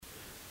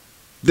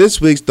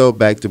This week's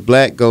Throwback to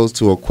Black goes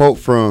to a quote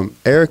from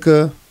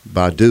Erykah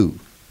Badu.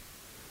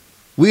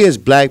 We as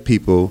black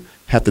people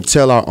have to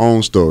tell our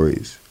own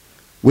stories.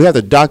 We have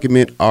to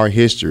document our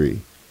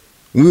history.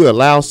 When we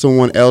allow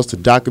someone else to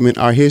document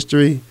our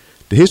history,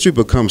 the history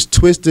becomes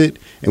twisted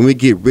and we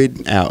get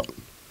written out.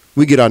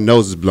 We get our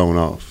noses blown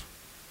off.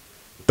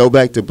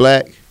 Throwback to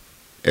Black,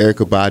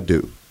 Erykah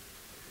Badu.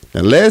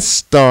 Now let's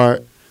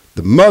start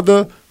the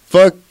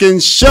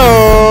motherfucking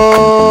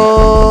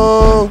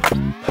show.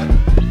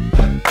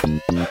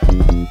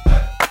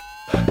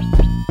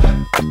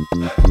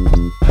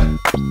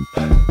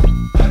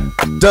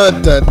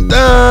 Dun dun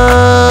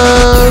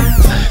dun.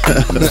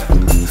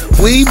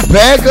 We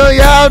back on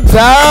y'all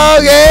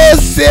dog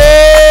asses.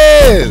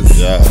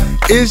 Yeah.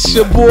 It's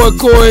your boy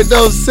Corey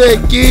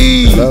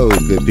Dosecki. Hello,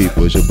 good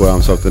people. It's your boy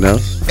I'm Something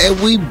Else. And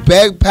we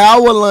back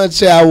power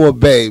lunch hour,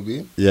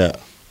 baby. Yeah.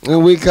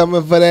 And we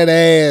coming for that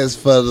ass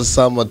for the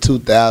summer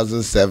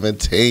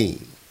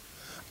 2017.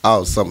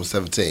 Oh, summer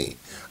 17.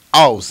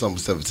 Oh, summer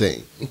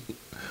 17.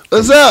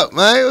 What's up,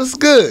 man? What's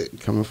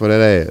good? Coming for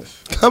that ass.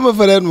 Coming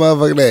for that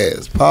motherfucking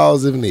ass.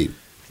 Pause if needed.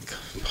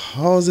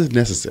 Pause if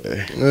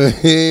necessary.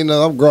 You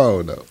know, I'm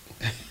grown, though.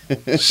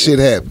 Shit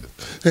happens.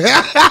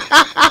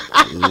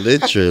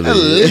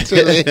 Literally.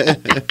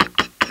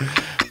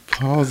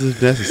 Pause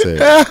if necessary.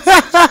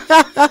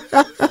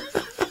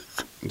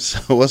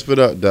 So what's been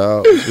up,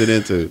 dog? What's been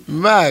into?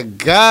 My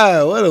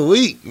God, what a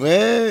week,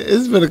 man.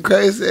 It's been a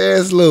crazy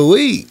ass little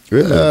week.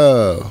 Really?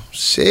 Oh,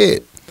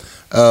 shit.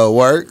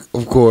 Work,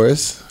 of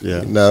course.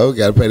 Yeah. You know,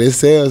 got to pay their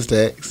sales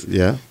tax.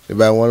 Yeah.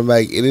 If I want to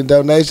make any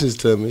donations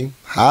to me,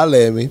 holler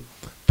at me.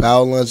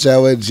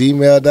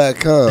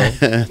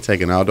 PowerLunchHour@gmail.com.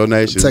 Taking all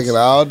donations. Taking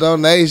all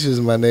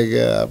donations, my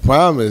nigga. I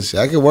promise you.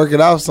 I can work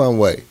it out some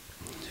way. It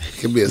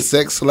could be a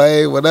sex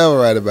slave, whatever,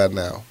 right about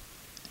now.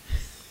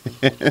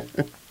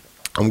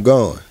 I'm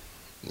going.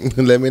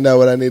 Let me know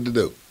what I need to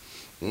do.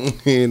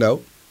 You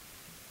know.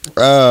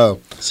 So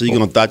you're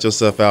going to thought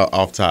yourself out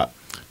off top.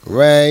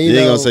 Right, you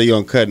ain't going to say you're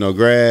going to cut no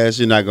grass.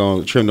 You're not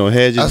going to trim no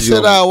hedges. I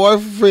said I work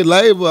for free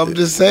labor. I'm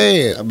just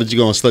saying. But you're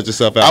going to slut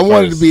yourself out I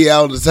wanted first. to be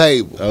out on the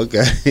table.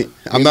 Okay.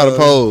 I'm not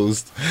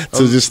opposed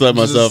to just slut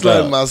myself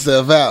out.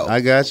 Myself out.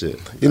 I got you.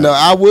 You know,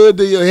 I would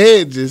do your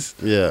hedges.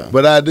 Yeah.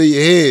 But I do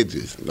your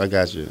hedges. I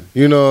got you.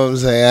 You know what I'm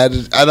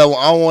saying? I don't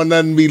want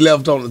nothing to be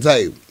left on the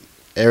table.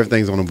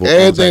 Everything's on the board.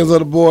 Everything's on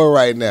the board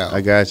right now. I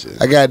got you.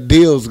 I got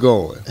deals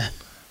going.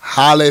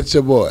 Holla at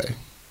your boy.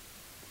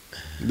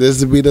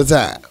 This will be the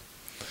time.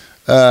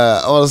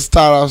 I want to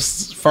start off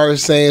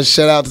first saying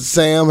shout out to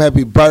Sam.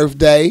 Happy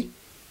birthday.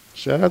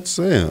 Shout out to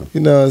Sam.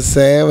 You know what I'm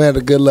saying? We had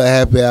a good little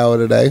happy hour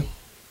today.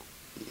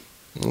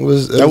 It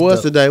was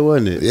today,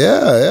 wasn't it?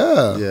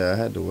 Yeah. Yeah, I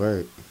had to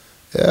work.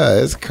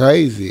 Yeah, it's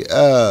crazy.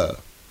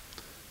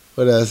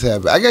 What else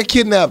happened? I got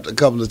kidnapped a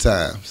couple of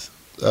times.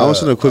 I want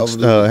to send a quick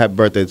happy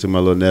birthday to my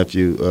little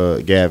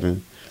nephew,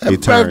 Gavin. Happy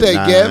birthday,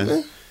 9.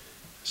 Gavin.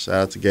 Shout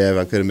out to Gavin.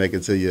 I couldn't make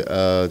it to your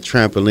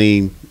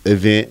trampoline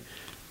event,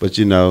 but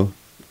you know,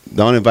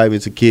 don't invite me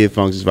to kid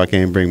functions if I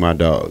can't bring my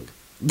dog.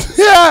 It's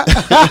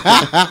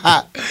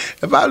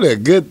probably a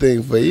good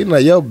thing for you. You know,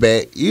 your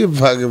back, you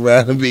fucking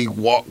around and be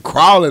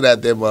crawling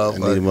out that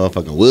motherfucker. I need a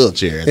motherfucking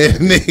wheelchair.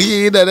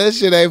 You know, that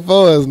shit ain't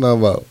for us no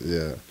more.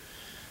 Yeah.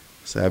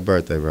 So happy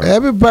birthday, bro.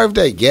 Happy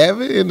birthday,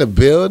 Gavin, in the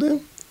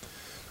building.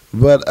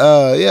 But,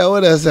 yeah,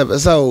 what else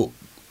happened? So,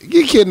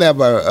 get kidnapped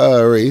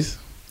by Reese.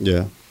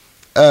 Yeah.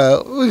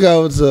 We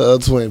go to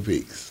Twin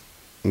Peaks.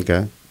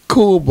 Okay.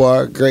 Cool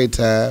bar, great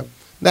time.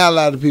 Not a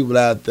lot of people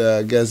out there.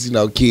 I guess, you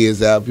know,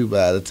 kids out, people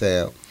out of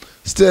town.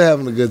 Still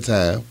having a good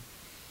time.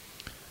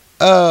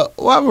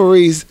 Why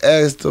Maurice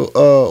asked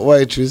the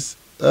waitress,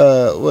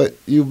 what,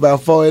 you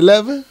about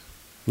 4'11"?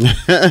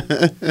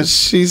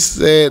 She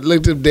said,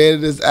 looked him dead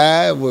in his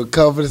eye with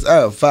confidence,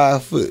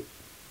 5 foot.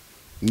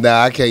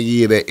 Nah, I can't give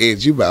you that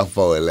inch. You about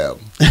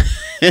 4'11".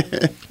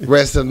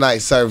 Rest of the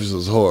night service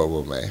was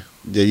horrible, man.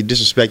 Yeah, you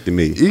disrespected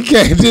me. You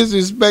can't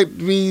disrespect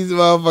these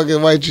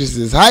motherfucking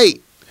waitresses'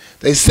 height.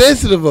 They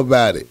sensitive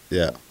about it.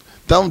 Yeah.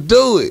 Don't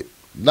do it.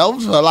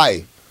 Don't for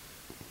life.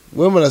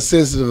 Women are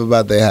sensitive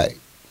about their height.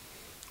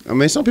 I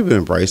mean, some people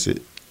embrace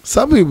it.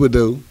 Some people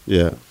do.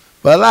 Yeah.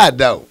 But a lot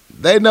don't.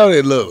 They know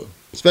they little.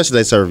 Especially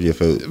they serve your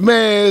food.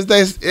 Man,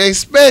 they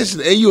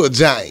especially, and you a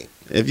giant.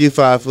 If you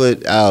 5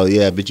 foot, oh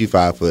yeah, but you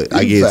 5 foot.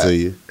 I give it to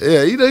you.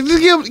 Yeah, you know,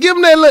 just give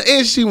them that little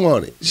inch she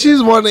wanted. She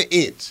just wanted an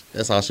inch.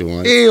 That's all she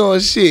wanted. He ain't on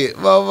shit.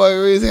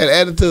 Motherfucker Reese had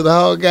attitude the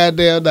whole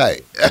goddamn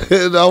night.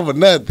 Over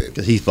nothing.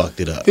 Cause he fucked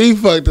it up. He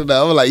fucked it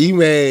up. I'm like, you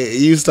man,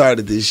 you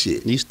started this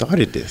shit. You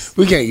started this.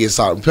 We can't get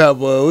salt and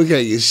pepper. We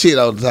can't get shit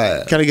all the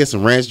time. Can I get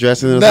some ranch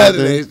dressing or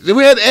something?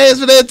 We had to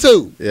ask for that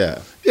too. Yeah.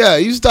 Yeah,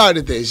 you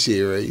started that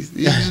shit, Reese.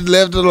 You just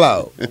left it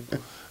alone.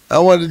 I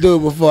wanted to do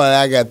it before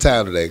I got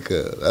time today,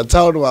 cuz I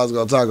told him I was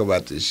gonna talk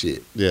about this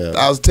shit. Yeah.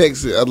 I was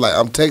texting.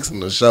 I'm texting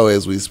the show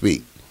as we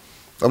speak.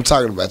 I'm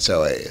talking about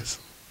your ass.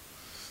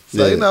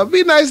 So you know,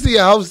 be nice to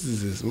your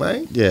hostesses,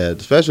 man. Yeah,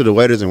 especially the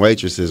waiters and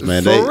waitresses,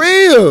 man. For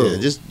real.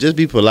 Yeah, just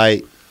be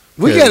polite.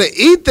 We gotta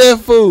eat that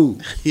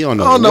food. You don't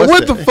know. I don't know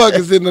what that. the fuck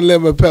is in the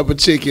lemon pepper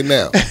chicken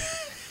now.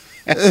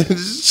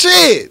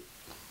 Shit.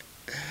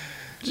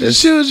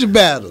 Just choose your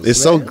battles.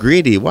 It's man. so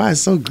gritty. Why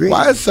it's so gritty?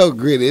 Why it's so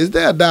gritty? Is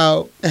there a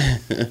dog?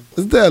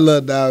 Is there a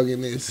little dog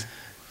in this?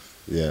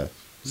 Yeah.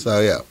 So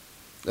yeah.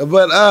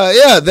 But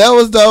yeah, that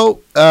was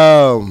dope.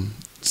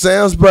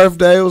 Sam's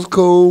birthday was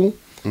cool.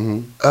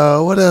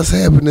 Mm-hmm. What else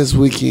happened this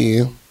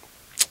weekend?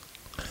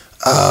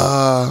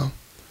 Oh,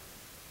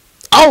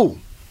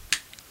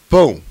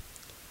 boom.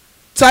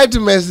 Typed a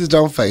message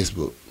on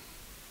Facebook.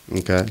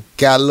 Okay.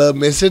 Got a little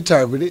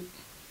misinterpreted.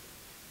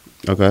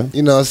 Okay.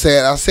 You know what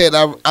I'm saying?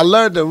 I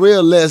learned the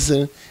real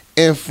lesson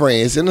in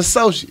friends and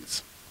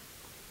associates.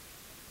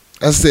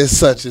 I said,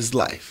 such is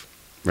life.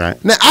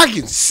 Right. Now, I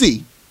can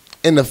see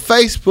in the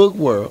Facebook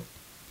world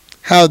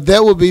how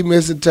that would be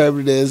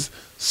misinterpreted as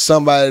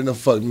somebody done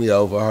fucked me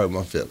over or hurt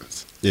my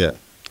feelings. Yeah.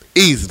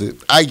 Easily.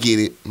 I get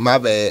it. My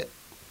bad.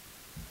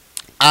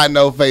 I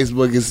know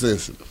Facebook is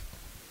sensitive.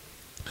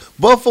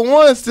 But for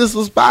once, this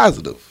was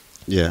positive.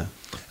 Yeah.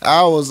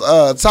 I was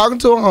talking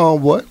to a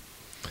homeboy,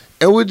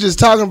 and we're just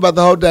talking about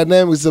the whole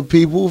dynamics of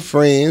people,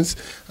 friends,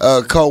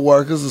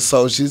 co-workers,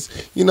 associates.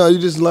 You know, you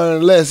just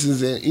learn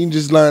lessons, and you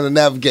just learn to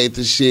navigate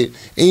this shit,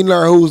 and you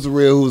learn who's the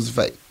real, who's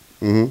the fake.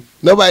 Mm-hmm.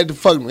 Nobody to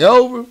fuck me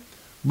over,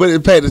 but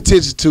it paid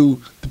attention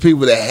to the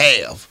people that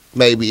have,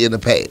 maybe in the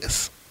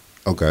past.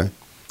 Okay.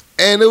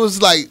 And it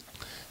was like,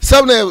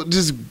 something that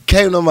just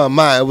came to my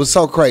mind. It was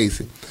so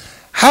crazy.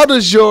 How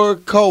does your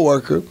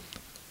coworker,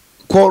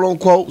 quote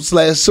unquote, /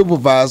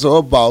 supervisor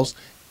or boss,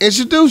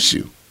 introduce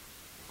you?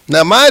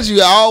 Now, mind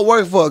you, I all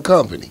work for a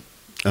company.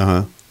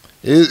 Uh-huh.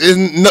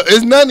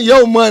 It's none of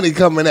your money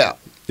coming out.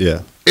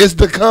 Yeah. It's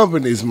the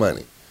company's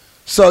money.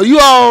 So you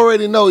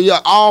already know you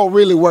all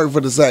really work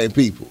for the same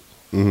people.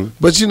 Mm-hmm.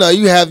 But, you know,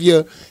 you have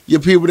your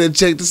people that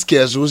check the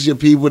schedules, your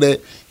people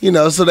that, you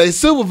know, so they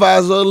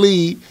supervise or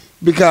lead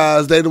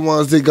because they the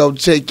ones that go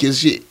check your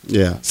shit.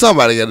 Yeah.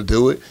 Somebody got to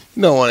do it.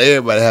 You don't want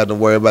everybody to have to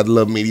worry about the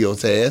little medial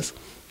task.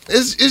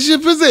 It's your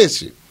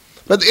position.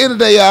 But at the end of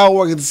the day, y'all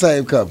work at the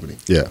same company.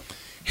 Yeah.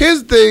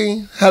 Here's the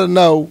thing, how to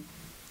know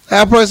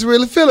how a person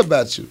really feel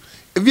about you.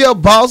 If your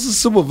boss or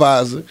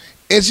supervisor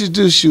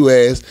introduce you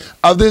as,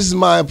 oh, this is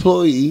my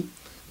employee,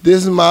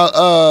 this is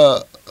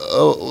my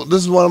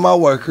this is one of my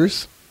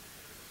workers.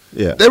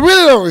 Yeah. They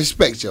really don't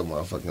respect your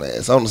motherfucking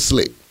ass on the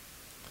slick.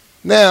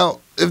 Now,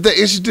 if they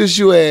introduce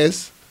you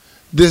as,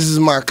 this is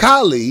my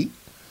colleague,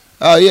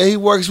 yeah, he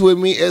works with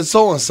me at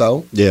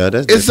so-and-so. Yeah,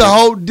 that's It's a different.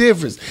 whole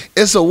difference.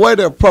 It's a way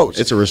to approach.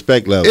 It's a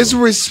respect level. It's a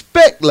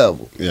respect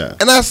level. Yeah.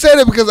 And I said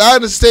it because I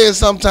understand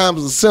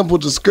sometimes a simple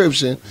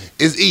description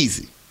is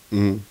easy.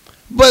 Mm-hmm.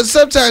 But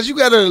sometimes you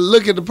got to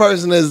look at the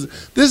person as,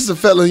 this is a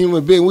fellow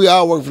human being. We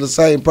all work for the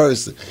same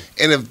person.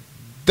 And if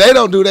they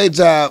don't do their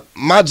job,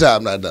 my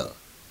job not done.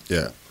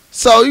 Yeah.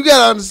 So you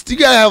got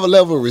to have a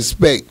level of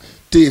respect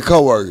to your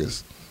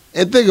coworkers.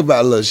 And think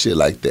about a little shit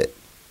like that.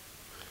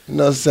 You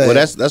know what I'm saying?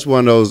 Well, that's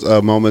one of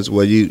those moments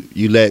where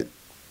you let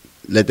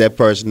that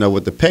person know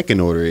what the pecking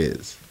order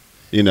is.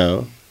 You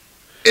know.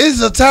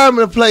 It's a time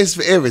and a place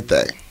for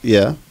everything.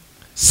 Yeah.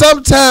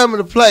 Some time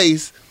and a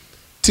place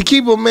to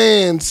keep a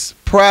man's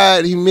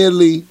pride,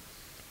 humility,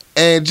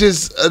 and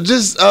it's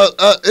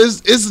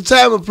a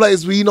time and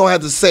place where you don't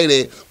have to say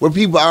that, where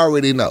people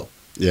already know.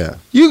 Yeah.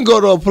 You can go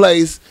to a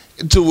place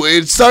to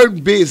where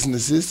certain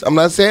businesses, I'm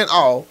not saying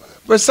all,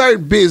 but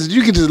certain businesses,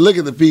 you can just look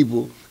at the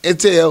people and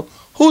tell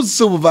who's the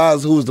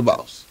supervisor, who's the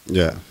boss.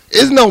 Yeah.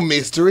 It's no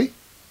mystery,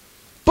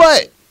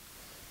 but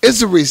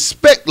it's a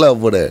respect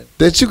level there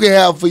that you can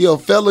have for your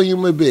fellow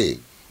human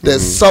being.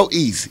 That's so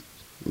easy.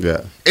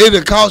 Yeah.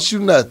 It'll cost you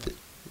nothing.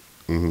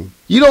 Mm-hmm.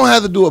 You don't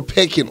have to do a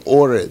pecking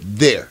order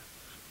there.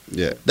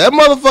 Yeah. That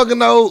motherfucker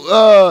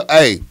know,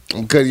 hey,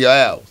 I'm cutting your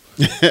hours.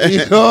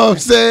 You know what I'm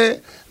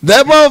saying?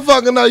 That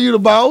motherfucker know you the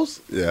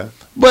boss. Yeah.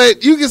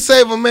 But you can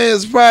save a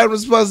man's pride and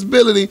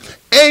responsibility,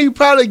 and you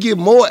probably get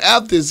more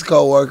out this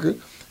coworker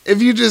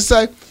if you just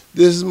say,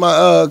 this is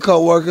my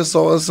coworker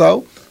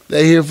so-and-so.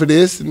 They're here for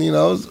this, and, you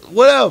know,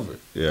 whatever.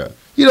 Yeah.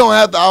 You don't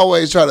have to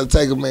always try to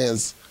take a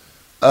man's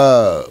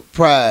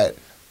pride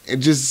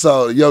and just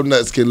so your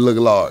nuts can look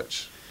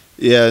large.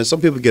 Yeah, some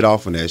people get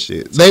off on that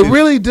shit. They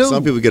really do.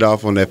 Some people get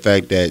off on that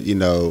fact that, you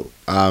know,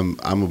 I'm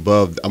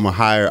a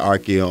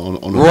hierarchy on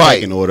the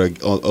Right. pecking order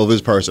of this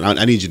person.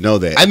 I need you to know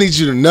that. I need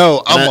you to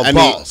know I'm a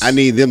boss. I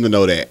need them to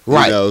know that.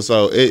 Right. You know,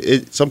 so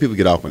some people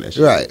get off on that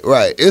shit.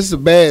 Right. It's a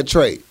bad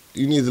trait.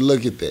 You need to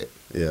look at that.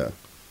 Yeah.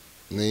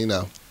 You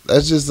know,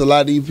 that's just a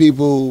lot of you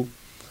people.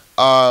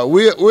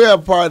 We're a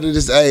part of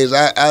this age.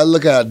 I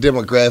look at our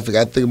demographic.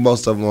 I think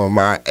most of them are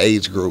my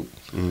age group.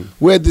 Mm-hmm.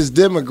 We're at this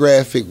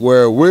demographic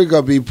where we're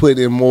going to be put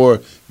in more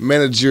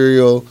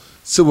managerial,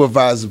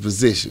 supervisor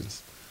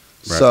positions.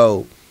 Right.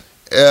 So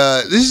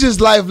this is just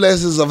life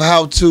lessons of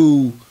how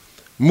to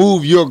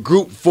move your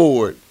group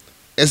forward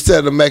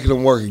instead of making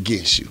them work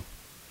against you.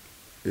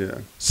 Yeah.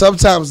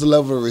 Sometimes the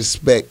level of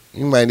respect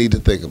you might need to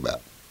think about.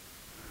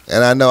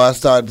 And I know I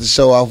started to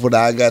show off what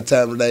I got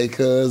time today,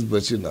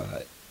 but you know.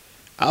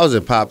 I was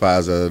at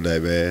Popeyes the other day,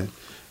 man.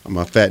 on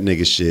my fat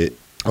nigga shit.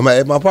 I'm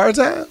at my part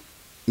time.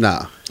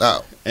 Nah.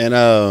 Oh, And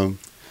I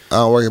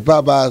don't work at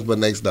Popeyes, but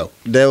next door.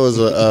 there was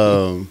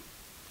a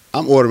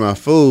I'm ordering my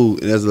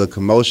food and there's a little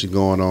commotion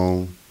going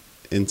on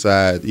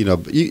inside. You know,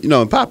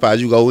 in Popeyes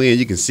you go in,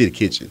 you can see the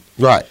kitchen.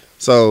 Right,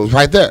 So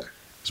right there.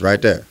 it's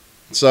right there.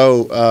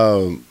 So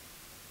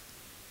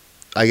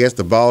I guess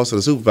the boss or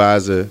the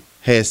supervisor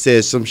had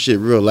said some shit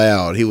real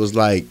loud. He was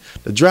like,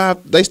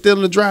 they still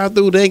in the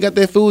drive-thru, they ain't got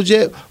their food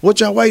yet. What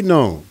y'all waiting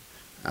on?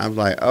 I'm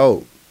like,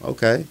 oh,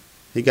 okay.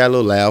 He got a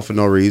little loud for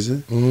no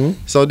reason.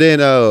 Mm-hmm. So then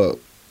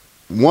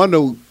one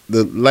of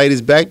the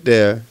ladies back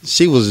there,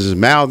 she was just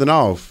mouthing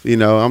off. You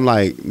know, I'm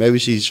like, maybe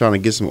she's trying to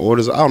get some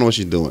orders. I don't know what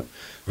she's doing.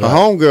 Her Right.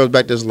 homegirl's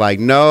back there's like,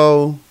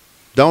 no,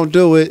 don't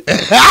do it.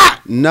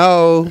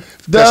 No.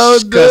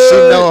 Don't do Because she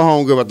it. know her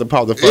homegirl about to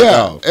pop the fuck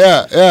Yeah,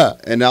 off. yeah.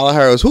 And all I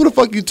heard was, who the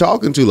fuck you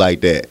talking to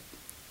like that?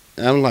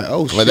 And I'm like,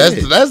 oh, Well,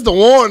 shit. that's the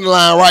warning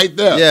line right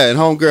there. Yeah, and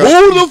homegirl.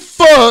 Who the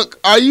fuck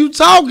are you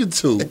talking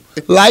to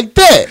like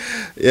that?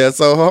 Yeah,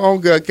 so her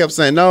homegirl kept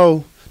saying,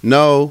 no,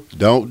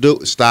 don't do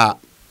it. Stop.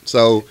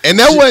 So And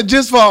that wasn't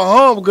just for her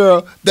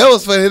homegirl. That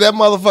was for that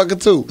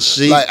motherfucker too.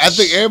 She- I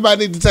think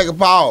everybody need to take a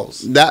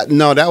pause. that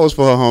was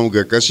for her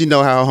homegirl because she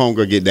know how her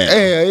homegirl get down.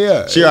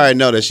 Yeah. She already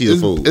know that she's a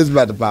it's, fool. it's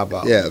about to pop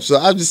out. Yeah, so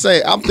I'm just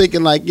saying, I'm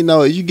thinking like,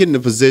 you get in a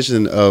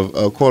position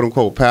of quote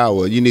unquote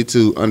power, you need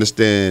to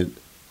understand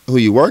who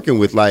you're working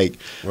with. Like,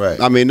 Right.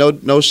 I mean,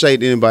 no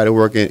shade to anybody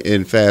working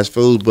in fast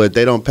food, but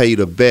they don't pay you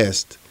the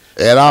best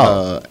At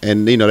all.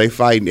 and they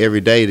fighting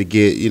every day to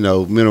get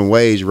minimum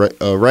wage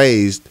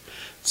raised.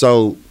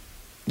 So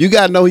you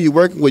gotta know who you're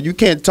working with. You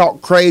can't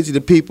talk crazy to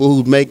people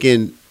who's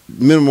making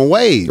minimum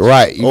wage,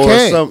 Right, you or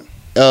can't. some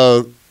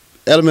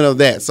element of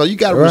that. So you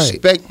gotta Right.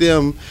 respect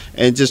them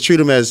and just treat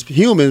them as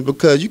humans,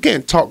 because you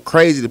can't talk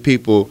crazy to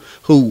people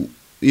who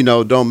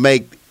don't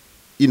make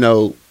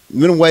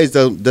minimum wage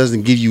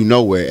doesn't give you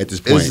nowhere at this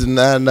point. It's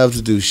not enough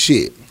to do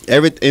shit.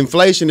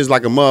 Inflation is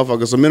like a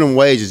motherfucker, so minimum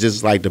wage is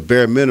just like the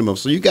bare minimum.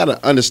 So you got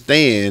to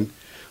understand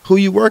who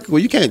you working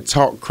with. You can't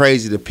talk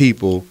crazy to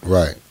people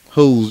Right.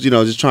 who's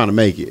just trying to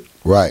make it.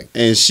 Right.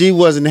 And she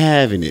wasn't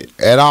having it.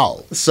 At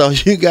all. So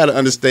you got to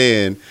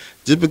understand,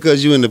 just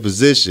because you in the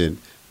position,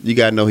 you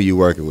got to know who you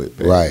working with.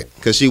 Baby. Right.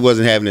 Because she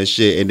wasn't having that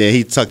shit, and then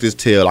he tucked his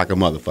tail like a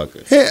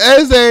motherfucker.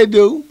 As they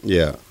do.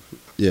 Yeah.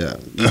 Yeah.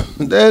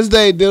 As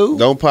they do.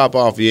 Don't pop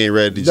off if you ain't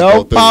ready to just Don't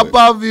go through pop it.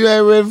 off if you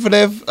ain't ready for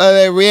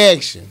that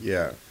reaction.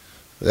 Yeah.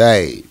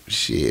 Hey,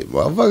 shit.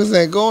 Motherfuckers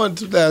ain't going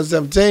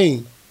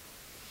 2017.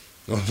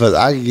 Motherfuckers,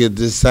 I can get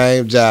this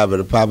same job at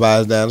a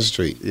Popeyes down the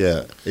street.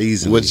 Yeah.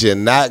 Easily. What you're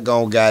not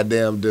gonna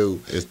goddamn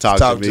do is talk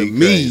to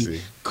me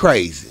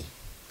crazy.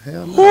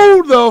 Hell no.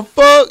 Who the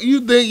fuck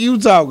you think you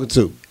talking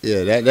to?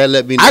 Yeah, that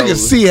let me know. I can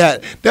see how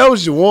that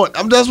was your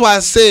warning. That's why I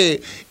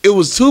said it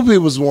was two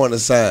people's warning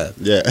sign.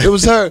 Yeah. It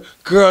was her,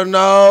 girl,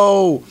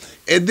 no.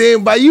 And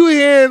then by you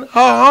hearing her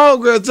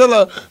homegirl tell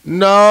her,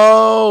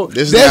 no,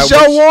 This is that's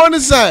not your warning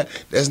sign.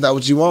 That's not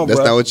what you want, That's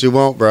bro. not what you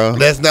want, bro.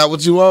 That's not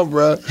what you want,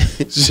 bro.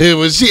 Shit,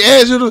 when she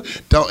asks you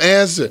to, don't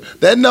answer.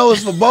 That no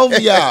is for both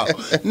of y'all.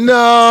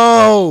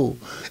 No,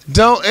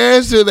 don't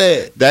answer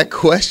that. That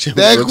question.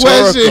 That was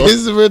question rhetorical.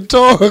 is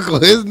rhetorical.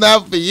 It's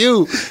not for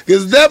you.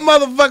 Because that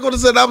motherfucker would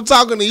have said, I'm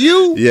talking to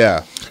you.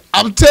 Yeah.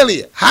 I'm telling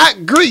you,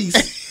 hot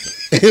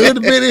grease. It would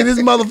have been in his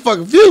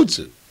motherfucking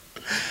future.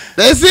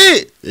 That's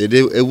it.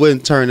 It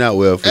wouldn't turn out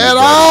well for you. At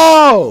buddy.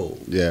 all.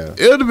 Yeah.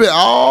 It would have been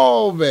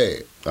all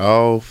bad.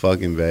 Oh,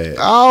 fucking bad.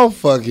 All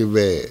fucking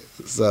bad.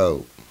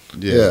 So,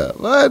 yeah.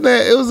 But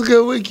man, it was a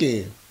good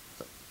weekend.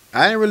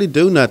 I didn't really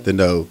do nothing,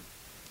 though.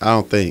 I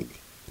don't think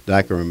that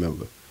I can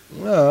remember.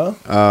 Yeah.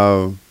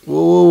 Um,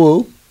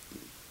 Woo.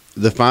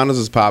 the finals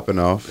is popping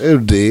off.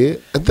 It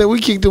did. I think we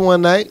kicked it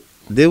one night.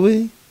 Did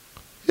we?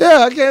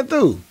 Yeah, I came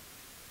through.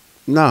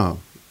 No.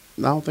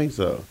 I don't think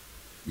so.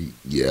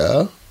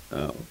 Yeah.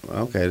 Oh,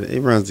 okay.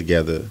 It runs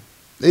together.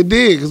 It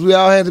did, because we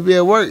all had to be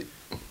at work.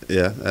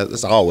 Yeah.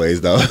 That's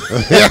always, though. We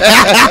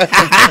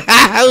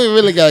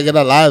really got to get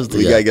our lives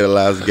We together. got to get our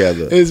lives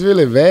together. It's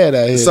really bad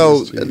out here. So in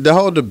the street. the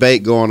whole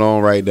debate going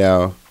on right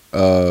now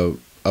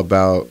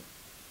about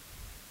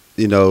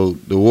the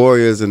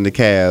Warriors and the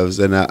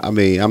Cavs, and I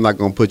mean, I'm not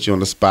gonna put you on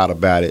the spot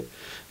about it.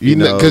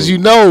 Because you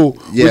know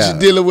what Yeah. you're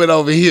dealing with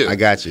over here. I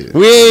got you.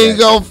 We ain't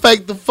gonna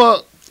fake the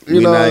fuck. You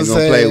We're know not what I'm gonna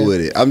saying? play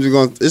with it. I'm just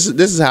gonna.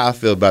 This is how I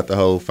feel about the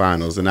whole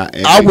finals, and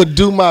I would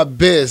do my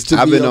best to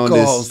I've be been your on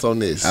co-host on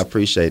this. I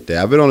appreciate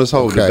that. I've been on this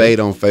whole Okay. debate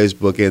on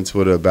Facebook and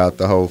Twitter about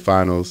the whole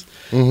finals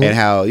Mhm. and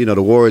how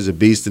the Warriors are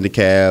beasting the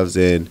Cavs,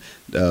 and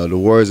the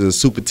Warriors are a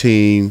super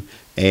team,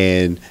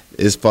 and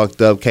it's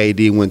fucked up.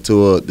 KD went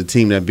to the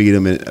team that beat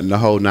him and the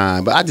whole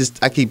nine. But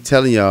I keep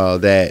telling y'all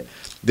that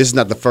this is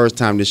not the first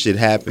time this shit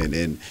happened,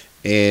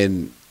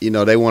 and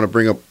they want to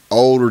bring up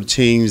older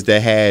teams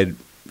that had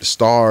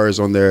stars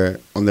on their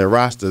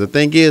roster. The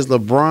thing is,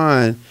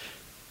 LeBron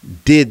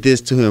did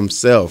this to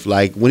himself.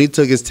 Like when he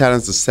took his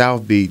talents to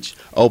South Beach,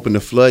 opened the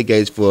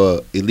floodgates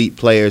for elite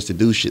players to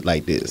do shit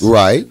like this.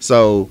 Right.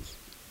 So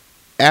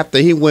after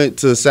he went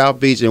to South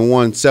Beach and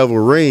won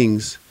several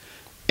rings,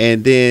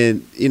 And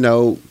then,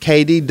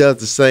 KD does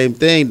the same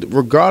thing,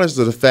 regardless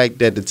of the fact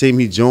that the team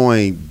he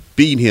joined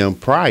beat him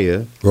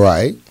prior.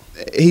 Right.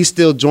 He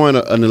still joined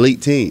an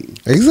elite team.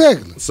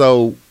 Exactly.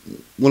 So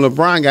when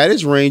LeBron got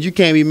his ring, you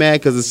can't be mad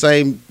because the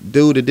same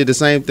dude that did the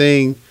same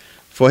thing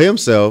for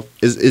himself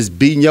is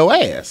beating your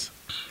ass.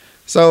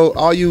 So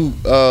all you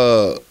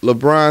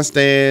LeBron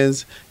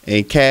stans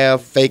and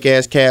fake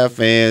ass Cavs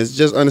fans,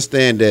 just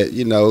understand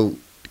that,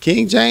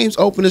 King James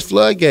opened his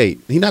floodgate.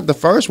 He's not the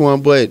first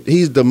one, but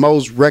he's the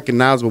most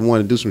recognizable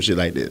one to do some shit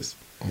like this.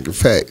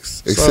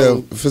 Facts.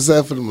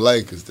 Except for them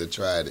Lakers that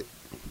tried it.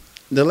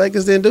 The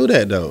Lakers didn't do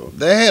that, though.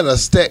 They had a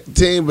stacked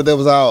team, but they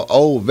was all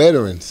old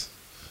veterans.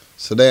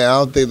 So I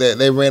don't think that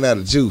they ran out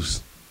of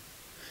juice.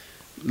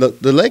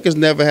 The Lakers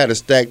never had a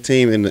stacked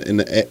team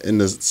in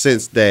the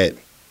sense that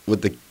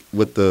what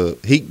the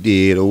Heat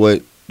did or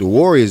what the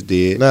Warriors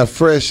did. Not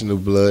fresh in the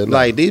blood. No.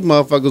 Like, these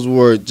motherfuckers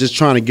were just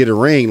trying to get a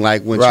ring.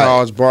 Like when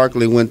Charles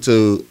Barkley went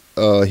to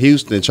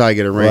Houston and tried to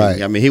get a ring.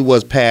 Right. I mean, he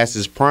was past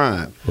his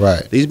prime.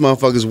 Right. These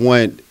motherfuckers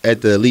went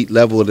at the elite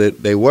level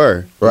that they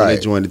were when they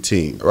joined the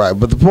team. Right.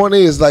 But the point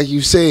is, like you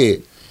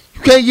said,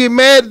 you can't get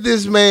mad at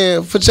this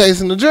man for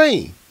chasing the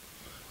dream.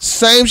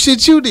 Same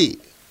shit you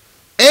did.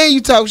 And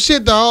you talk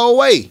shit the whole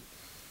way.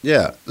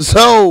 Yeah.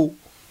 So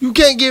you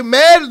can't get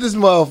mad at this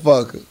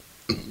motherfucker.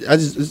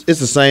 It's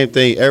the same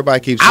thing.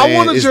 Everybody keeps saying. I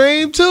want a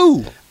dream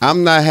too.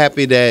 I'm not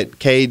happy that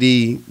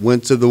KD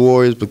went to the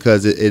Warriors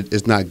because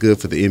it's not good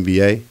for the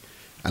NBA.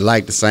 I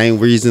like the same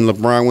reason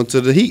LeBron went to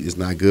the Heat. It's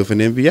not good for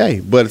the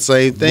NBA. But the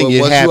same thing,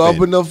 But once you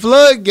open the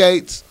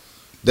floodgates,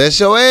 that's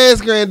your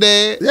ass,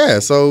 granddad. Yeah,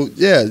 so,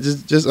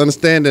 just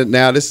understand that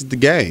now this is the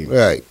game.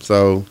 Right.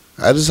 So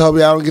I just hope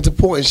y'all don't get to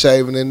point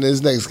shaving in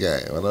this next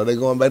game. I know they're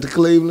going back to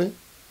Cleveland.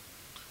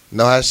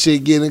 Know how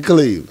shit get in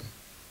Cleveland.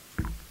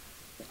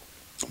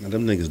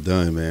 them niggas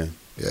done, man.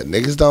 Yeah,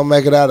 niggas don't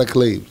make it out of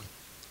Cleveland.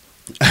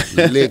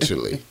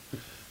 Literally.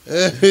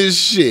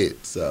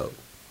 Shit. So,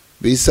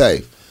 be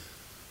safe.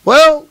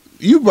 Well,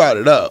 you brought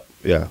it up.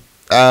 Yeah.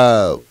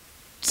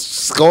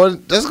 Let's go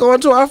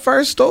into our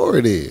first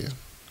story then.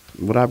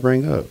 What I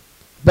bring up?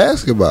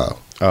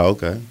 Basketball. Oh,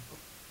 okay.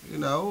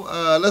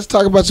 Let's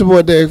talk about your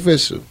boy Derek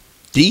Fisher.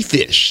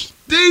 D-Fish.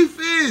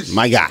 D-Fish.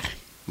 My guy.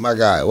 My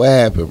guy. What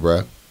happened,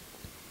 bro?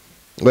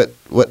 What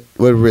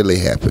really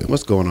happened?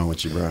 What's going on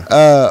with you, bro?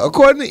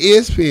 According to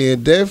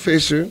ESPN, Derek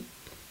Fisher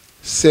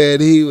said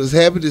he was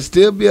happy to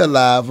still be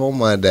alive on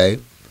Monday.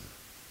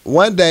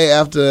 One day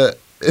after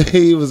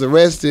he was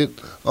arrested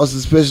on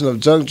suspicion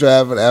of drunk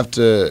driving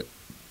after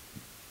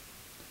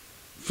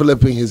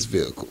flipping his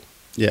vehicle.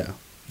 Yeah.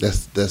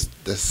 That's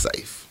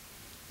safe.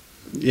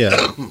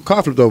 Yeah.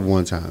 Car flipped over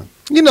one time.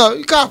 You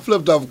got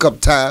flipped off a couple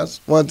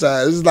times. One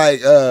time, it's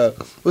like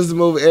what's the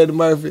movie Eddie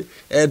Murphy?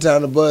 Every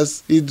time the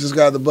bus, he just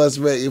got the bus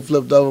wreck, he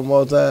flipped over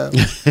more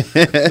times.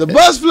 The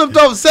bus flipped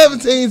over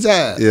 17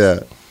 times. Yeah.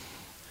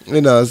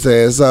 You know what I'm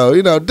saying? So,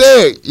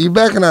 Derek, you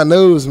back in our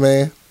news,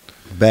 man.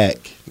 Back.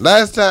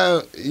 Last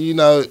time,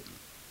 her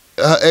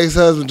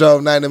ex-husband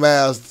drove 90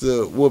 miles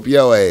to whoop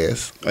your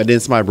ass. And then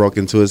somebody broke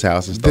into his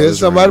house and stole Then his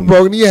somebody ring.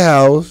 broke into your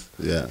house.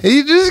 Yeah.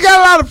 He just got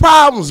a lot of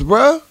problems,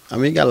 bro. I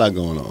mean, he got a lot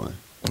going on.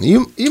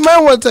 You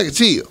might want to take a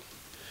chill.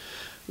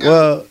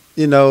 Well,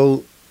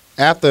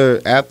 after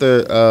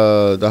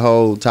the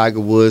whole Tiger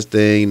Woods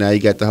thing, now you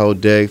got the whole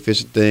Derek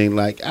Fisher thing.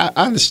 Like, I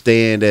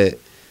understand that,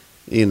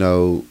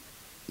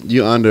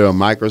 you're under a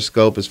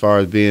microscope as far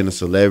as being a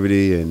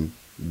celebrity and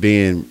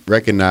being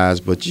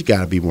recognized, but you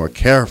got to be more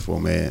careful,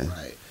 man.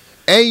 Right.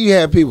 And you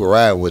had people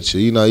riding with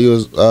you. You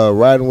was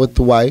riding with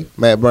the wife,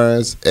 Matt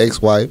Burns'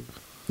 ex-wife.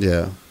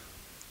 Yeah.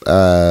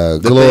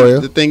 Gloria.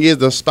 The thing is,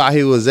 the spot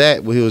he was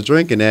at, where he was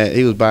drinking at,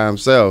 he was by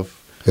himself.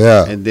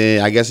 Yeah. And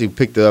then I guess he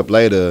picked her up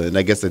later, and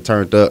I guess they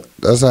turned up.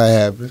 That's how it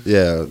happened.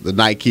 Yeah, the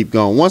night keep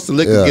going. Once the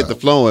liquor get to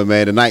flowing,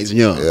 man, the night's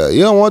young. Yeah,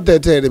 you don't want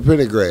that Teddy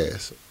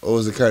Pendergrass. Or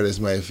was it Curtis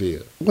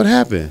Mayfield? What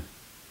happened?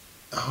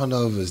 I don't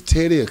know if it was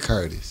Teddy or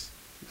Curtis.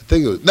 I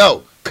think it was.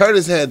 No,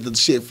 Curtis had the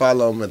shit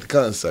follow him at the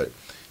concert.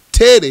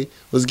 Teddy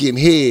was getting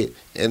hit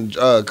and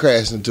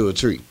crashed into a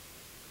tree.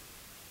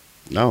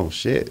 Oh,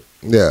 shit.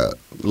 Yeah.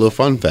 Little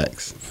fun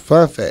facts.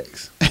 Fun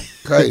facts.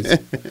 Crazy.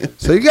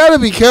 So you got to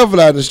be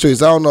careful out in the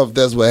streets. I don't know if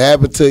that's what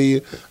happened to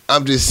you.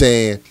 I'm just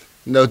saying,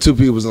 two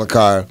people was in a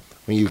car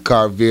when your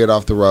car veered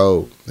off the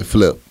road and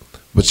flipped.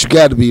 But you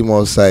got to be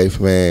more safe,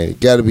 man. You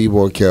got to be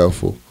more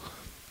careful.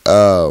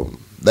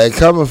 They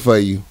coming for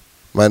you,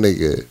 my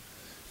nigga.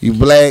 You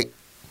black.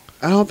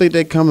 I don't think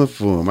they're coming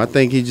for him. I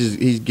think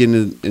he's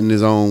getting in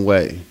his own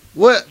way.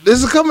 Well,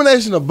 there's a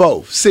combination of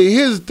both. See,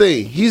 here's the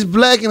thing. He's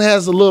black and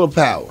has a little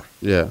power.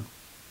 Yeah.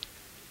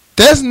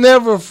 That's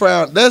never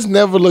frowned. That's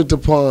never looked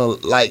upon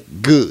like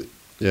good.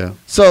 Yeah.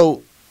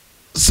 So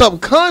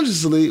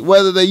subconsciously,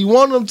 whether you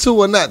want them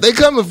to or not, they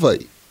coming for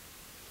you.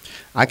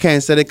 I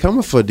can't say they're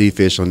coming for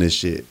D-Fish on this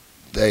shit.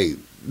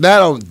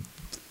 Anytime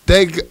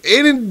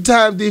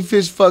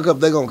D-Fish fuck up,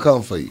 they gonna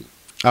come for you.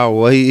 Oh,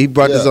 well, he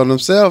brought this on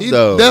himself,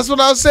 though. That's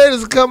what I said.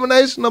 It's a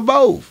combination of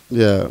both.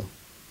 Yeah.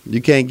 You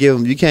can't give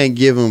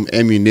them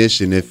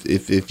ammunition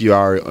if you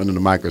are under the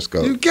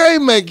microscope. You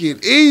can't make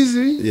it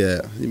easy.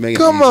 Yeah, you make it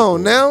Come easy on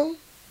for now.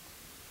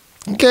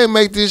 You can't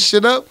make this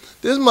shit up.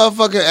 This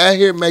motherfucker out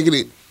here making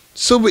it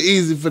super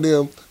easy for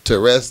them to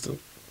arrest him.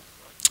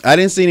 I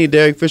didn't see any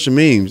Derek Fisher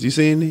memes. You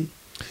see any?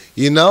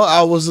 You know,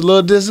 I was a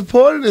little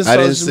disappointed in social I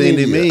didn't see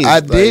any media. memes, I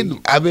like-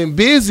 didn't. I've been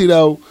busy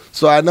though,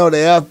 so I know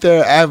they out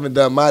there. I haven't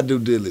done my due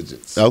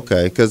diligence.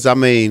 Okay, because I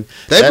mean,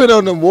 They been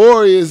on the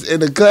Warriors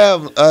and the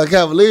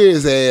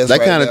Cavaliers ass. that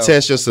right kind of now.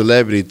 tests your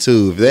celebrity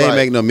too. If they ain't Right.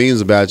 make no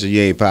memes about you,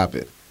 you ain't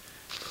popping.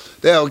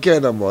 They don't care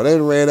no more. They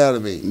done ran out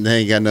of me. They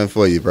ain't got nothing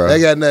for you, bro. They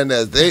got nothing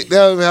else. They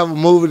don't even have a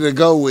movie to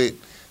go with.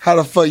 How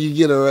the fuck you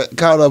get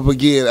caught up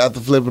again after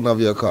flipping off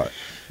your car?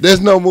 There's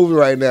no movie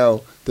right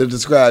now to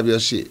describe your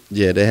shit.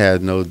 Yeah, they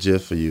had no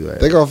gif for you.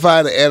 They gonna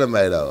find an anime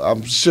though.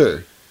 I'm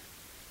sure.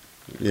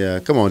 Yeah,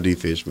 come on, D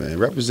Fish, man.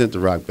 Represent the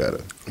Rock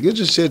better. Get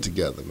your shit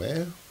together,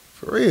 man.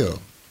 For real.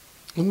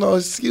 There's no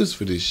excuse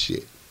for this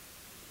shit.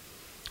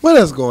 What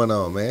else going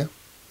on, man?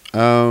 I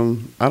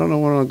don't know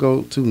where I'm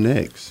gonna go to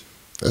next.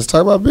 Let's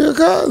talk about Bill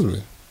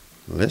Cosby.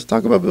 Let's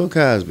talk about Bill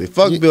Cosby.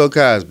 Fuck Bill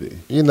Cosby.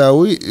 You know,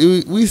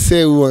 we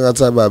said we weren't gonna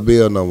talk about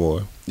Bill no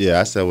more. Yeah,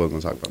 I said we we're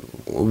gonna talk about it.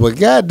 But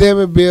goddamn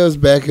it, Bill's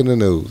back in the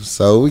news.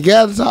 So we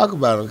gotta talk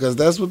about him because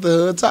that's what the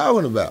hood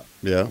talking about.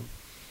 Yeah.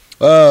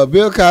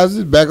 Bill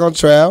Cosby's back on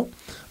trial.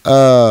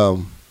 A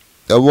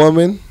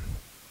woman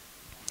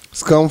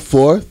has come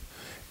forth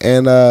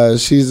and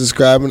she's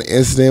describing the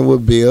incident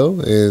with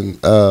Bill.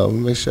 And let me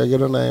make sure I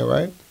get her name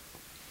right.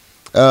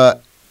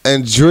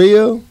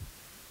 Andrea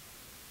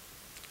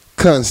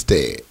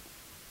Kunstad.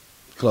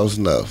 Close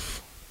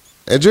enough.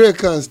 Andrea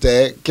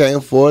Kunstad came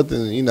forth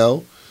and, you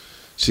know,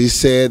 she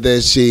said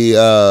that she,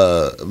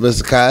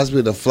 Mr.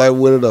 Cosby, to flirt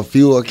with her on a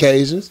few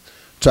occasions,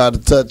 tried to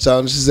touch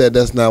on her. She said,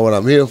 that's not what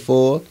I'm here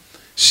for.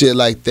 Shit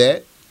like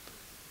that.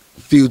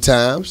 A few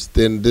times.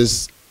 Then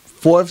this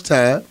fourth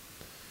time,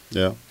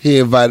 Yeah. he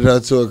invited her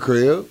to a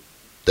crib.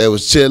 They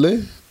was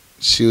chilling.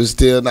 She was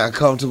still not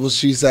comfortable,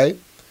 she say.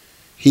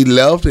 He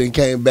left and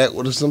came back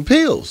with some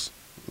pills.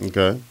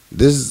 Okay.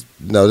 This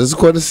is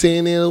according to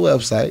CNN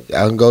website.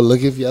 I can go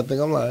look if y'all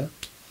think I'm lying.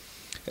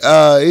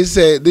 He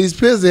said, these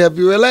pills will help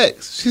you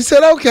relax. She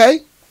said, okay.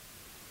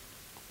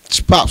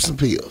 She popped some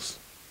pills.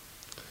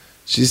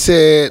 She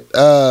said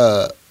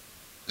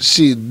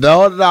she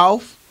nodded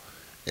off,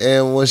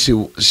 and when she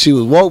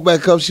was woke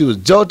back up, she was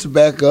jolted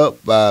back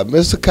up by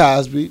Mr.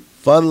 Cosby,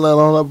 funneling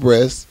on her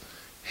breast,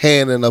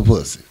 hand in her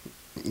pussy.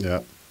 Yeah.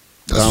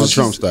 That's Donald what she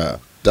Trump said.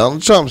 style.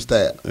 Donald Trump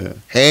style. Yeah.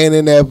 Hand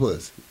in that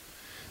pussy.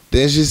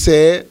 Then she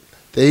said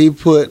that he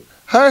put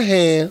her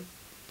hand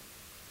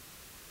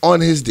on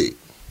his dick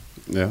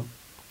Yeah.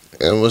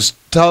 and was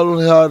telling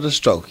her to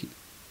stroke it.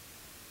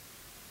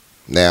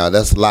 Now,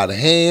 that's a lot of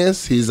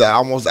hands. He's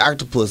almost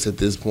octopus at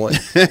this point.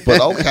 But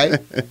okay,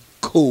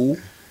 cool.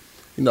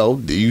 You know,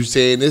 you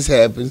saying this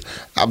happens.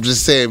 I'm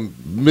just saying,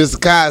 Mr.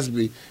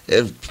 Cosby,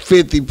 at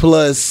 50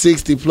 plus,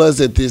 60 plus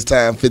at this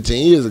time,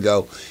 15 years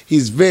ago,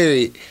 he's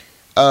very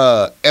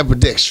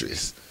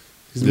ambidextrous.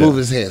 He's moving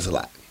his hands a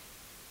lot.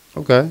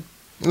 Okay.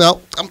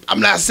 No, I'm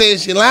not saying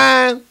she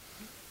lying. I'm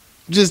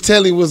just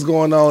telling you what's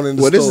going on in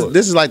the story.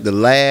 This is like the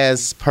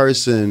last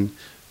person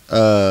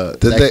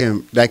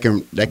that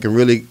can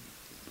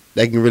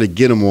really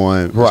get them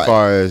on Right. as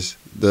far as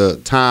the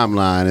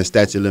timeline and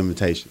statute of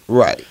limitation.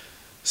 Right.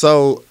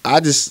 So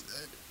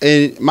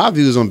and my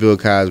views on Bill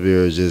Cosby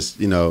are just,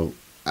 you know,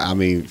 I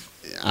mean,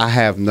 I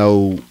have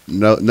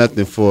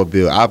nothing for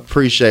Bill. I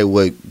appreciate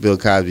what Bill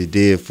Cosby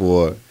did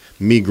for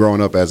me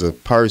growing up as a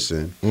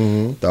person.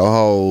 Mm-hmm. The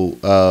whole,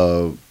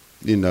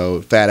 you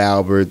know, Fat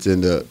Alberts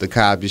and the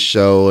Cosby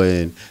Show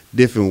and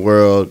Different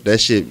World, that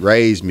shit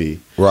raised me.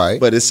 Right.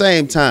 But at the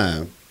same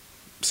time,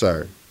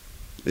 sir,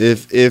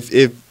 if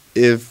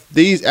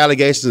these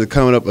allegations are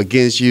coming up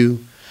against you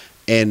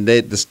and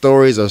that the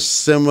stories are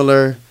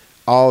similar,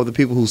 all the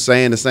people who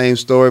saying the same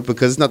story,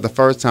 because it's not the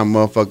first time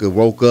motherfucker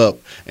woke up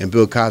and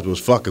Bill Cosby was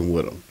fucking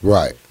with them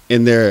Right.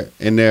 in their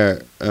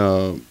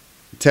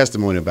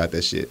testimony about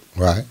that shit.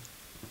 Right.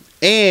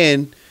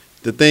 And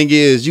the thing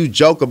is, you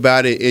joke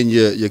about it in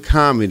your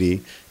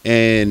comedy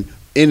and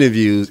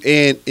interviews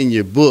and in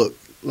your book.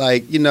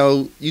 Like, you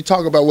know, you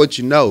talk about what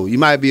you know. You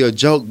might be a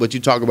joke, but you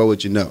talk about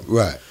what you know.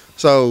 Right.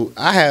 So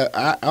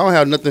I don't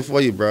have nothing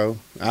for you, bro.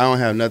 I don't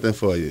have nothing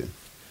for you.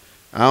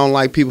 I don't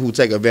like people who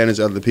take advantage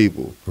of other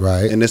people.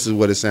 Right. And this is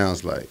what it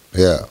sounds like.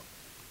 Yeah.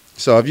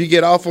 So if you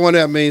get off on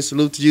that, I mean,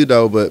 salute to you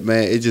though. But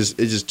man, it's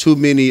just too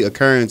many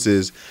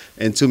occurrences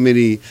and too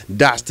many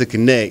dots to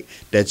connect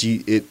that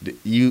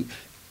you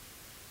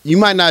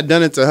might not have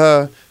done it to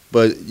her,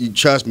 but you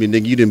trust me,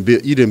 nigga,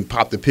 you didn't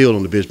pop the pill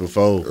on the bitch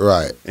before,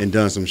 Right. and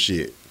done some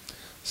shit.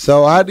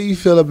 So how do you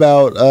feel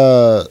about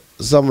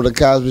some of the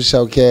Cosby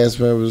Show cast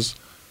members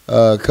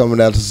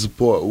coming out to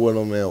support with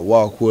them and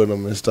walk with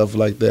them and stuff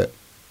like that?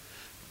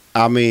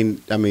 I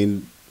mean,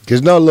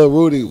 Because Lil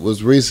Rudy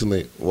was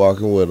recently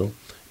walking with him.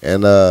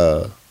 And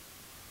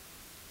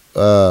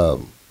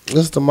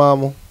what's the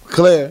mama?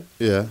 Claire.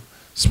 yeah,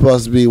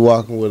 supposed to be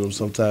walking with him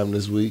sometime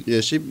this week.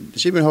 Yeah, she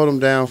been holding him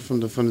down from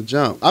the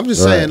jump. I'm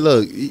just Right. saying,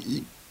 look,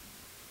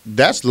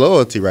 that's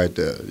loyalty right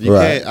there. You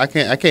Right. I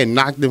can't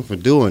knock them for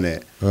doing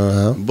that.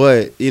 Uh-huh.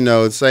 But at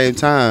the same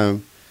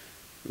time,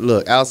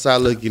 look, outside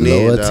looking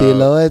Loyalty, in, dog,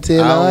 loyalty,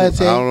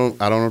 loyalty.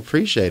 I don't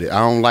appreciate it. I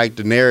don't like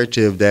the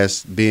narrative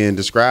that's being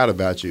described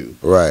about you.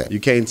 Right, You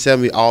can't tell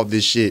me all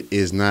this shit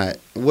is not.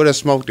 Where there's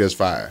smoke, there's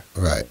fire.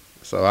 right.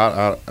 So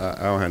I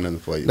don't have nothing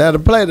for you. Now to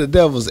play the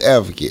devil's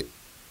advocate,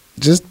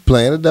 just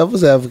playing the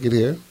devil's advocate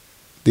here.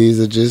 These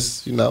are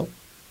just,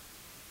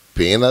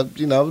 being a,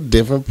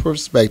 different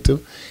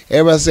perspective.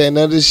 Everybody saying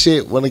none of this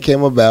shit when it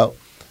came about,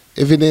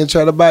 if he didn't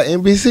try to buy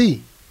NBC.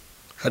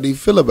 How do you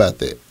feel about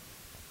that?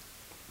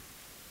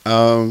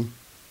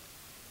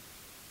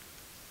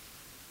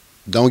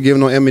 Don't give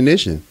no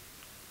ammunition.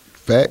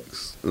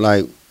 Facts.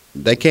 Like,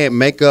 they can't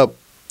make up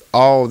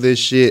all this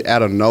shit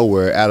out of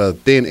nowhere, out of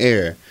thin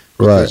air,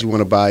 because Right. you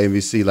want to buy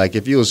NBC. Like,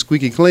 if you were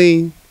squeaky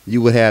clean,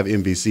 you would have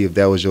NBC if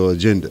that was your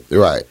agenda.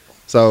 Right.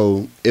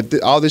 So if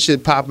all this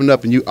shit popping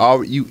up and you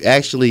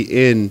actually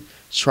in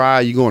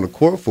trial, you going to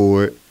court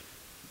for it,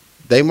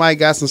 they might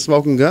got some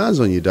smoking guns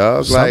on you,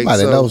 dog.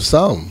 Somebody knows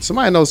something.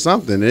 Somebody knows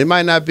something. It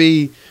might not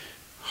be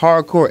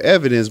hardcore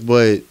evidence,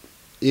 but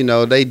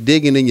they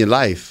digging in your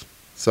life.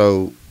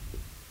 So,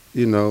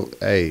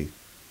 hey,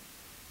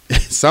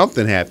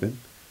 something happened.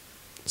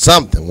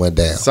 Something went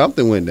down.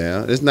 Something went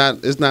down. It's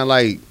not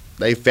like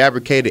they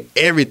fabricated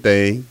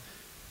everything.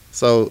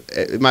 So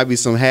it might be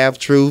some half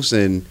truths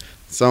and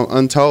some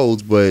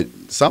untolds, but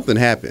something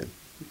happened.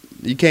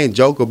 You can't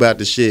joke about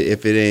the shit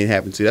if it ain't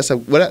happened to you. That's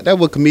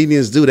what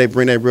comedians do. They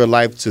bring their real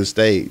life to the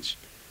stage,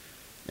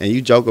 and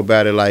you joke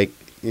about it like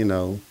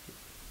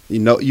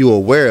you're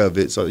aware of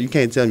it. So you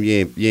can't tell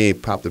me you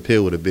ain't popped a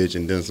pill with a bitch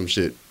and done some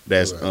shit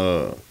that's Right.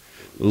 a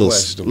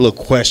little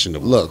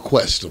questionable. Look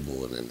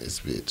questionable in this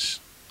bitch.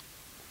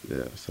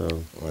 Yeah.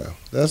 So Well,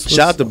 that's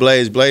shout out to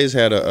Blaze. Blaze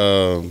had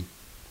a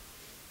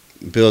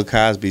Bill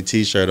Cosby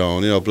T-shirt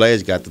on.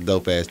 Blaze got the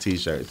dope ass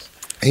T-shirts.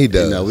 he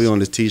does. We on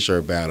this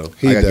T-shirt battle.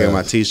 He I gotta get does.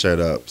 my T-shirt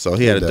up. So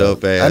he had a does.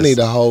 dope ass. I need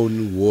a whole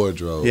new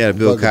wardrobe. He had a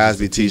Bill Fuck is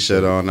Cosby this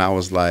T-shirt on. I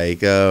was like,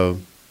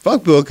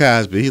 fuck Bill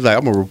Cosby. He's like,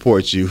 I'm gonna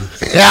report you.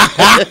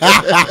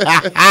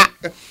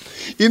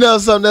 You know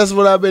something? That's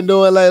what I've been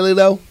doing lately,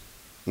 though.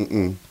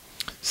 Mm-mm.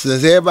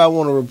 Since everybody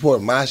want to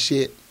report my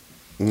shit,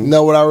 Mhm. you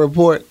know what I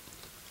report?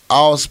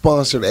 All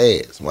sponsored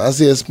ads. When I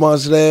see a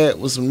sponsored ad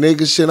with some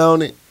nigga shit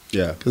on it,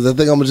 Yeah. because I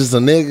think I'm just a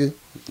nigga,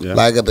 Yeah.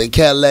 like at the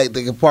Cadillac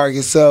that can park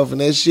itself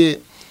and that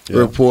shit, Yeah.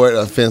 report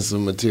offensive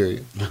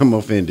material. I'm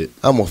offended.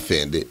 I'm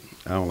offended.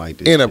 I don't like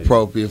this. shit.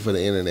 Inappropriate for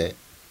the internet.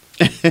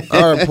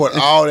 I report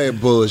all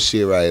that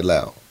bullshit right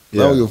now.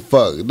 Don't Yeah. give a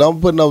fuck.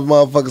 Don't put no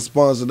motherfucking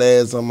sponsored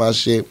ads on my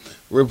shit.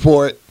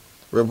 Report.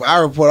 I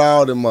report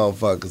all them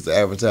motherfuckers that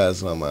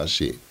advertising on my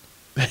shit.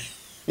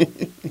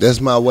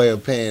 That's my way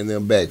of paying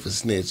them back for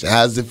snitching.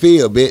 How's it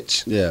feel,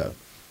 bitch? Yeah.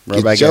 Right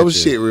Get back your at you.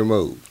 shit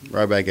removed.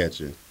 Right back at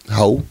you.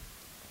 Ho.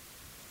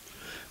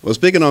 Well,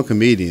 speaking on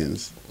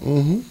comedians,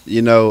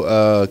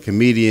 Mm-hmm.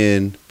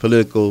 comedian,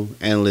 political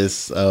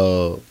analyst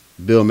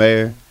Bill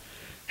Maher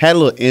had a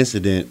little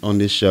incident on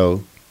this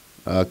show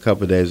a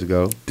couple of days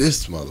ago.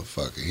 This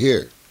motherfucker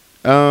here.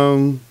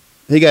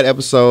 He got an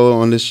episode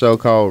on this show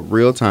called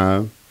Real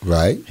Time.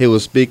 Right? He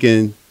was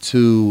speaking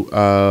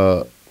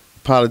to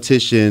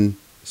politician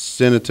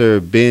Senator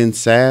Ben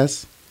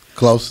Sass.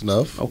 Close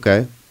enough.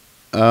 Okay.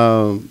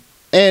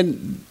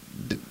 And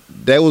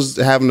they was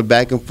having a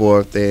back and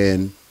forth,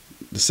 and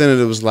the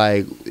senator was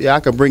like, "Yeah, I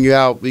can bring you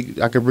out.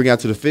 I can bring you out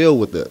to the field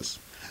with us."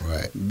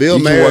 Right. Bill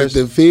you can Maher, work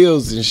the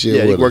fields and shit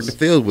yeah, with he worked us. the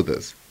field with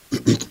us.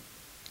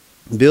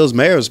 Bill's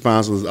mayor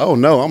response was, "Oh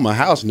no, I'm a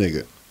house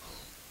nigga."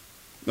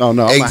 Oh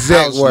no, I'm Exact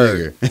a house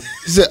word. nigga.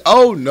 He said,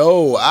 "Oh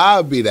no,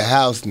 I'll be the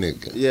house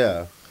nigga."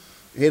 Yeah,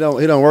 he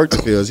don't work the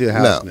fields. He a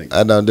house No, nigga.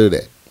 I don't do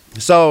that.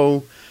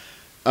 So,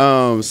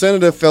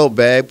 Senator felt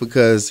bad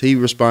because he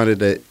responded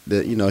that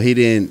he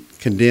didn't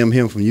condemn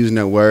him from using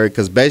that word,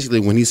 because basically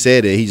when he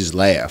said it, he just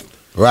laughed.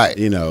 Right.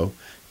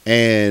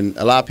 And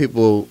a lot of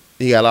people,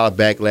 he got a lot of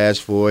backlash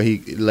for it.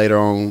 He later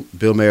on,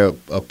 Bill Maher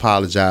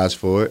apologized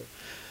for it.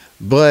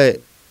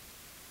 But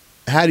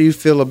how do you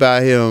feel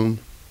about him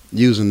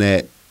using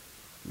that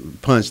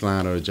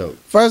punchline or a joke?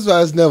 First of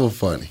all, it's never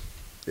funny.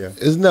 Yeah.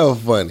 It's never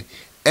funny.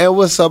 And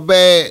what's so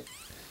bad,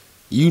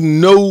 you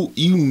knew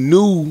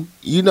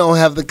you don't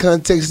have the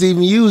context to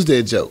even use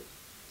that joke.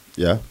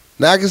 Yeah.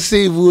 Now I can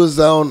see if it was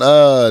on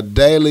the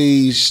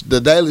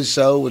Daily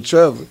Show with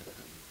Trevor,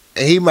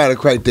 and he might have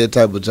cracked that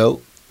type of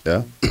joke.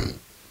 Yeah.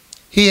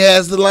 He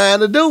has the line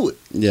to do it.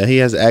 Yeah, he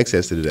has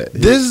access to that.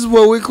 This is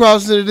where we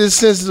cross into this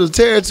sensitive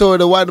territory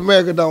that white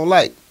America don't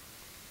like.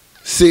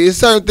 See, it's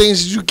certain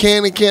things that you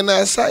can and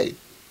cannot say.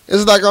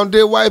 It's like on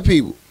Dead White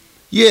People.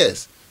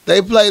 Yes,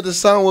 they played the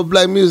song with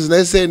black music.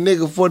 They said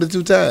nigga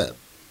 42 times.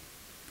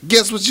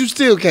 Guess what you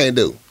still can't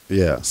do?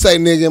 Yeah, Say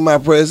nigga in my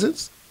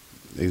presence.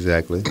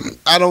 exactly.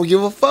 I don't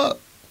give a fuck.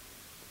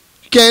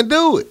 You can't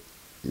do it.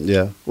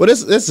 Yeah. Well,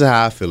 this is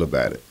how I feel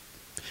about it.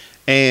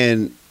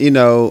 And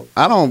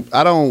I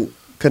don't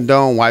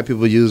condone white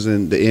people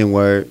using the N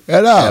word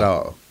At all. At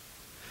all.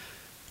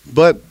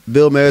 But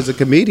Bill Maher's a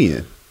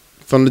comedian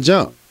from the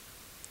jump,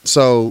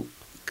 so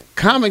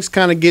comics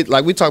kind of get,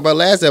 like we talked about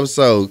last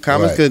episode.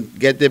 Comics Right. could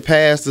get their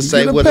pass to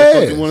say get a what the fuck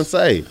pass. they want to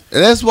say. And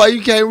that's why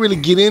you can't really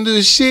get into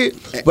the shit.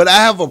 But I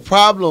have a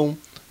problem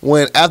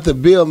when after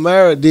Bill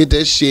Maher did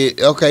that shit,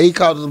 okay, he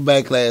caught the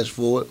backlash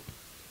for it.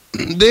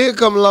 Then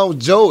come along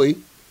Joey,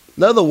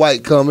 another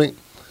white comic,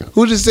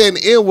 who just said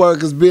the N-word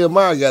because Bill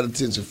Maher got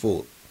attention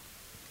for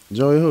it.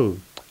 Joey who?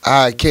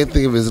 I can't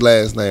think of his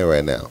last name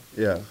right now.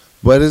 Yeah.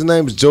 But his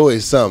name's Joey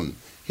something.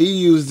 He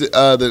used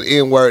the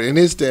N-word in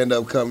his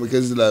stand-up comedy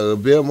because he's like, well,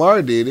 Bill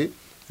Maher did it.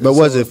 But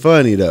was it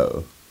funny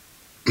though?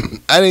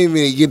 I didn't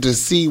even get to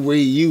see where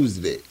he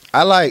used it.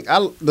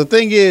 The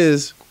thing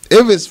is,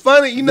 If it's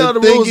funny, you know The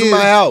the thing rules in is-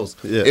 my house.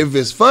 Yeah. If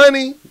it's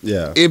funny,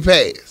 yeah, it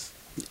pays.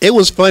 it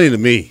was funny to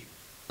me.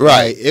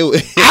 Right.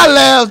 It, I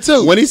laughed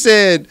too. when he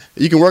said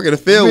you can work in the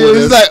field He with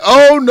was us. like,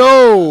 oh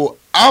no,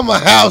 I'm a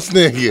house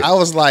nigga. I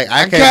was like,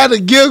 I kind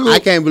of giggled. I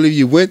can't believe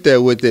you went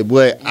there with it,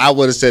 but I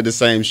would have said the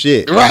same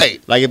shit.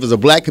 Right. Like if it was a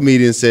black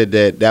comedian said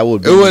that, that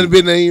would be. It wouldn't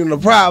have been even a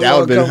problem. That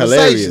or would've a been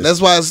conversation. hilarious. That's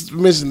why I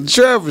mentioned the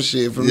Trevor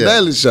shit from the Yeah.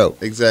 Daily Show.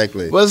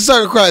 Exactly. But a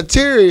certain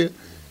criteria,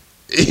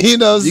 you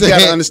know what I'm You saying?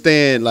 gotta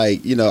understand,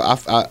 like, you know,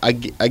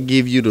 I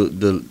give you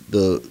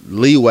the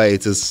leeway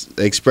to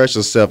express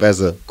yourself as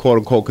a quote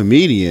unquote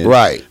comedian,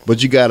 Right.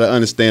 But you gotta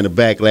understand the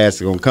backlash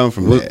that's gonna come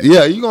from that.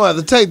 Yeah, you're going to have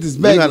to take this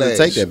You backlash. have to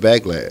take that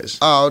backlash.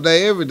 all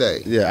day, every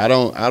day. Yeah, I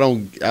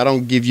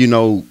don't give you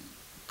no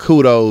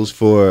kudos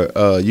for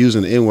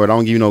using the N word. I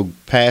don't give you no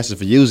passes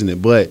for using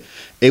it, but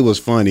it was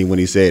funny when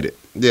he said it.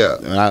 Yeah.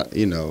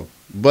 And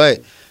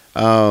but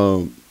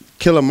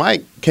Killer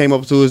Mike came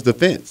up to his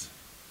defense.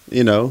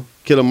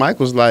 Killer Mike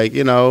was like, he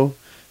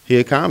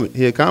a comic.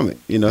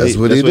 That's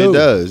what he do.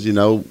 does.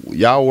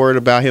 Y'all worried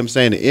about him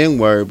saying the N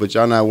word, but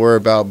y'all not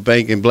worried about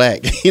banking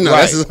black. That's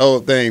Right. his whole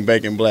thing,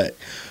 banking black.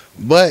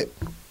 But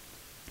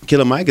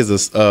Killer Mike is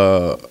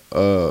a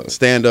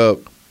stand up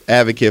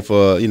advocate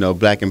for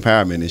black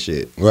empowerment and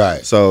shit.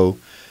 Right. So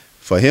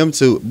for him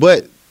to,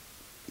 but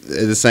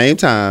at the same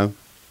time,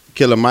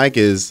 Killer Mike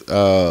is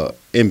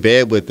in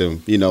bed with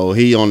him. He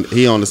on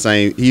the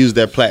same. He used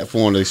that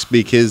platform to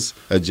speak his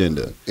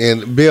agenda.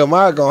 And Bill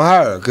Maher going to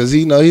hire because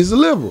he's a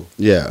liberal.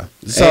 Yeah.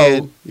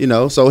 So-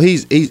 And, so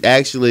he's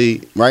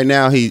actually right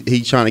now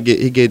he trying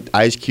to get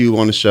Ice Cube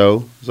on the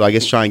show. So I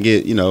guess trying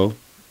to get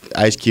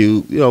Ice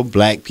Cube,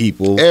 black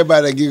people.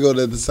 Everybody that giggled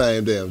at the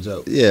same damn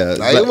joke. Yeah.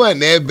 Like, it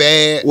wasn't that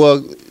bad.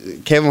 Well,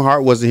 Kevin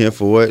Hart wasn't here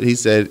for it. He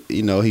said,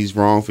 he's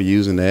wrong for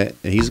using that,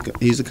 and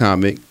he's a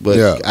comic. But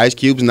Yeah. Ice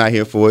Cube's not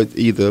here for it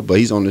either. But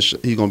he's on the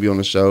he's gonna be on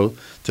the show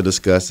to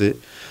discuss it.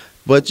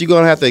 But you're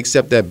gonna have to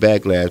accept that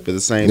backlash. But at the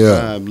same Yeah.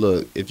 time,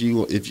 look, if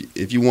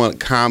you want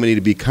comedy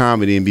to be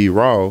comedy and be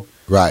raw,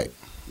 Right.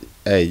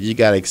 hey, you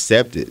gotta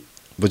accept it.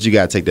 But you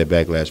gotta take that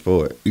backlash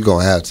for it. You're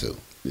going to have to.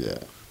 Yeah.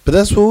 But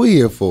that's what we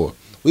here for.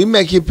 We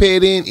make it pay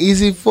it in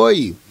easy for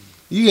you.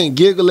 You can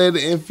giggle at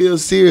it and feel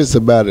serious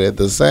about it at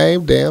the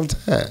same damn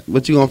time.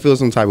 But you're gonna feel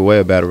some type of way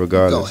about it You're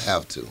regardless. going to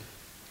have to.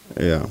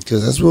 Yeah.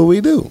 Because that's what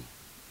we do.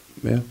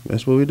 Yeah.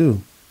 That's what we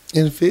do.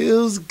 And it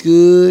feels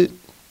good.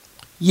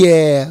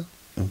 Yeah.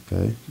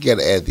 Okay. You got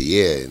to add the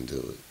yeah into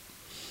it.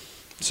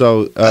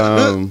 So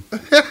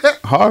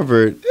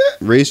Harvard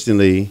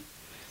recently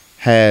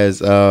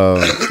has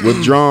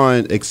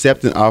withdrawn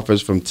accepting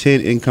offers from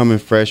 10 incoming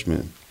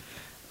freshmen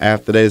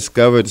after they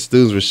discovered the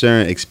students were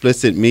sharing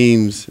explicit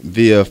memes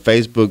via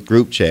Facebook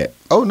group chat.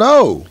 Oh,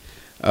 no.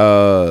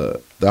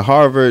 The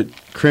Harvard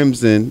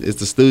Crimson is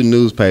the student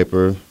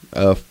newspaper.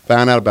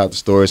 Found out about the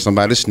story.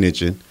 Somebody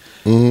snitching.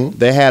 Mm-hmm.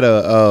 They had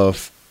all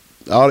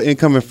the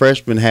incoming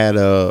freshmen had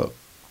a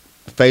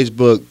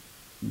Facebook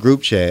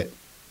group chat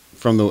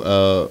from the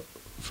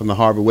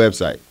Harvard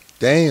website.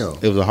 Damn.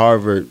 It was a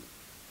Harvard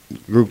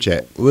group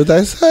chat. What'd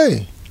they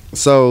say?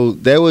 So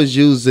they was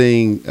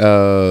using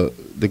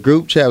the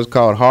group chat was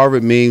called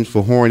Harvard Memes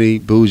for Horny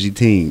Bougie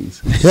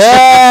Teens.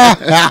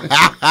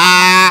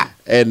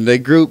 And the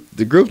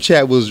group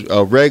chat was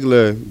a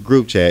regular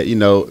group chat,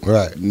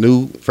 Right.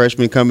 new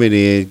freshmen coming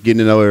in, getting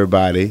to know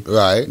everybody.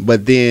 Right.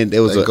 But then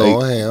there was They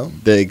going ham.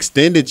 the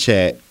extended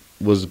chat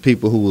was the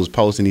people who was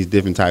posting these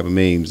different type of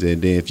memes,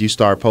 and then if you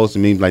start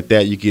posting memes like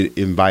that, you get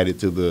invited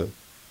to the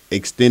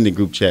extended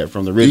group chat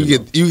from the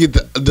original. You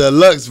get the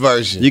deluxe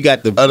version. You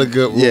got the other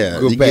good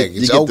you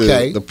package. get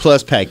Okay. the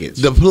plus package.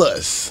 The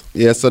plus.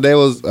 Yeah, so there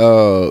was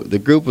the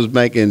group was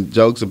making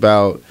jokes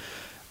about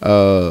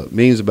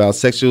memes about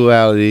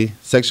sexuality,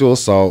 sexual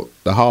assault,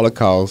 the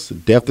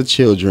Holocaust, death of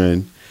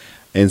children,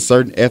 and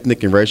certain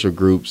ethnic and racial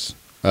groups,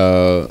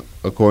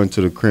 according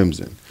to the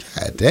Crimson.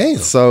 God damn.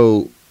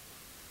 So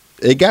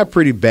it got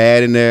pretty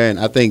bad in there, and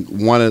I think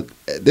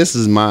this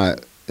is my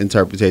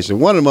interpretation.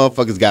 One of the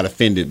motherfuckers got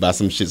offended by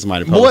some shit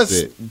somebody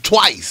posted.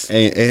 Twice.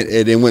 And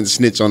then went and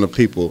snitch on the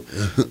people.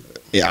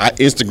 Yeah,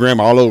 Instagram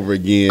all over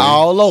again.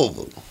 All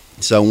over.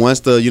 So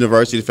once the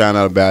university found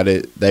out about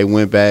it, they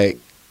went back,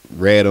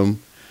 read them,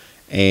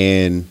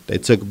 and they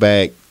took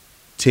back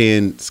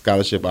 10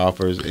 scholarship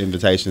offers,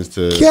 invitations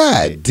to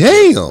God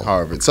damn.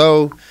 Harvard.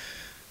 So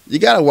you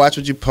gotta watch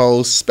what you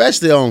post,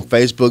 especially on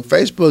Facebook.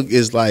 Facebook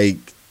is like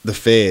the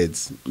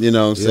feds. You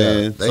know what I'm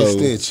saying? They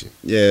snitching.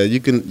 Yeah, you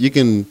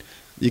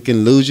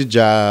can lose your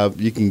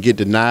job. You can get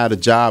denied a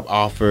job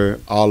offer.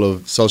 All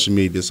of social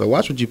media. So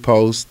watch what you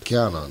post,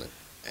 Count on it.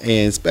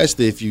 and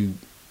especially if you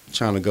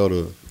trying to go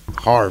to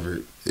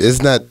Harvard.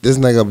 It's not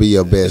gonna be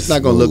your best. It's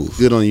not gonna move. look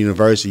good on the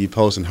university. You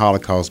posting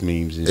Holocaust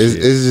memes and It's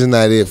shit. just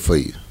not it for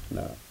you.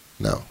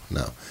 No.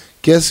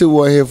 Guess who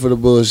wasn't here for the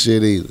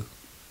bullshit either?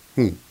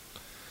 You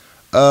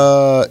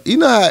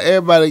know how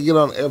everybody get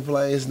on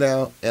airplanes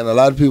now, and a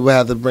lot of people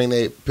have to bring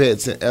their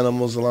pets and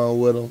animals along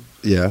with them,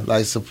 Yeah,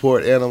 like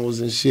support animals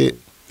and shit.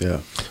 yeah.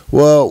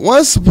 Well,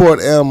 one support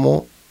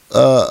animal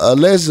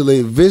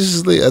allegedly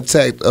viciously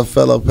attacked a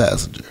fellow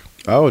passenger.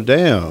 Oh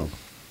damn.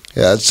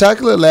 Yeah, a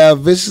chocolate lab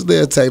viciously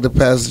attacked a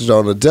passenger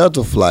on a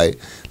Delta flight,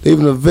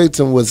 leaving the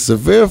victim with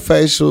severe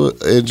facial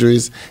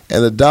injuries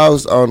and the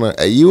dog's owner,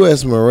 a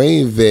U.S.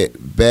 Marine vet,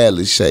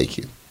 badly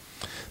shaken.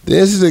 The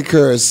incident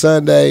occurred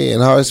Sunday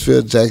in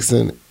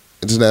Hartsfield-Jackson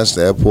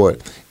International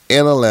Airport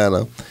in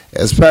Atlanta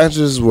as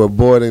passengers were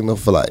boarding the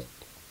flight.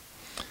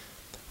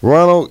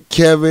 Ronald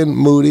Kevin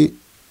Muddy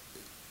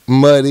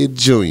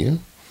Jr.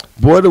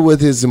 boarded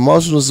with his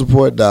emotional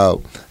support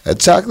dog, a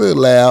chocolate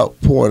lab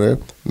pointer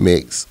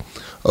mix.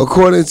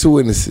 According to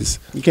witnesses,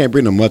 You can't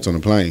bring no mutts on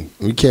the plane.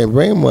 we can't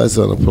bring much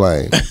on the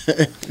plane.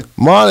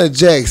 Marlon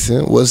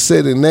Jackson was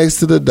sitting next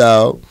to the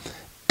dog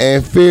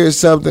and feared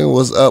something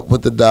was up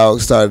with the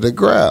dog started to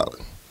growl.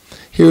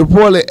 He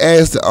reportedly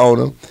asked the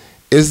owner,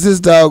 "Is this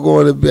dog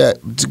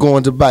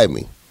going to bite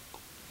me?"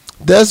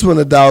 That's when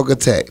the dog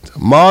attacked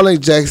Marlon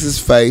Jackson's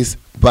face,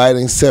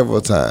 biting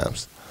several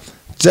times.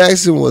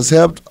 Jackson was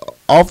helped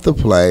off the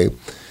plane,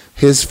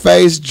 his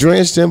face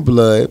drenched in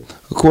blood.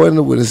 According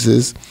to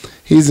witnesses,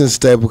 he's in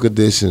stable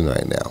condition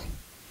right now.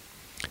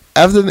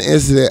 After the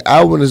incident,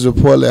 eyewitness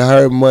reportedly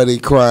heard Muddy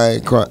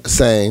crying,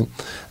 saying,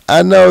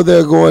 "I know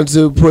they're going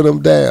to put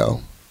him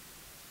down."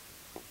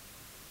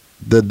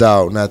 The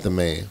dog, not the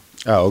man.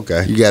 Oh,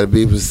 okay. You got to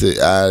be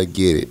specific. I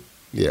get it.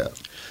 Yeah.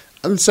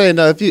 I'm saying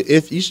though,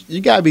 if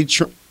you gotta be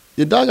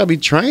your dog gotta be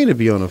trained to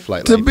be on a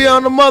flight. To like be that.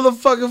 on the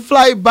motherfucking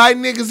flight, bite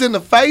niggas in the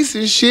face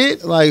and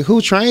shit. Like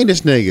who trained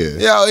this nigga?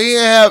 Yo, he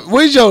ain't have.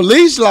 Where's your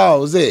leash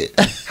laws at?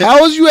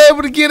 How was you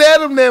able to get at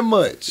him that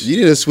much? You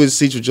need to switch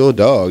seats with your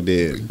dog,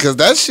 then. Because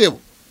that shit.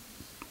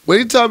 When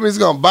he told me he's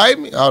gonna bite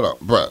me, hold on,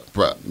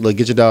 bruh. Look,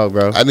 get your dog,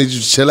 bro. I need you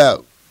to chill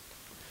out.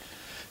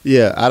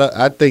 Yeah,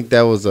 I think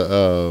that was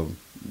a.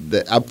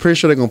 I'm pretty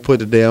sure they're gonna put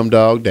the damn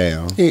dog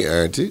down. He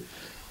earned it.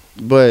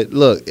 But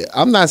look,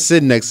 I'm not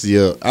sitting next to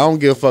you. I don't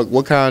give a fuck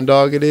what kind of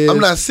dog it is. I'm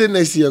not sitting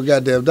next to your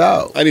goddamn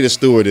dog. I need a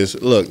stewardess.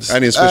 Look, I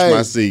need to switch Hey,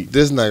 my seat.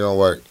 This not gonna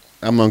work.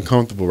 I'm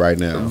uncomfortable right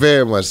now.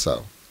 Very much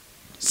so.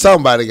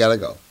 Somebody gotta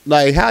go.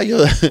 Like how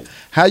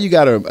you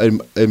got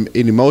an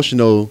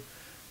emotional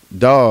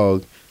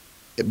dog,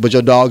 but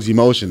your dog's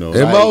emotional.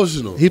 Like,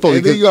 Emotional. He supposed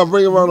And to then you gonna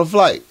bring him on the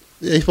flight.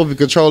 yeah, he's supposed to be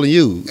controlling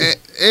you. And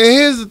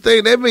here's the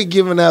thing, they've been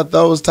giving out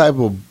those type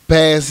of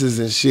passes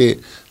and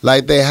shit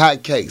like they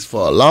hotcakes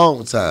for a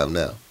long time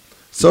now.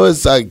 So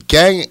it's like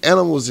gang of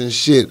animals and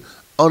shit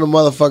on the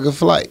motherfucking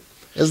flight.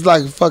 It's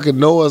like fucking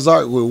Noah's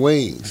Ark with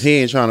wings. He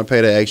ain't trying to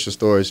pay the extra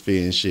storage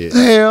fee and shit.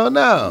 Hell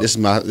no. This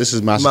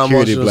is my My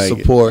security emotional blanket.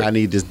 support. I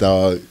need this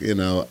dog. You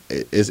know,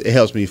 it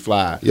helps me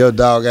fly. Your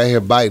dog out here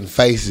biting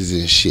faces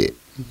and shit.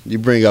 You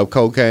bring up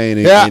cocaine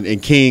and, Yeah.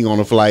 and King on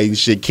the flight and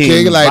shit.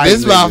 King like, biting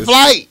this is my niggas.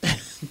 flight.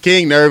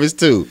 King nervous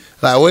too.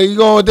 Like, where you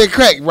going with that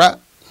crack, bro?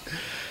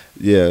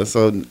 Yeah,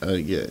 so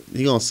yeah,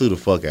 he gonna sue the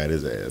fuck out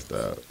his ass,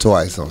 dog.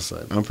 Twice on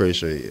Sunday. I'm pretty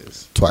sure he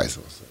is. Twice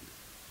on Sunday.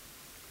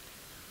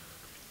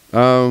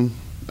 I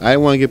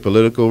didn't want to get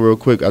political real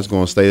quick. I was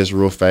gonna say this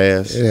real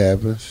fast. It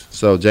happens.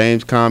 So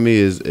James Comey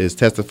is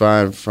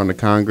testifying in front of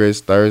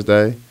Congress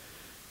Thursday,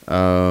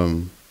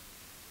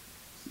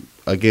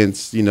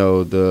 against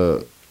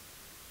the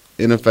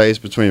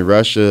interface between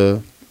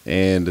Russia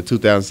and the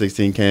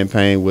 2016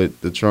 campaign with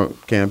the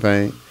Trump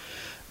campaign.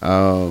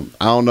 I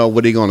don't know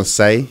what he's gonna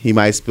say. He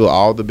might spill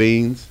all the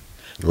beans.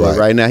 But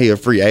right now he a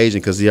free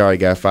agent because he already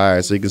got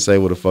fired, so he can say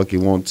what the fuck he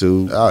want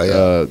to. Oh,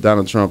 yeah.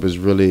 Donald Trump was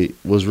really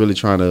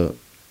trying to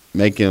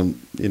make him,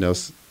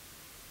 just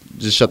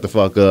shut the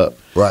fuck up.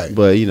 Right.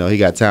 But he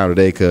got time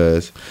today,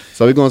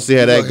 so we're gonna see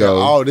how that goes.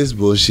 All this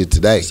bullshit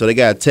today. So they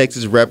got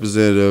Texas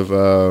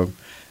Representative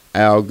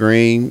Al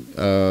Green.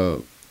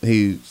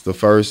 He's the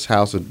first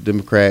House of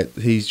Democrat.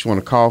 He's trying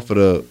to call for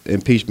the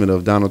impeachment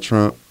of Donald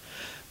Trump.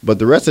 But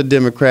the rest of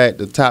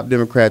the top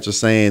Democrats are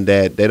saying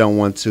that they don't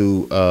want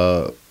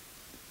to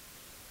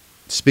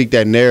speak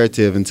that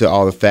narrative until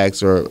all the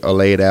facts are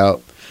laid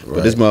out. Right.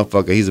 But this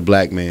motherfucker, he's a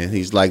black man.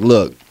 He's like,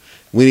 look,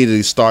 we need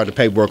to start the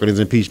paperwork on his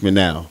impeachment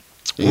now.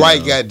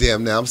 Right,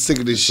 goddamn. Now I'm sick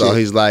of this So shit.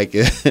 he's like,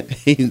 he's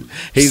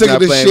Sick not of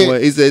this playing.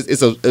 shit. He says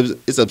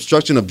it's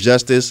obstruction of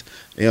justice.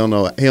 He don't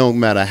know. He don't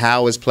matter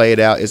how it's played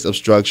out. It's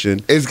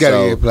obstruction. It's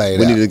gotta get played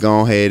We out. need to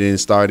go ahead and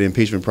start the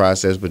impeachment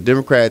process. But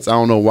Democrats, I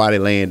don't know why they're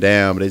laying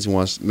down, but they just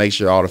want to make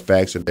sure all the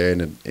facts are there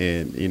and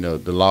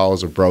the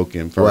laws are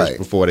broken first Right.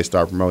 before they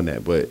start promoting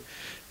that. But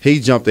he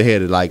jumped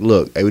ahead and like,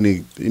 look, hey, we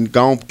need to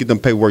go and get them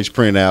paperwork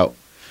printed out.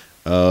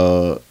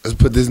 Let's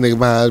put this nigga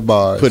behind his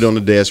bars. Put it on the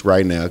desk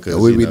right now because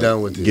we be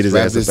done with this. Get his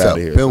Wrap ass this up out up.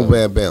 of here. Boom, So,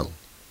 bam, bam.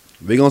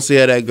 we gonna see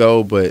how that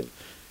go, but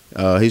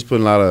he's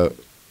putting a lot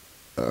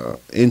of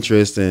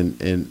interest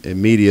in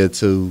media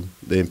to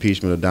the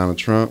impeachment of Donald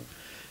Trump.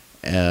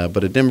 But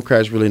the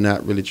Democrats really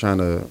not really trying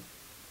to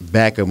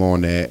back him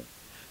on that.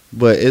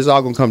 But it's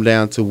all gonna come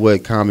down to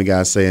what Comey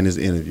guy say in his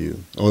interview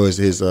or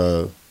his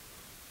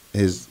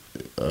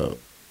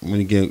when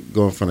he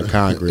go in front of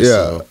Congress. Yeah.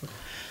 So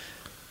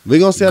we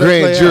gonna see how that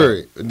Grand play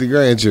jury. The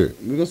grand jury.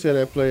 out. We gonna see how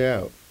that play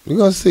out. We're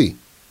going to see.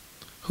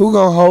 Who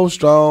going to hold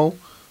strong?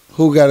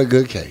 Who got a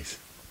good case?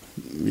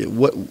 Yeah,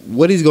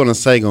 what he's gonna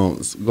say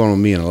gonna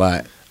mean a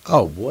lot.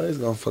 Oh, boy, it's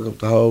going to fuck up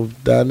the whole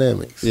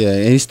dynamics. Yeah,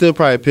 and he's still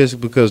probably pissed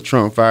because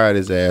Trump fired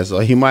his ass, so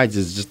he might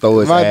just throw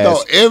his Might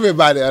ass. throw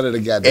everybody under the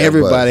goddamn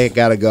Everybody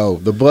gotta go.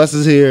 The bus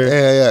is here. bus.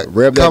 Yeah.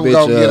 Rev that Come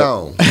bitch on, get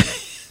up.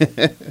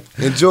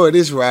 on. Enjoy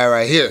this ride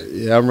right here.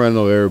 Yeah, I'm running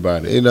over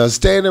everybody. You know,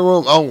 standing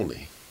room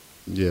only.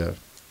 Yeah.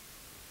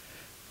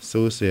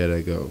 So we'll see how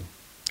that go.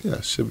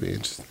 Yeah, should be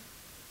interesting.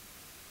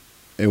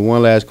 And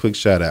one last quick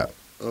shout out.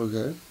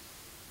 Okay.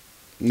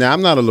 Now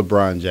I'm not a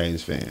LeBron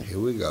James fan, Here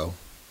we go.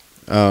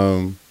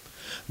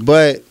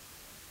 but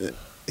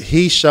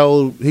he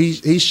showed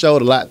a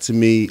lot to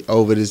me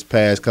over this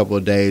past couple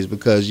of days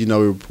because we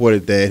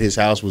reported that his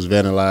house was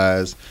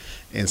vandalized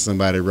and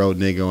somebody wrote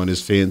nigga on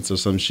his fence or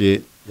some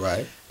shit.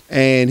 Right.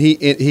 And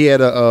he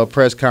had a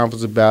press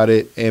conference about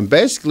it, and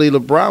basically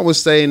LeBron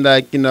was saying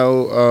like, it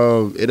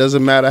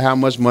doesn't matter how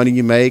much money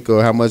you make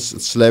or how much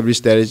celebrity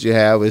status you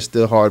have, it's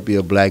still hard to be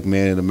a black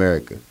man in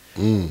America.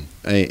 In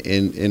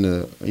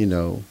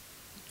a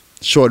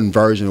shortened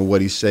version of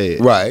what he said.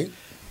 Right.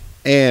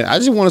 And I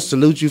just want to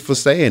salute you for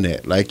saying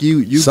that. Like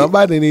you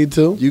Somebody need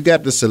to. you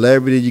got the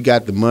celebrity, you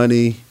got the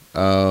money.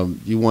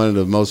 You one of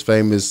the most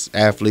famous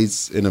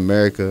athletes in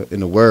America, in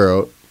the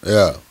world.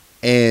 Yeah.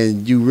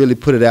 And you really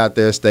put it out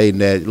there stating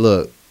that,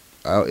 look,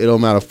 it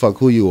don't matter fuck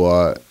who you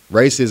are,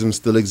 racism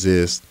still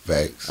exists.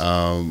 Facts.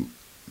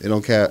 They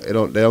don't care. They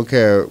don't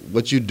care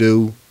what you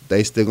do.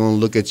 They still gonna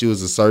look at you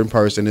as a certain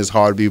person. It's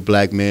hard to be a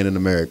black man in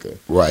America,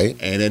 Right.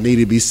 and it need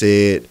to be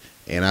said.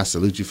 And I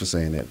salute you for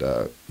saying that,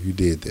 dog, You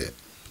did that.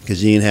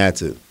 because you ain't had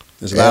to.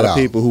 There's a At lot all. of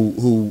people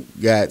who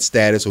got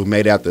status, who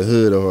made out the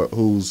hood, or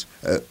who's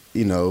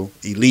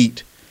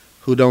elite,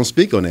 who don't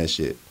speak on that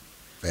shit.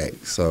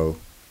 Facts. So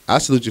I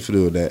salute you for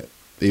doing that,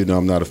 even though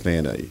I'm not a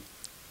fan of you.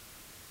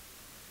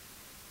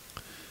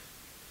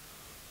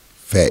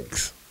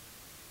 Facts.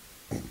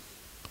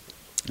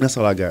 That's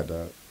all I got,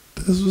 dog.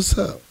 That's what's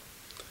up.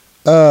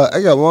 I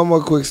got one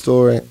more quick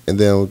story, and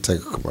then we'll take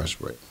a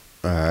commercial break.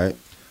 All right.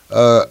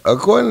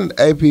 According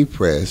to AP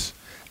Press,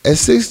 a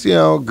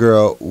 60-year-old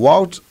girl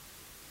walked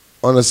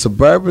on a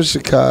suburban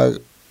Chicago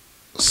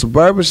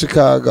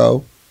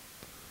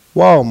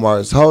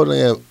Walmart's holding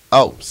a...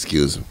 Oh,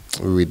 excuse me.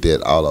 We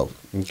redid all over.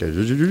 Okay.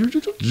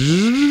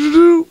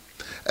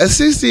 A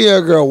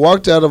 60-year-old girl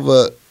walked out of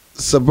a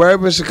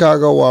suburban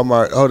Chicago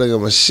Walmart holding a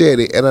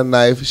machete and a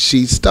knife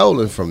she'd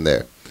stolen from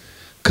there,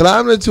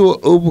 climbed into an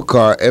Uber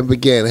car, and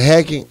began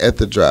hacking at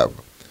the driver.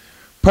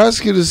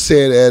 Prosecutors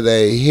said at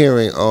a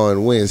hearing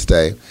on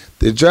Wednesday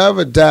the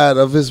driver died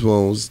of his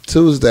wounds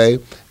Tuesday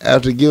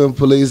after giving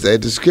police a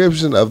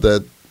description of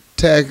the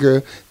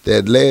attacker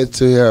that led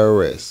to her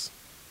arrest.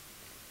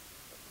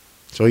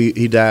 So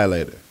he died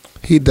later.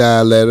 He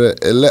died later.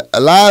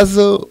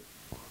 Eliza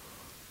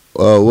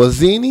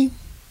Wazzini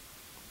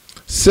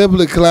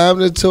simply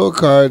climbed into a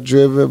car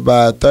driven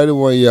by a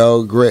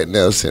 31-year-old Grant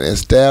Nelson and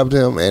stabbed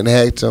him and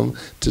hacked him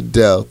to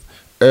death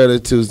early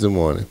Tuesday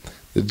morning.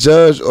 The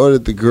judge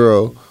ordered the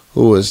girl,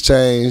 who was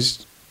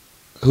charged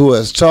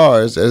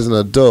as an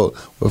adult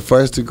with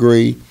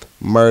first-degree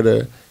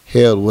murder,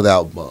 held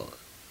without bond.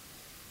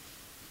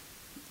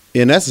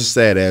 And that's a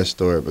sad ass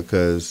story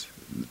because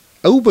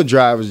Uber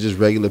drivers just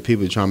regular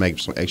people trying to make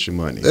some extra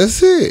money.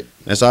 That's it.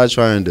 That's all they're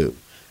trying to do.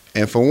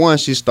 And for one,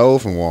 she stole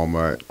from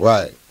Walmart.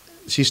 Right.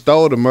 She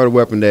stole the murder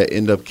weapon that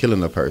ended up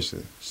killing a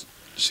person.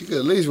 She could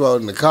at least ride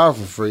in the car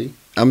for free.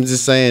 I'm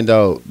just saying,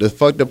 though, the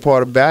fucked up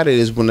part about it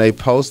is when they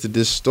posted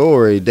this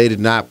story, they did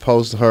not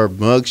post her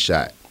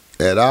mugshot.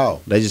 At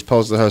all. They just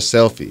posted her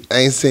selfie.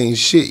 Ain't seen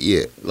shit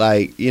yet.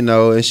 Like,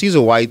 and she's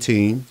a white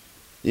teen,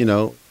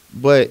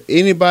 but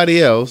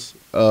anybody else,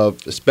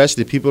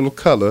 especially people of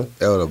color,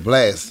 That would have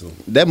blasted them.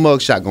 that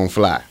mugshot gonna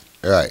fly.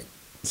 Right.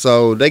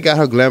 So they got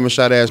her glamour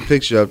shot ass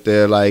picture up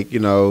there, like,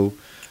 that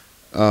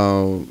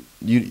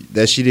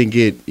she didn't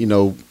get,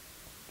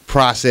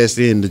 processed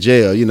into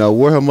jail.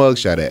 Where her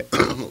mugshot at?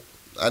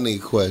 I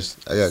need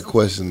questions. I got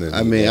questions.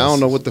 I mean, I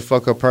don't know what the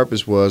fuck her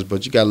purpose was,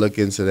 but you gotta look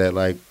into that.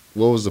 Like,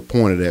 what was the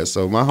point of that?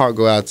 So my heart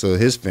go out to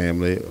his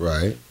family,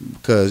 Right.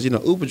 because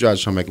Uber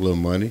drivers trying to make a little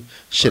money.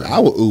 Shit, I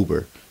would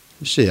Uber.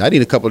 Shit, I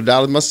need a couple of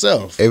dollars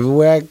myself.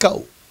 Everywhere I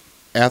go.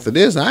 After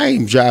this, I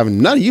ain't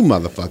driving none of you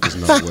motherfuckers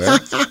nowhere.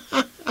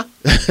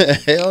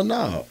 Hell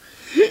no.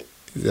 He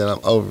said, I'm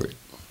over it.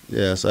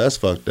 Yeah, so that's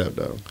fucked up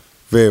though.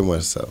 Very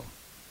much so.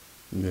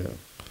 Yeah,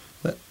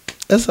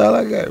 That's all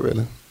I got,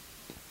 really.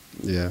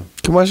 yeah.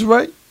 Commercial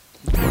break?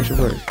 Commercial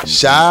break.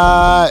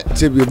 Shot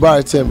Tip your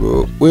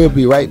bartender. We'll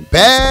be right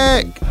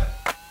back.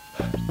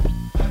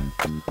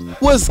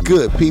 What's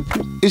good,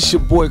 people? It's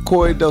your boy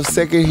Corey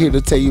Dosecka here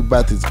to tell you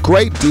about these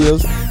great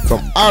deals from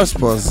our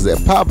sponsors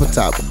at Papa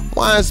Top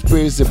Wine,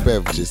 Spirits, and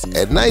Beverages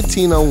at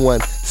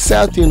 1901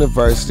 South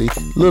University,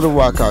 Little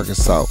Rock,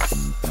 Arkansas.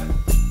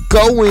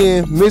 Go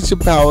in, miss your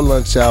power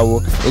lunch hour,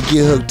 and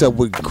get hooked up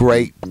with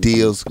great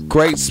deals,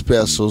 great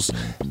specials.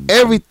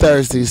 Every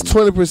Thursday is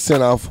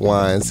 20% off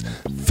wines,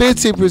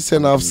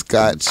 15% off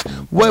scotch.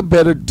 What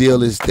better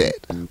deal is that?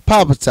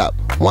 Papa Top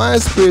Wine,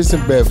 Spirits,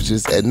 and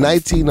Beverages at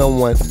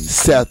 1901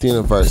 South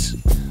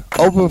University.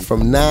 Open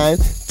from 9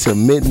 to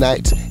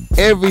midnight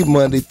every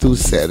Monday through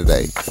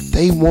Saturday.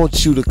 They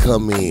want you to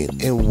come in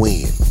and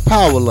win.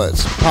 Power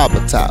Lunch,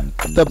 Papa Top,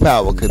 the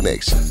Power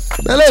Connection.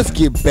 Now let's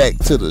get back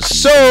to the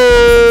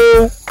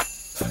show.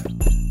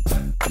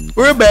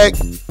 We're back.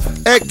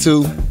 Act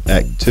 2.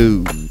 Act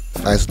 2.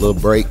 Nice little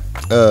break.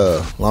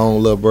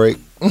 Long little break.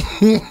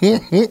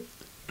 We're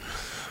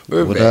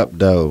What back. up,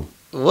 though?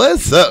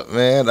 What's up,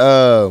 man?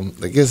 I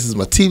guess it's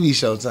my TV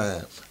show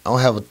time. I don't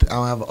have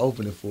an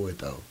opening for it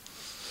though.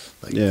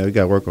 Yeah, we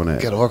got to work on that.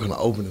 Got to work on the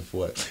opening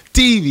for it.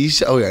 TV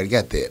show. Oh, yeah, I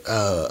got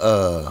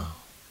that.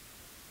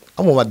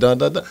 I'm on my dun.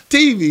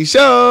 TV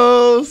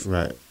shows.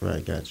 Right,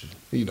 got you.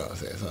 You know what I'm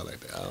saying? Something like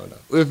that. I don't know.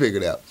 We'll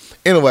figure it out.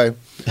 Anyway.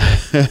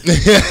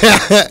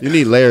 You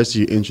need layers to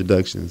your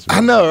introductions.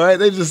 I know, right?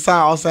 They just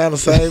all sound the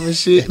same and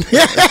shit.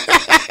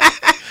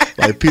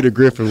 Like Peter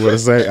Griffin with the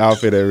same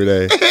outfit every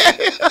day.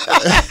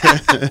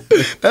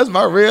 That's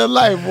my real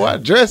life, boy. I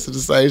dress in the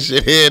same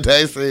shit every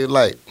day, seem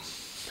like.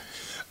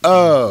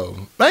 Now,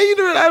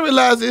 I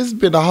realized it's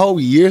been a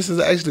whole year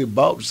since I actually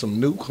bought some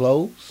new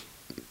clothes.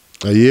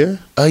 A year?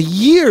 A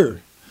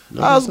year.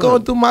 No, I was what's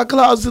going up? through my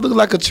closet. It looked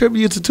like a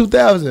tribute to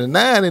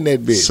 2009 in that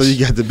bitch. So you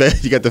got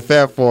the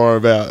fat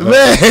form out. Man,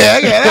 I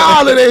got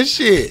all of that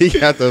shit. You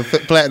got the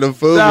platinum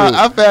food. Nah,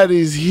 I found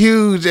these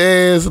huge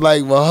ass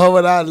like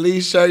Muhammad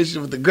Ali shirts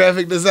with the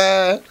graphic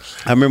design.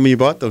 I remember when you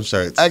bought them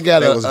shirts. I got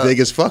that a- was big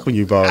as fuck when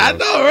you bought I them.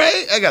 know,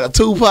 right? I got a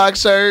Tupac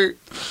shirt.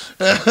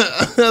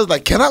 I was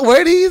like, can I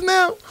wear these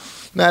now?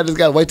 Now I just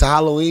gotta wait till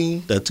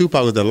Halloween. That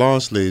Tupac was the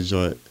long sleeve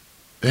joint.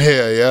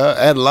 Hell yeah,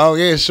 I had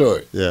long and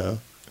short. Yeah.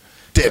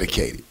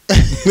 Dedicated.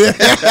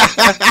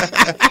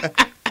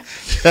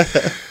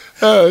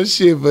 Oh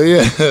shit, but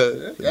yeah,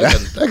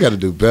 I gotta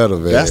do better,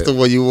 man. That's the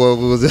one you wore.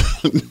 Was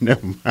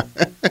never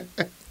mind.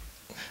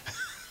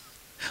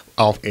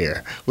 Off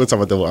air. We'll talk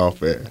about that one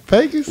off air.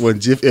 Vegas. When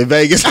Jiffy in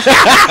Vegas,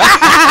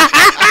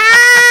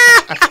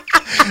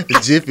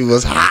 Jiffy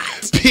was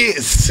hot,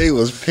 Pissed. He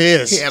was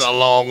pissed. He had a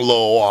long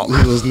little walk.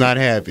 He was not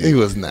happy. He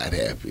was not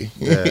happy.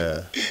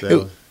 Yeah, that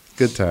was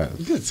good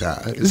times. Good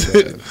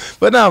times.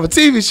 But now, for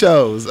TV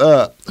shows,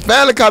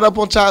 finally caught up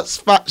on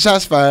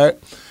Shots Fired.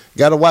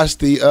 Got to watch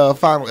the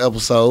final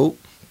episode,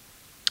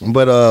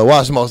 but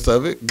watch most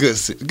of it. Good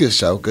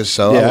show. Good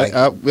show. I like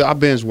Yeah, I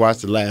binge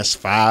watched the last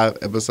 5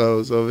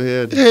 episodes over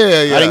here.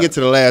 Yeah, yeah. I didn't get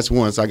to the last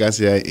one, so I got to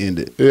see how it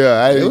ended.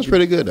 Yeah, It was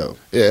pretty good though.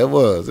 Yeah, it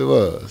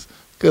was.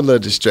 Good little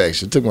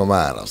distraction. Took my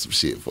mind off some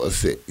shit for a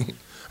sec. I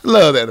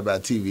love that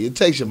about TV. It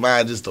takes your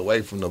mind just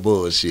away from the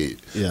bullshit.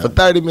 Yeah. For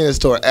 30 minutes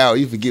to an hour,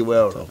 you forget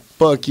whatever the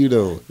fuck you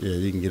doing. Yeah,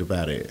 you can get up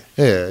out of here.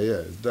 Yeah,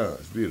 it's done.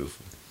 It's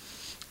beautiful.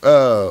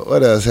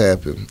 What else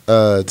happened?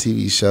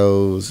 TV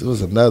shows. It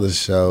was another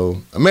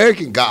show.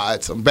 American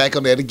Gods. I'm back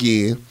on that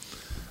again.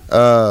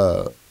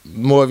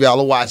 More of y'all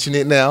are watching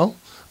it now.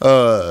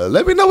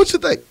 Let me know what you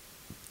think.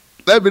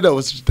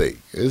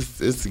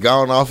 It's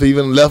gone off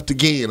even left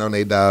again on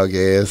their dog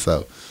ass.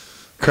 So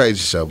crazy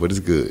show, but it's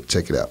good.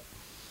 Check it out.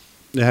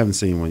 I haven't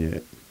seen one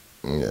yet.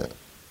 Yeah.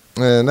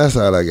 And that's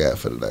all I got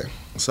for today.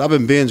 So I've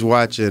been binge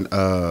watching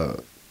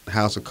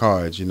House of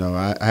Cards. You know,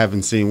 I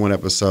haven't seen one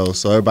episode,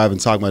 so everybody been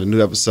talking about the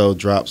new episode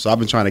drop. So I've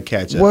been trying to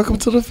catch up. Welcome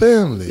to the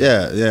family.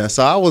 Yeah.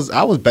 So I was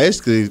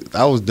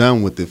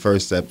done with the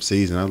first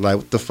season. I was like,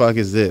 what the fuck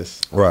is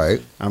this?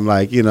 Right. I'm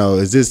like,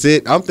 is this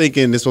it? I'm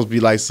thinking this supposed to be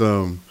like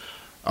some,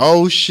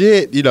 oh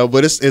shit,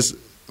 but it's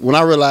when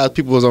I realized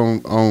people was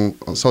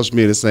on social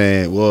media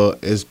saying, well,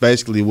 it's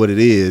basically what it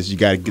is. You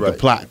got to get the Right.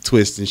 plot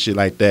twist and shit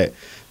like that.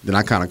 Then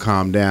I kind of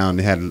calmed down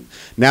and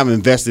now I'm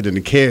invested in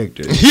the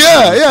character.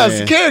 Yeah,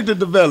 it's character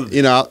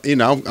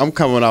development. I'm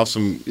coming off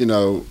some,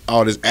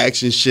 all this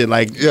action shit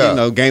like,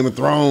 Yeah. Game of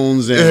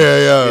Thrones and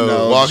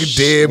Walking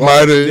Dead,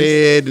 Walking murders.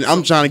 Dead. And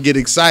I'm trying to get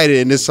excited,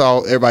 and this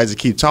all everybody just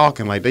keep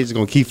talking like they just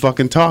gonna keep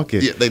fucking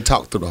talking. Yeah, they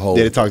talk through the whole.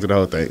 Yeah, they talk to the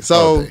whole thing. whole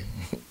So thing.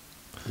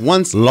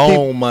 Once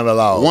Long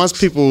monologues. Once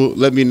people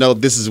let me know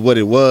this is what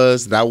it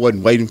was, and I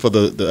wasn't waiting for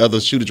the other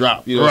shoe to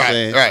drop. You know what I'm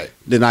saying? Right.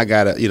 Then I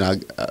gotta,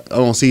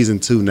 I'm on season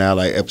 2 now,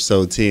 like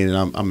episode 10,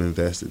 and I'm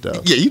invested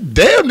though. Yeah, you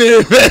damn near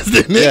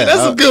invested, nigga. Yeah, That's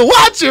some good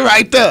watching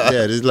right there.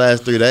 Yeah, these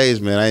last 3 days,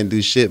 man, I didn't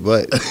do shit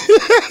but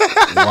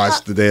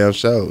watch the damn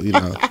show.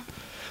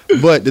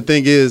 But the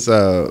thing is,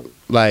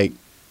 like,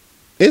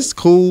 it's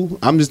cool.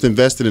 I'm just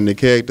invested in the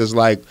characters.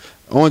 Like,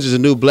 Orange is the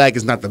New Black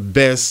is not the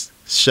best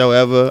show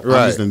ever.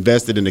 Right. I'm just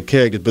invested in the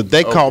characters. But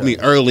they called me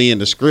early in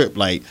the script.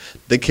 Like,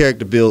 the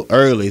character built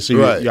early, so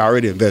you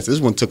already invested. This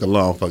one took a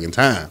long fucking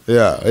time.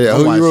 Yeah.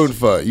 Who you rooting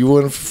for? You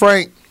rooting for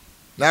Frank?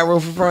 Not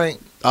rooting for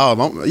Frank?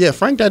 Oh, yeah,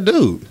 Frank that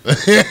dude.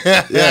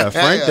 Yeah,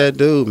 Frank that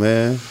dude,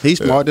 man. He's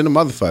smart than a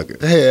motherfucker.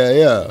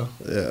 Yeah.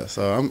 Yeah,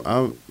 so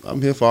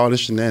I'm here for all the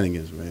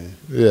shenanigans, man.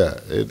 Yeah,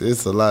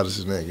 it's a lot of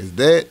shenanigans.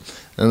 That,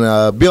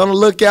 and be on the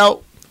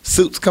lookout.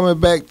 Suits coming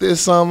back this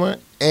summer.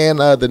 And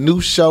the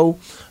new show,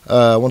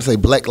 I want to say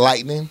Black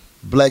Lightning,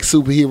 Black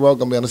Superhero, going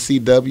to be on the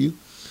CW.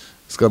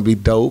 It's going to be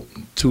dope.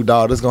 2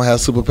 daughters going to have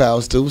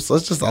superpowers too. So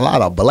it's just a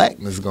lot of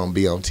blackness going to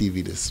be on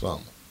TV this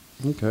summer.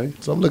 Okay.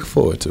 So I'm looking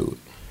forward to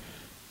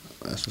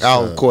it.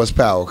 Of course,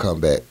 Power come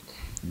back.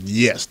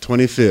 Yes,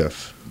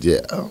 25th.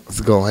 Yeah,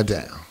 it's going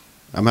down.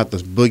 I'm going to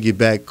have to boogie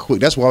back quick.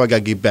 That's why I got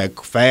to get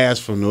back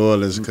fast from New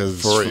Orleans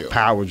because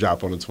Power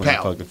drop on the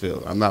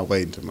 25th. I'm not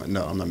waiting to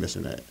no, I'm not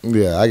missing that.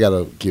 Yeah, I got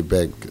to get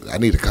back. I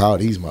need to call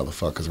these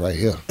motherfuckers right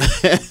here.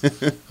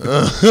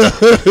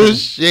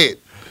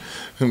 Shit.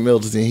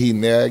 Milton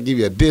Heaton there. I give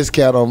you a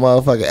discount on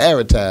motherfucking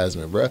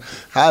advertisement, bro.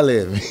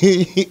 Holla at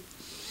me.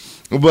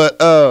 But,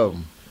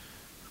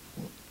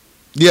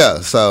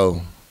 yeah,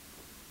 so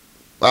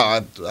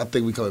I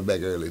think we coming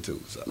back early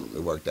too, so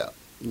it worked out.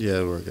 Yeah,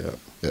 it worked out.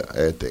 Yeah,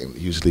 everything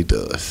usually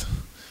does.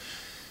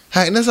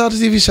 All right, and that's all the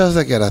TV shows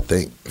I got, I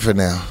think, for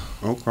now.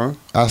 Okay.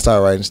 I'll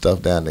start writing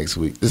stuff down next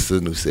week. This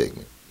is a new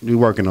segment. We're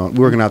working out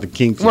the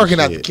kinks. Working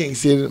out the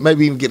kinks here.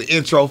 Maybe even get an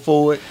intro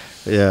for it.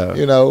 Yeah.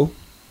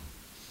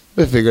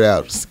 We'll figure it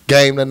out. It's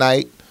game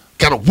tonight.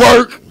 Gotta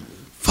work.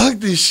 Fuck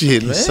this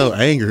shit, man. He's so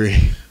angry.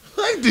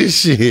 Fuck this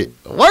shit.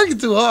 Working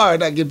too hard,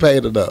 not get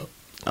paid enough.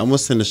 I'm gonna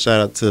send a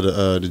shout out to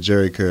the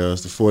Jerry Curl.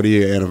 It's the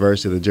 40-year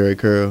anniversary of the Jerry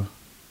Curl.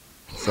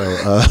 So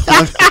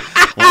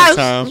one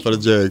time for the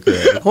Jerry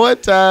Curl. One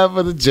time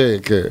for the Jerry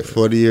Curl.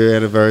 40-year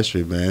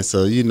anniversary, man.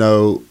 So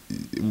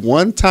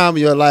one time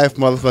in your life,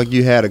 motherfucker,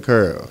 you had a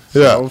curl.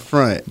 Yeah. Don't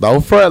front. Don't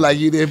front like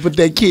you didn't put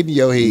that kid in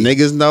your head.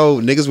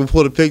 Niggas will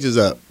pull the pictures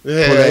up.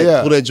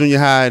 Yeah, pull that junior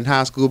high and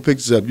high school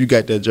pictures up. You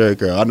got that Jerry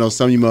Curl. I know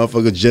some of you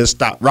motherfuckers just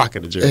stopped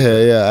rocking the Jerry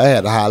Curl. Yeah. I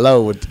had a high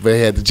low, but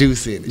it had the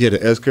juice in it. Yeah,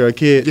 the S Curl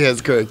kid. Yeah,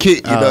 S Curl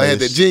kid. I had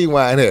the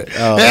genuine hair.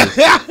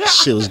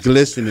 Shit was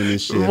glistening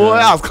and shit. Boy,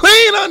 I was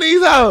clean on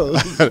these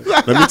hoes.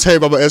 Let me tell you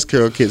about my S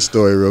Curl kid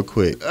story real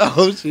quick.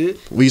 Oh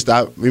shit. Me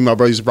and my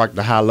brother used to rock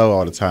the high low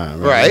all the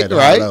time. Right.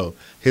 High-low.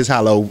 His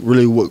high-low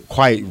really wasn't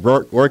quite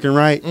working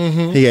right.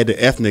 Mm-hmm. He had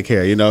the ethnic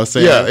hair, you know what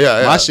I'm saying?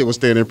 Yeah. My shit was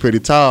standing pretty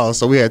tall,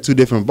 so we had 2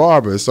 different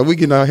barbers. So we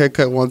getting our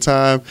haircut one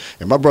time,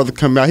 and my brother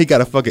come out, he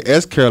got a fucking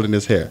S curl in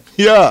his hair.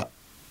 Yeah.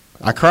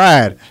 I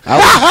cried.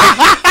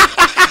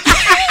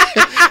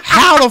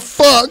 How the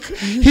fuck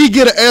he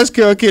get an S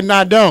curl kid and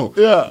I don't?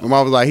 Yeah. My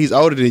mom was like, he's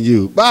older than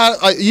you. By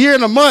a year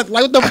and a month.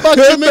 Like, what the fuck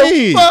you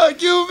mean? What the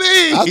fuck you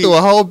mean? I threw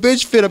a whole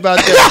bitch fit about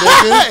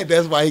that, nigga.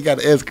 That's why he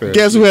got an S curl.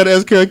 Guess who had an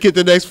S curl kid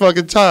the next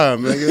fucking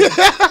time,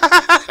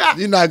 nigga?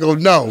 You're not gonna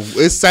know.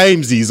 It's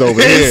samesies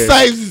over here.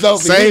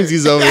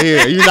 Samesies over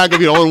here. You're not gonna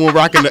be the only one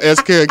rocking the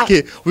S curl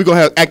kid. We're gonna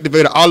have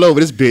activator all over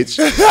this bitch.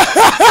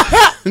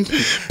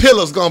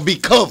 Pillows gonna be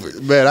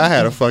covered. Man, I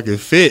had a fucking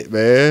fit,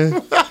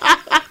 man.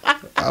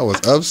 I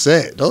was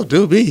upset. Don't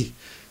do me.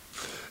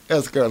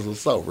 S curls was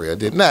so real.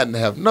 Did not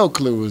have no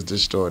clue it was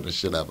destroying the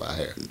shit out of our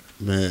hair.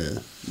 Man,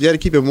 you had to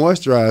keep it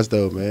moisturized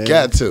though, man.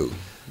 Got to.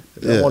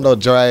 Don't want no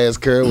dry ass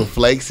curl with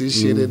flakes and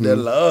shit in there.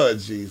 Lord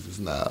Jesus,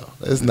 no.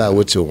 That's not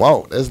what you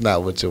want. That's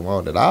not what you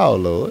want at all,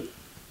 Lord.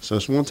 So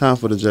it's one time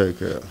for the Jerry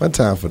Curl. One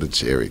time for the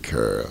Jerry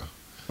Curl.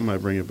 I might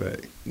bring it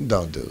back.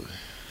 Don't do it.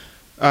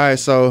 All right,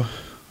 so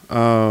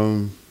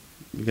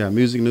we got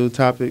music news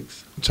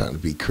topics. I'm trying to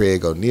be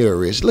Craig O'Neal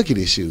rich. Look at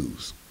his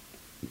shoes.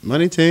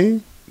 Money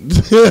team.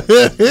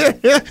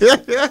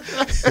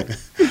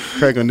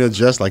 Craig O'Neal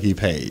dressed like he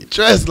paid.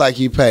 Dressed like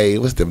he paid.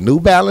 What's them, New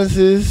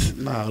Balances?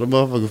 Nah, the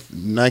motherfucker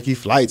Nike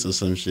Flights or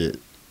some shit.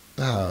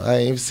 Oh, I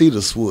ain't even see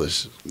the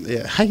swoosh.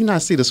 Yeah, how you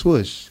not see the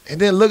swoosh? It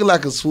didn't look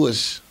like a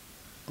swoosh.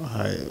 All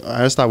right,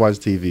 let's stop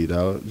watching TV,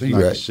 dog. Just You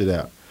knock right. this shit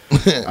out.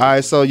 All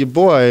right, so your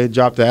boy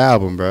dropped the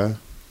album, bro.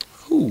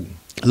 Who?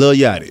 Lil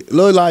Yachty.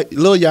 Lil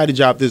Yachty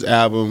dropped this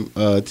album,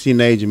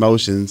 Teenage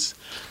Emotions,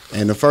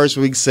 and the first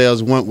week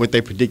sales weren't what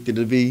they predicted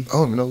to be. I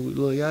don't even know who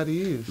Lil Yachty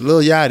is.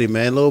 Lil Yachty,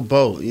 man, Lil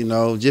Bo,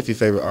 Jiffy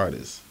favorite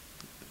artist.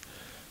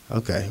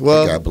 Okay,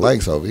 well, They got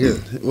blanks over here.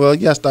 Well,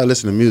 you gotta start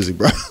listening to music,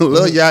 bro.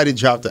 Lil Yachty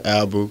dropped the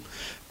album,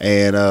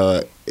 and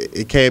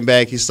it came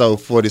back. He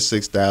sold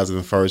 46,000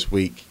 the first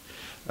week.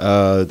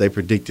 They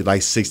predicted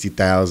like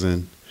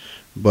 60,000,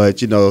 but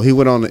he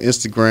went on the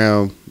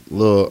Instagram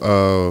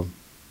little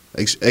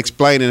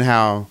explaining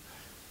how,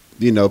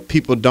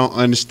 people don't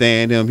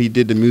understand him. He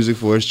did the music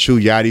for his true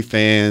Yachty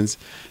fans,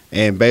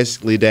 and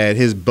basically that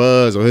his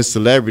buzz or his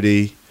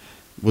celebrity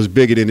was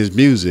bigger than his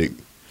music.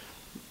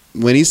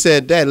 When he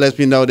said that, it lets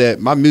me know that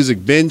my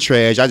music been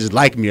trash. I just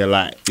like me a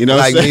lot. You know,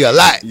 like me a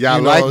lot. Y'all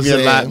You know like what me I'm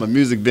a lot. saying? My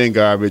music been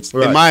garbage.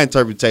 Right. In my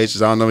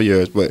interpretations, I don't know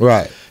yours, but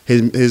Right.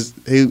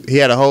 he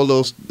had a whole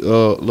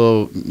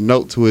little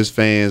note to his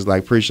fans,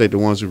 like appreciate the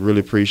ones who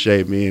really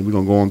appreciate me, and we're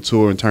gonna go on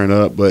tour and turn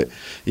up. But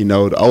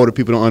the older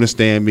people don't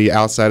understand me,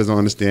 outsiders don't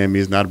understand me.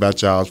 It's not about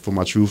y'all, it's for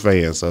my true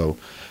fans. So.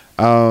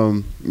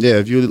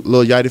 If you're a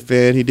little Yachty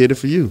fan, he did it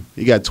for you.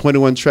 He got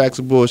 21 tracks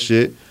of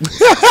bullshit.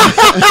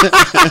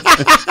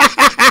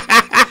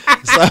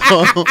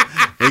 So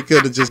he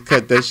could have just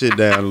cut that shit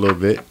down a little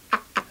bit.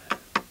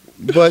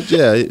 But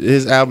yeah,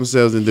 his album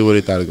sales didn't do what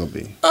he thought it was gonna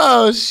be.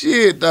 Oh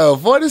shit though,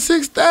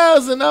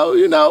 46,000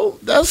 though.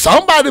 That's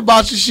somebody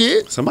bought your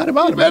shit. Somebody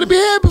bought You it. better be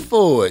happy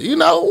for it.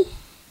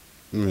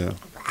 Yeah.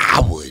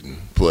 I wouldn't,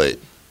 but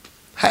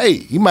hey,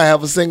 you might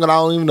have a single I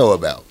don't even know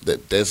about.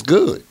 That's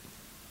good.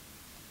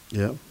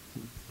 Yeah.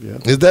 Yeah.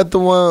 Is that the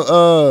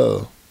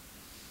one?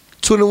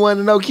 21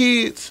 and No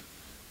Kids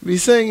be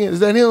singing? Is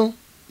that him?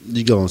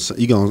 You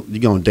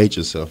gonna date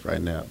yourself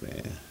right now,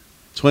 man.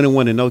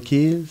 21 and no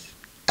kids.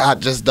 I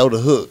just know the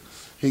hook.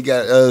 He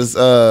got us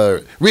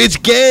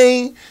Rich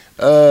Gang.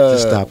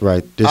 Just stop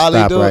right. Just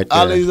stop right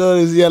All there. he's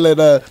doing is yelling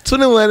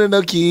 21 and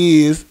No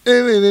Kids. I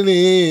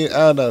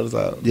don't know the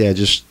song. Yeah,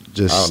 just I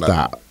don't know.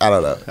 stop. I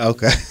don't know.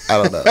 Okay.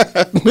 I don't know.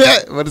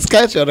 But it's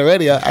catchy on the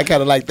radio. I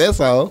kind of like that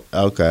song.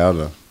 Okay. I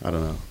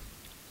don't know.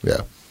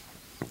 Yeah.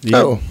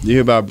 You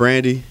hear about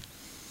Brandy?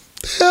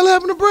 The hell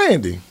happened to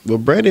Brandy? Well,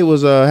 Brandy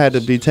was had to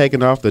be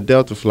taken off the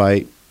Delta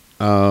flight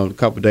a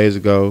couple days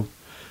ago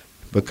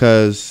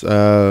because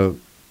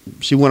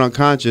she went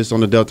unconscious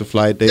on the Delta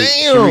flight. She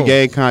Damn.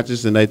 regained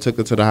conscious and they took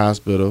her to the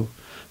hospital.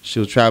 She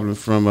was traveling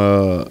from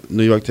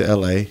New York to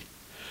L.A.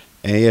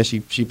 And yeah, she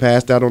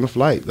passed out on the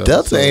flight. Though,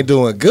 Delta ain't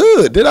doing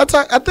good. I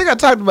think I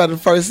talked about it in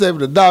the first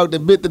segment. The dog that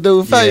bit the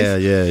dude's face.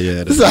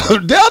 Yeah. So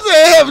Delta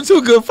ain't having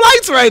two good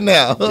flights right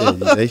now. Yeah,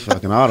 they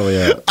fucking all the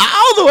way up.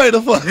 All the way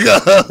the fuck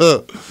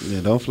up.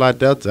 Yeah, don't fly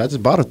Delta. I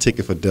just bought a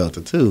ticket for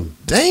Delta too.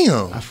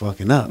 Damn. I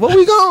fucking up. Where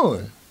we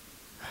going?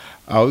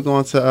 Oh, we're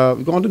going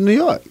to New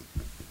York.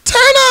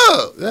 Turn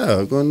up. Yeah,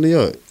 we're going to New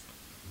York.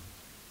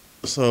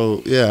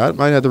 So yeah, I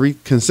might have to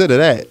reconsider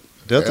that.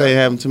 Delta ain't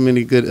having too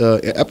many good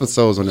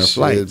episodes on their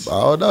flights.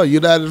 Oh no,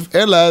 United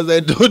Airlines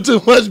ain't doing too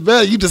much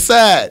better. You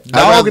decide.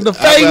 Dog in the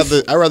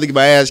face. I'd rather get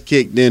my ass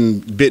kicked than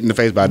bit in the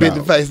face by a dog. Bit in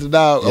the face of the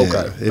dog. Yeah,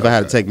 Okay. If I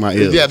had to take my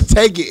If L's. you had to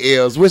take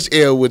your L's, which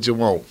L would you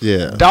want?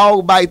 Yeah.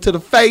 Dog bite to the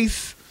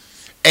face,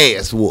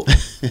 ass whoop.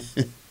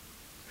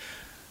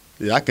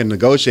 Yeah, I can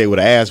negotiate with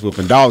an ass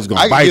whooping. Dog's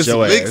gonna I can bite get some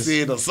your licks ass.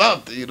 in or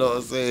something. You know what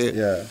I'm saying?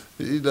 Yeah.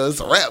 It's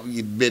a rap when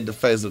you bit in the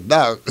face of a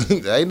dog.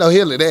 Ain't no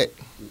hill of that.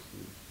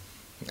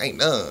 Ain't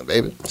none,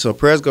 baby. So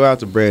prayers go out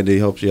to Brandy.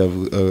 Hope she have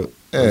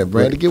Yeah,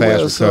 Brandy, get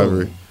fast well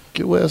recovery. soon.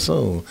 Get well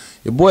soon.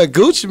 Your boy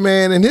Gucci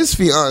Man and his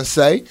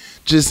fiance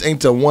just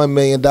inked a $1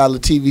 million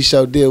TV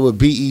show deal with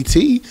BET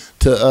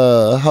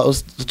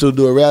to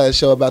do a reality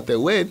show about their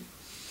wedding.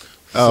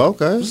 Oh,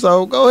 okay.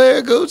 So go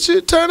ahead,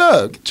 Gucci, turn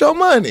up, get your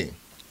money.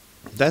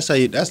 That's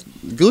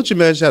Gucci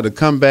Man should have the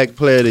comeback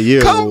player of the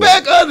year.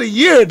 Comeback of the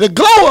year. The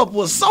glow up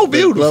was so The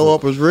beautiful. glow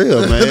up was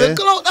real, The man.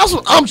 glow- that's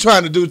what I'm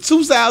trying to do.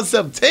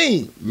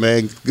 2017.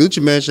 Man,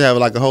 Gucci Man should have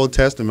like a whole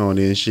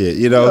testimony and shit.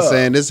 You know what I'm Yeah.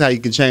 saying? This is how you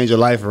can change your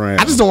life around.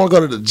 I just don't want to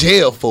go to the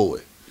jail for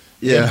it.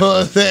 Yeah. You know what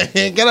I'm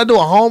saying? Can I do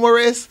a home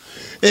arrest?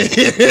 You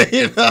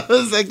know what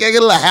I'm saying? Can I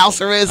get a little house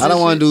arrest? I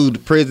don't want to to do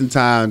the prison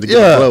time to get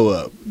Yeah. the glow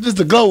up. just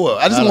the glow up.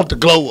 I just want the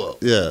glow up.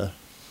 Yeah.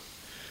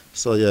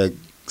 So yeah,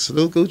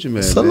 salute Gucci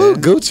Man. Salute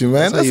man. Gucci,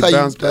 man. That's how you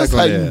bounce back on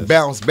their ass.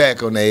 bounce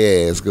back on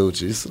their ass,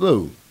 Gucci.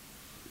 Salute.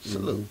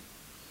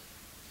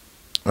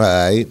 All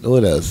right.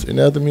 What else? Any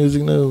other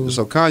music news?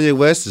 So Kanye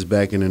West is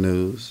back in the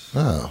news.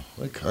 Oh,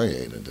 what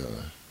Kanye done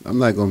done? I'm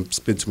not gonna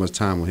spend too much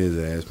time on his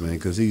ass, man,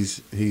 because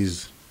he's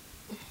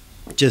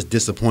just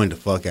disappointed the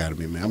fuck out of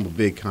me, man. I'm a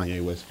big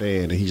Kanye West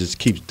fan, and he just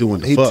keeps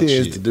doing the He fuck tends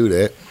shit. to do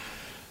that.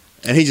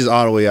 And he's just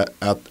all the way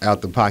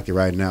out the pocket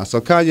right now.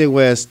 So Kanye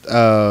West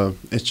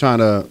is trying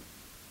to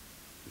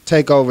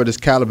take over this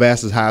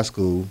Calabasas high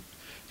school.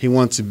 He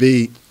wants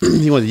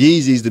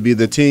Yeezys to be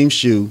the team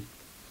shoe,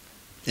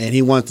 and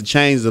he wants to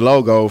change the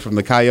logo from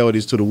the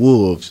Coyotes to the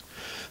Wolves.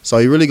 So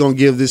he really gonna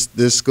give this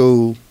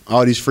school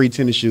all these free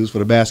tennis shoes for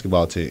the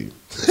basketball team.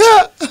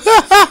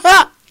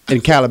 In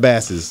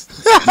Calabasas,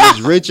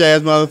 these rich ass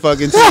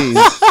motherfucking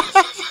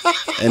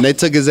teams. And they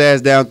took his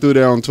ass down through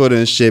there on Twitter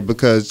and shit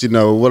because,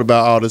 what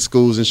about all the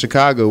schools in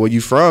Chicago? Where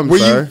you from, Where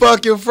sir? you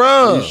fucking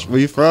from? Where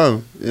you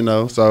from?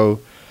 So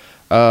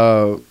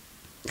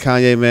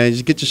Kanye, man,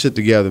 just get your shit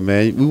together,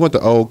 man. We want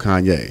the old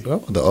Kanye. I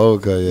want the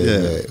old Kanye.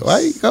 Yeah.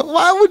 Man.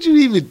 Why would you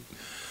even?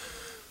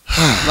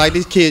 Like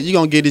these kids, you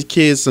gonna get these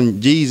kids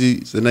some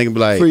Yeezys, and they can be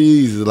like,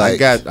 Freeze,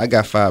 like I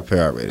got 5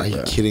 pair already. Are you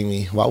bro. kidding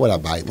me? Why would I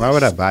buy these? Why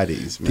would I buy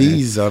these, man?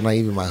 These are not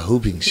even my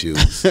hooping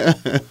shoes.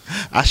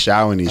 I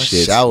shower in these I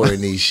shits. shower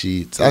in these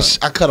sheets.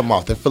 I cut them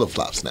off. They're flip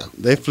flops now.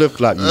 They flip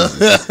flop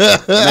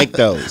Yeezys. Make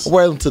those. I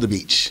wear them to the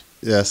beach.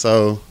 Yeah.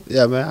 So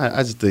yeah, man.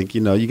 I just think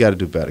you got to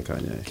do better,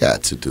 Kanye.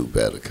 Got to do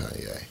better,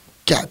 Kanye.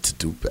 Got to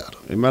do better.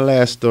 In my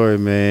last story,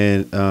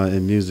 man,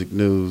 in music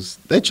news,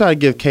 they try to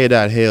give K.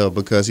 Dot hell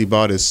because he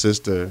bought his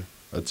sister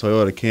a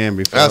Toyota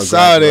Camry. For I her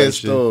saw that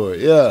graduation.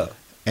 story. Yeah.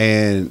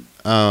 And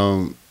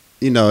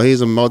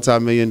he's a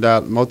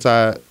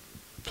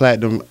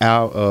multi-platinum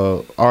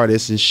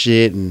artist and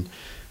shit, and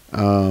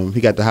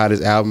he got the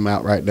hottest album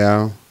out right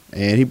now.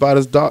 And he bought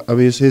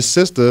his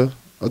sister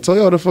a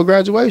Toyota for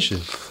graduation,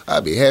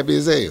 I'd be happy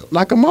as hell.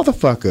 like a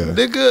motherfucker.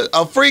 Nigga,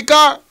 a free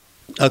car?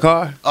 A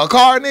car, A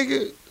car,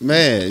 nigga?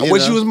 man. I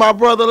wish you was my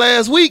brother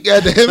last week,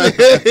 goddamn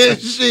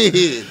it.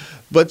 Shit.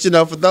 But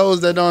for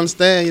those that don't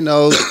understand,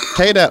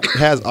 K-Dot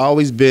has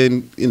always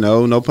been,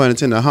 no pun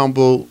intended, a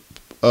humble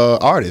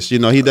artist. He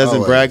doesn't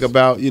Always. brag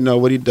about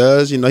what he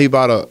does. He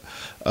bought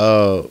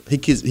he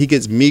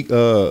gets meek.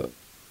 His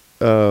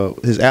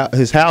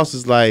house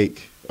is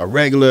like a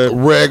regular,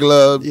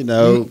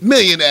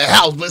 millionaire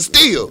house, but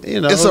still,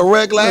 it's a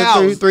regular a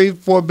house.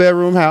 3-4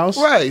 bedroom house.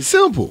 Right,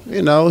 simple.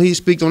 He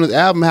speaks on his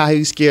album how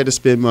he's scared to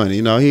spend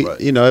money. Right.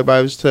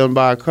 Everybody was telling him to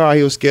buy a car.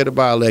 He was scared to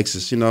buy a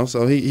Lexus.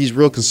 So he's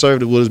real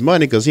conservative with his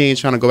money because he ain't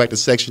trying to go back to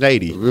Section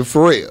 80.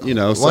 For real.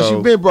 Once so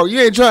you've been broke, you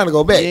ain't trying to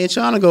go back. he ain't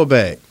trying to go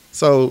back.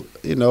 So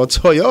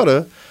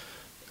Toyota,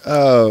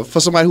 for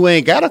somebody who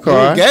ain't got a You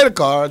car, ain't got a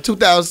car.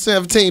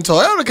 2017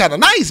 Toyota kind of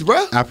nice,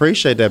 bro. I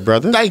appreciate that,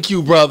 brother. Thank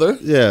you, brother.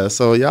 Yeah,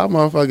 so y'all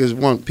motherfuckers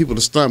want people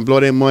to stunt, blow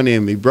their money,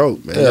 and be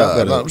broke, man. Y'all Yeah,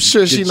 better I'm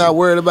sure she get not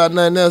worried about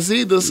nothing else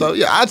either. So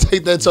yeah, I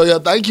take that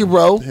Toyota. Thank you,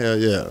 bro. Hell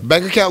yeah.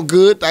 Bank account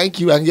good.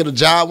 Thank you. I can get a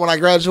job when I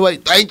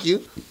graduate. Thank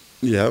you.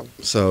 Yep.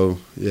 So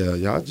yeah,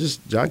 y'all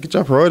get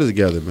your priorities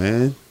together,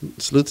 man.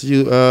 Salute to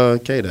you,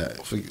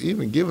 K-Dot. For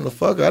even giving a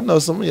fuck, I know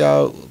some of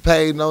y'all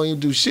paid don't even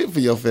do shit for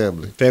your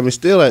family. Family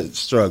still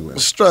struggling.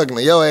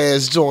 Struggling. Your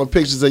ass showing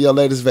pictures of your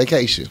latest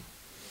vacation.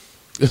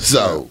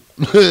 So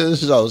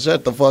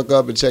shut the fuck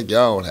up and check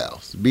your own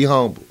house. Be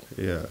humble.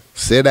 Yeah.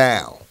 Sit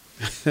down.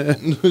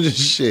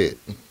 Shit.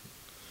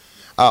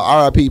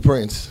 R.I.P.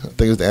 Prince. I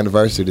think it was the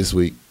anniversary this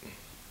week.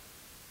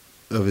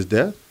 Of his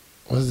death?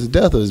 Was the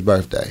death of his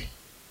birthday?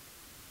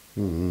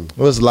 Mm-hmm.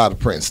 Well, there's a lot of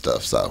Prince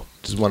stuff, so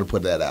just want to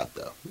put that out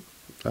there.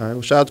 All right.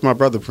 Well, shout out to my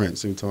brother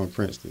Prince. He told me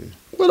Prince did.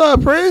 What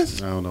up,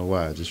 Prince? I don't know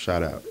why. Just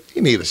shout out.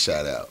 He need a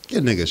shout out. Get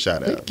a nigga a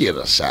shout out. Get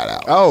a shout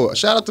out. Oh,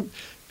 shout out to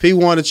P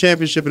won the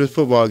championship in his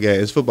football game,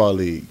 his football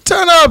league.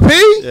 Turn up,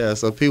 P. Yeah,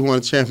 so P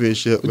won the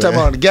championship. We talking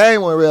about the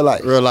game or in real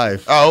life? real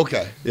life. Oh,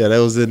 okay. Yeah, that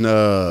was in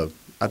I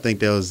think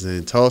that was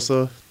in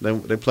Tulsa.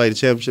 They played the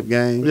championship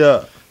game.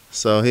 Yeah.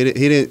 So he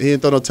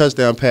didn't throw no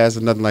touchdown pass or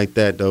nothing like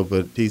that though.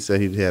 But he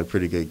said he had a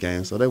pretty good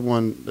game. So they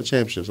won the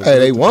championship. So Hey,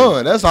 they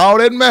won. That's all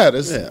that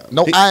matters. Yeah.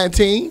 No iron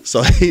team.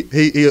 So he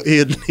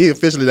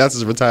officially announced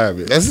his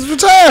retirement. That's his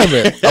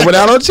retirement. I went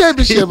out on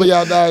championship with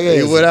y'all dog He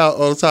ass. went out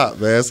on top,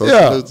 man. So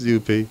Yeah. salute to you,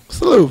 P.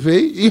 Salute,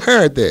 P. You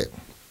heard that.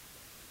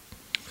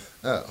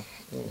 Oh.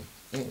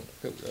 Here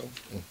we go.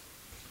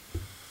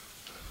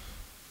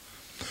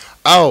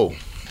 Oh.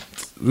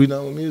 We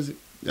done with music?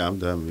 Yeah, I'm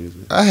done with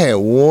music. I had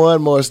one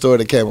more story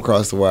that came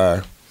across the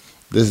wire.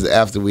 This is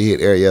after we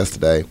hit air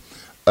yesterday.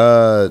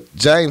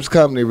 James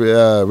Company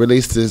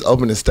released his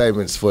opening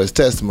statements for his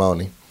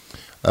testimony.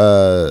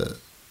 And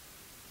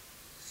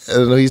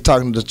he's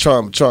talking to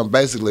Trump. Trump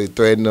basically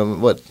threatened him,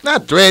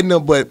 not threatened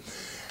him, but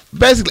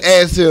basically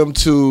asked him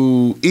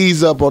to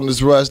ease up on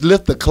this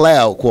lift the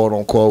cloud, quote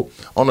unquote,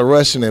 on the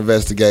Russian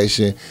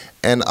investigation,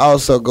 and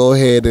also go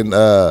ahead and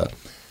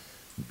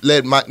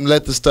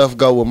let the stuff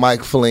go with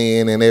Mike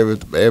Flynn and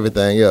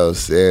everything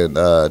else, and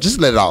just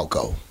let it all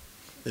go.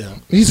 Yeah.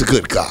 He's a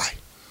good guy.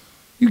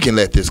 You can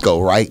let this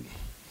go, right?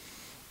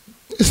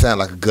 It sounds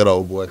like a good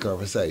old boy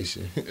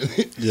conversation.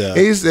 Yeah.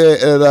 He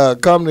said,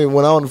 and Company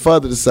went on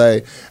further to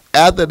say,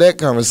 after that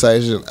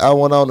conversation, I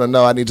went on to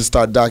know I need to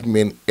start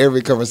documenting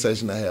every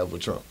conversation I have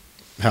with Trump.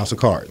 House of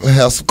Cards.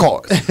 House of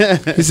Cards.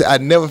 He said, I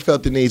never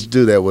felt the need to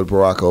do that with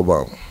Barack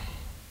Obama.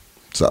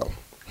 So,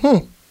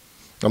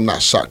 I'm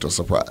not shocked or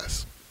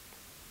surprised.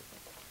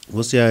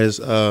 We'll see how his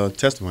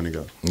testimony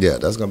go. Yeah,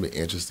 that's going to be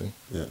interesting.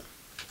 Yeah.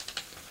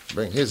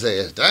 Bring his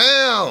ass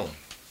down.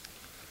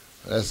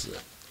 That's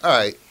it. All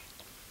right.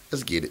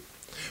 Let's get it.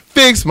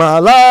 Fix my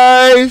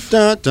life.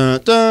 Dun,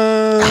 dun,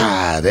 dun.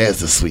 Ah, there's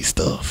the sweet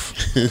stuff.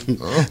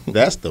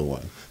 That's the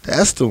one.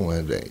 That's the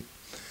one thing.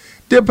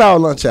 Dear Power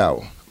Lunch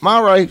Hour,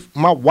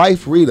 my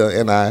wife Rita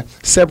and I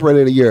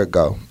separated a year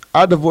ago.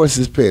 Our divorce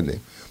is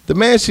pending. The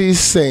man she's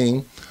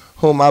seeing,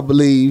 whom I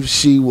believe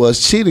she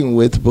was cheating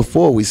with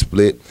before we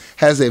split,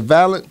 has a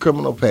violent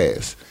criminal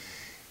past.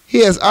 He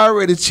has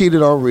already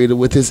cheated on Rita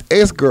with his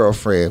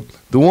ex-girlfriend,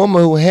 the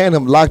woman who had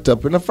him locked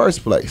up in the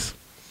first place.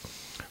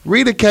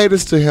 Rita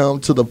caters to him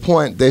to the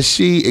point that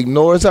she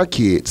ignores our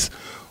kids.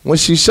 When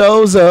she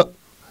shows up,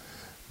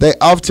 They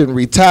often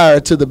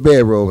retire to the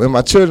bedroom, and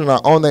my children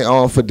are on their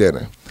own for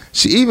dinner.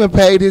 She even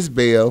paid his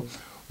bill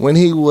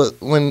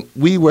when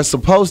we were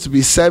supposed to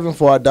be saving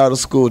for our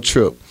daughter's school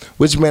trip,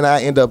 which meant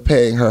I end up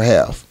paying her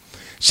half.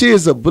 She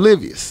is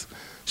oblivious.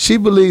 She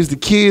believes the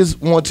kids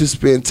want to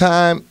spend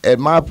time at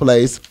my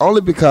place only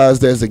because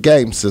there's a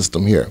game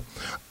system here.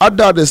 Our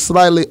daughter is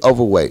slightly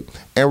overweight,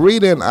 and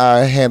Rita and I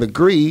had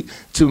agreed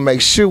to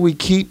make sure we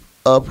keep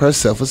up her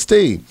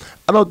self-esteem.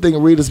 I don't think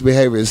Rita's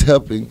behavior is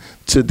helping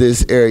to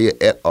this area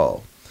at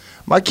all.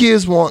 My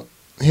kids want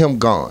him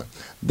gone.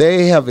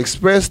 They have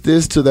expressed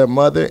this to their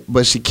mother,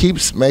 but she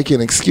keeps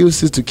making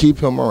excuses to keep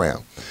him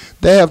around.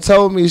 They have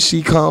told me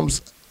she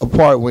comes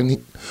apart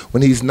when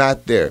he's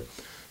not there.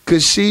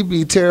 Could she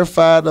be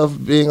terrified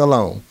of being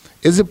alone?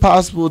 Is it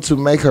possible to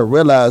make her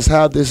realize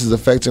how this is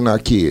affecting our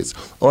kids?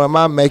 Or am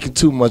I making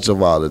too much of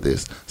all of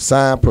this?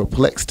 Signed,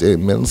 Perplexed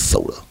in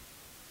Minnesota.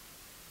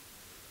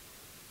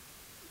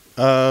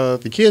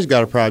 If the kids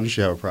got a problem, you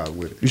should have a problem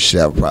with it. You should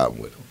have a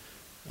problem with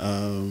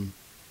them.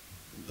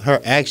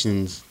 Her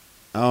actions,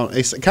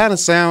 it kind of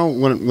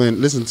sound when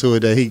listen to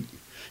it that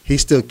he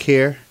still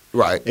care.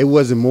 Right. It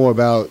wasn't more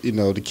about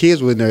the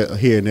kids were there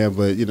here and there,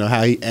 but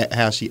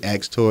how she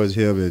acts towards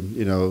him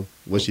and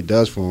what she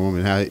does for him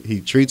and how he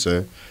treats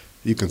her.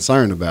 You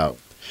concerned about.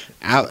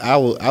 I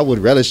would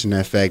relish in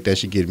that fact that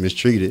she get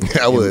mistreated.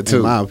 I would too,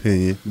 in my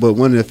opinion. But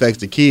when it affects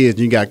the kids,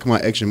 you got to come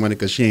out extra money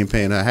because she ain't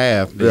paying her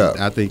half. Then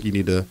I think you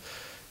need to,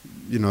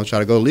 try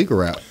to go legal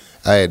route.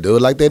 Hey, do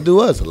it like they do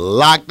us.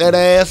 Lock that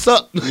ass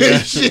up. Yeah.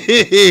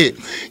 Shit.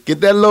 Get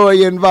that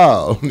lawyer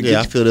involved. Yeah,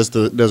 I feel there's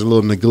a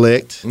little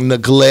neglect.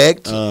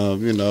 Neglect.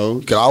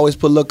 You can always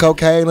put a little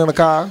cocaine in the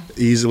car.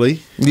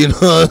 Easily. You know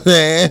what I'm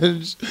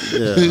saying?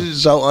 Yeah.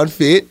 So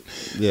unfit.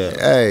 Yeah.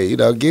 Hey,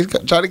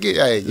 try to get.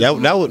 Hey.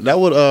 That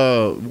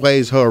would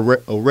raise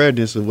her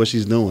awareness of what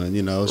she's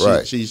doing.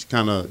 Right. She's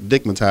kind of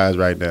digmatized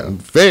right now.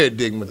 Very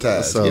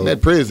digmatized. So, getting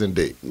that prison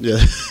dick. Yeah.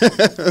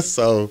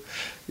 So.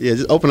 Yeah,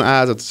 just open the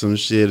eyes up to some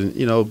shit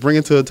and bring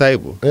it to the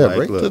table. Yeah,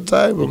 bring it to the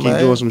table, man.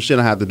 Keep doing some shit.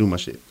 I have to do my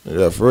shit.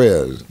 Yeah, for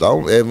real.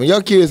 And when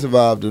your kids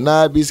involved, do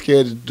not be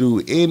scared to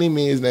do any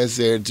means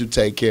necessary to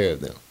take care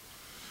of them.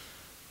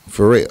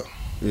 For real.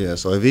 Yeah.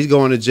 So if he's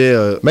going to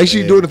jail, make sure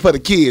you're doing it for the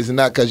kids and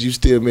not because you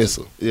still miss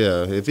them.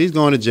 Yeah. If he's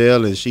going to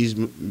jail and she's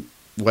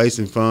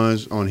wasting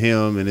funds on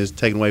him and it's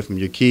taken away from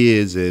your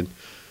kids and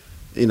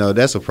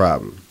that's a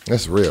problem.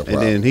 That's a real problem.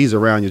 And then he's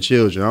around your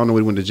children. I don't know what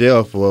he went to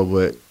jail for,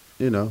 but.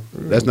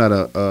 That's not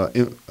a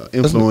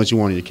influence you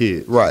want on your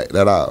kids. Right,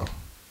 at all.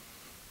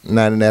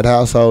 Not in that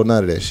household,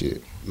 none of that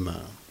shit. No.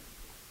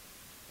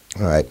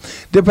 All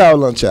right. Dear Power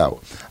Lunch Hour.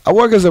 I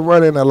work as a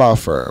runner in a law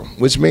firm,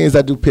 which means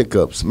I do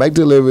pickups, make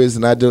deliveries,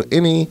 and I do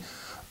any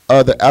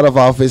other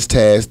out-of-office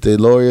tasks the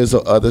lawyers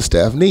or other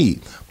staff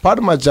need. Part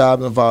of my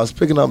job involves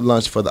picking up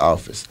lunch for the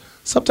office.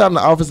 Sometimes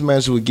the office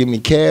manager would give me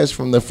cash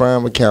from the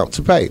firm account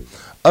to pay.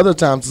 Other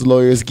times the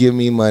lawyers give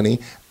me money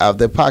out of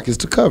their pockets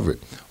to cover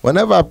it.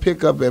 Whenever I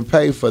pick up and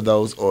pay for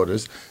those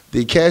orders,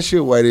 the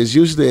cashier waiter is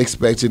usually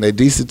expecting a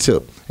decent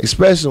tip,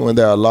 especially when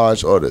there are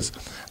large orders.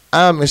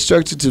 I am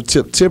instructed to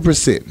tip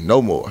 10%,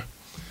 no more.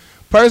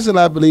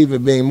 Personally, I believe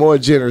in being more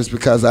generous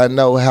because I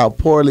know how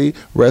poorly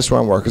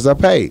restaurant workers are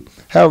paid.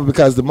 However,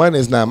 because the money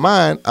is not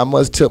mine, I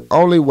must tip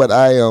only what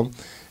I am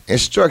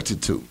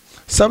instructed to.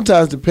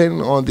 Sometimes,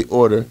 depending on the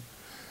order,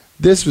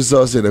 this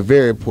results in a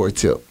very poor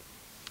tip.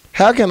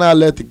 How can I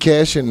let the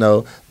cashier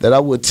know that I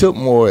would tip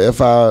more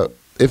if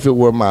it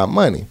were my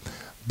money?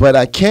 But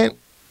I can't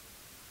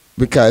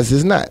because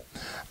it's not.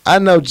 I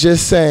know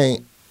just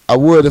saying I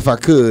would if I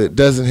could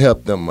doesn't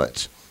help them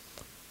much.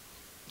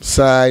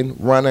 Signed,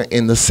 Runner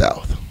in the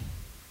South.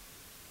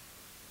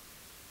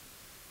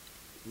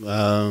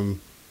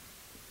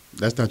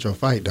 That's not your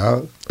fight,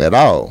 dog. At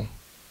all.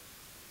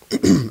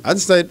 I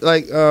just say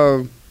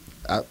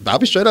I'll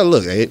be straight up.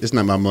 Look, hey, it's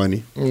not my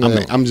money.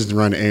 Yeah. I'm just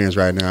running errands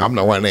right now. I'm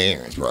not running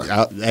errands, bro.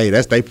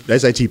 That's they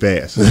cheap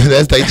ass.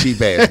 That's they cheap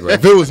ass, bro.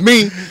 If it was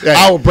me,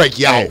 I would break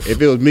you off.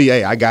 If it was me,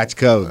 I got you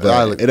covered.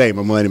 But it ain't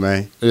my money,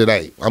 man. It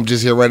ain't. I'm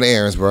just here running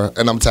errands, bro,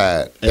 and I'm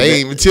tired. They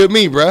ain't even tip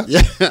me, bro.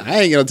 Yeah,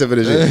 I ain't gonna tip for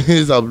this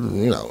shit. So,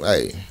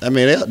 hey. I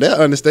mean, they'll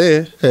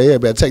understand. Hey, yeah,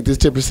 better take this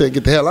 10%,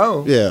 get the hell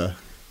on. Yeah.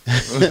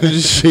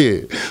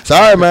 Shit.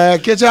 Sorry, man.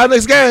 Catch y'all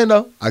next game,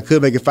 though. I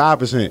could make it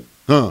 5%.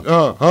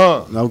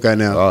 Okay,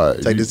 now. All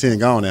right, take this 10.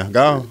 Go on now.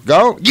 Go on.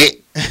 Go on.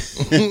 Get.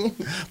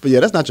 But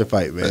yeah, that's not your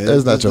fight, man.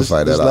 That's not your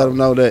fight at all. Just let them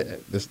know that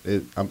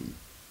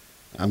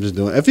I'm just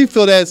doing it. If you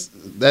feel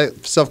that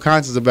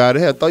self-conscious about it,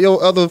 hell, throw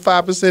your other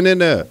 5% in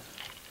there.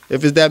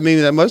 If it's that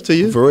meaning that much to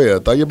you. For real.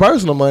 Throw your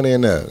personal money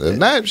in there. If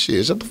not,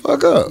 shit, shut the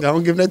fuck up. I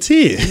don't give them that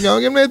 10. You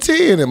don't give them that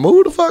 10 and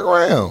move the fuck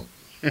around.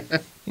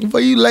 Before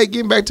you late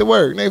getting back to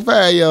work, they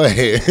fire your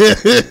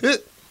ass.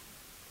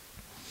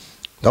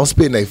 Don't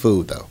spit in their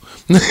food, though.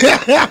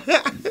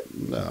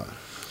 No.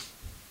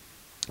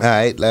 All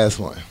right, last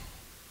one.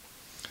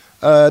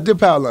 Dear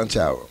Power Lunch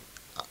Hour,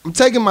 I'm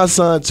taking my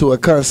son to a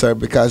concert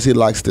because he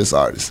likes this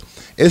artist.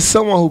 It's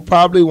someone who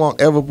probably won't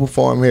ever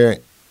perform here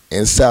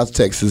in South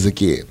Texas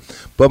again.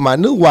 But my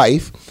new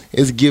wife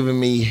is giving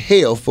me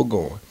hell for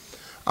going.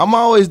 I'm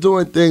always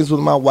doing things with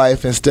my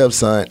wife and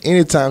stepson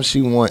anytime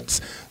she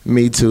wants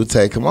me to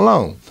take him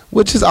along,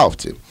 which is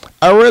often.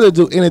 I rarely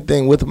do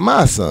anything with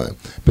my son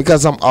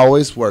because I'm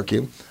always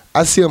working.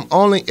 I see him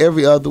only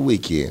every other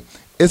weekend.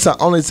 It's our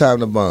only time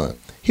to bond.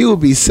 He will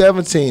be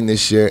 17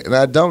 this year, and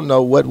I don't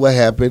know what will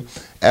happen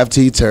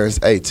after he turns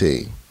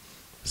 18.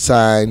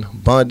 Signed,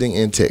 Bonding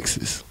in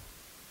Texas.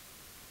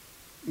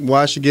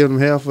 Why should give him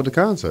hell for the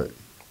concert?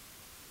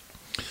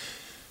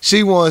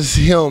 She wants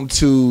him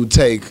to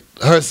take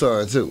her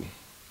son too.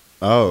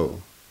 Oh,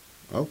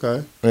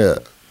 okay. Yeah.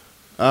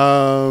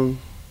 I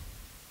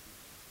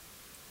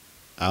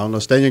don't know.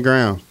 Stand your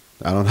ground.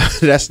 I don't know.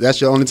 That's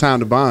your only time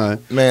to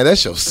bond. Man,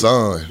 that's your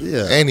son.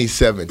 Yeah. And he's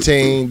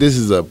 17. This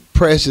is a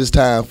precious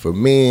time for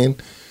men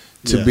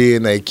to be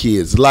in their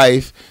kid's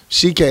life.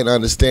 She can't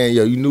understand,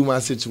 yo, you knew my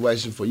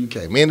situation before you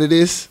came into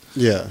this.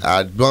 Yeah.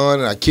 I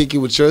bond and I kick it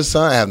with your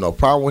son. I have no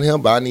problem with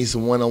him, but I need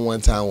some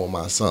one-on-one time with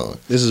my son.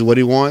 This is what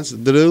he wants to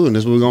do, and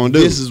this is what we're going to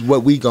do. This is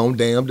what we gonna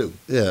damn do.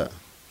 Yeah.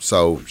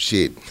 So,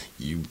 shit,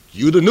 you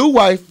the new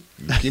wife.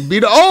 You can be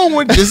the old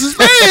one. This is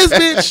fast,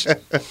 bitch.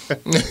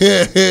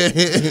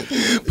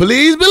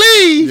 Please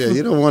believe. Yeah,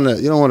 you don't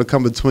want to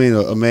come between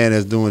a man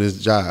that's doing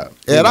his job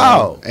At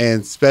all.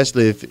 and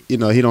especially if he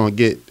don't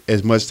get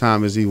as much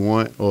time as he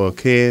want or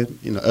can.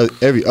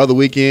 Every other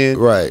weekend,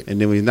 Right.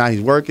 And then when he's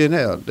working,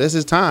 hell, that's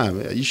his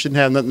time. You shouldn't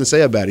have nothing to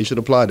say about it. You should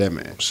applaud that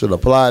man. Should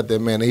applaud that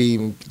man. He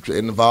even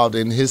involved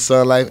in his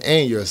son's life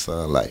and your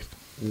son's life.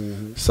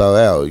 Mm-hmm. So,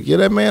 hell, give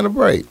that man a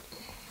break.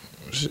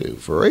 Shit,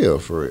 for real.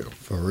 For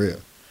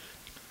real.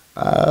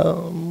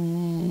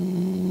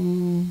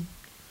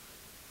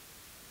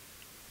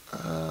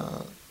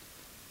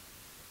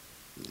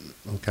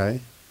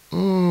 Okay. I I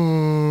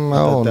don't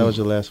thought that know. was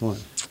your last one.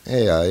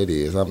 Yeah, it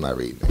is. I'm not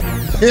reading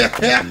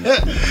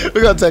it.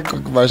 We're going to take a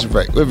quick commercial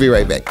break. We'll be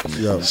right back.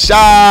 Yo.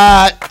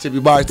 Shot to be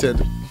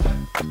bartender.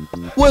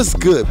 What's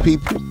good,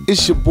 people?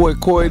 It's your boy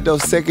Corey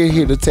Dosecka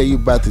here to tell you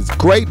about these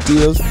great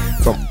deals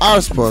from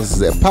our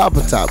sponsors at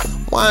Papa Top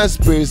Wine,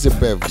 Spirits, and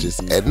Beverages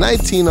at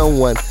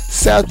 1901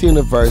 South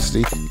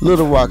University,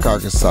 Little Rock,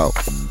 Arkansas.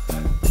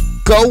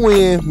 Go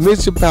in,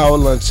 miss your power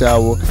lunch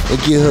hour, and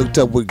get hooked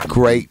up with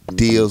great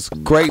deals,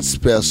 great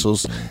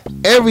specials.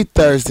 Every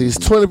Thursday is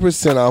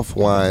 20% off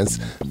wines,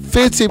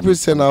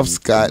 15% off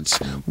scotch.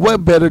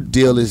 What better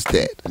deal is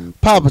that?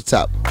 Papa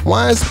Top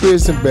Wine,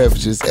 Spirits, and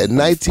Beverages at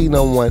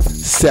 1901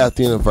 South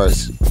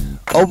University.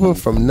 Open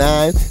from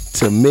 9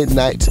 to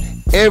midnight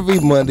every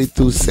Monday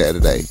through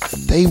Saturday.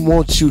 They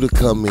want you to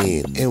come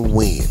in and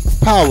win.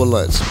 Power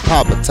Lunch,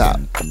 Papa Top,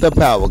 the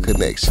Power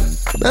Connection.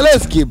 Now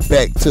let's get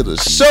back to the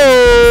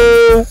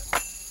show.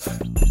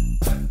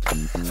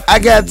 I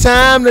got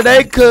time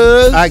today,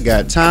 cuz. I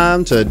got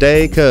time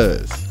today,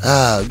 cuz.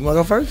 You wanna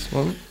go first?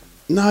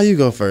 No, you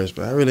go first,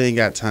 but I really ain't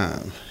got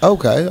time.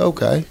 Okay.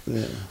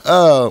 Yeah.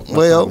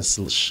 Well, It's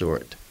a little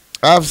short.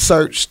 I've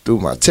searched through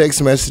my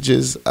text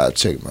messages. I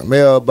checked my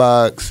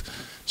mailbox,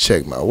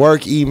 checked my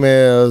work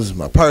emails,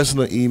 my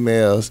personal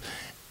emails,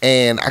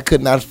 and I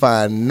could not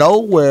find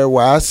nowhere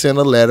where I sent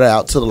a letter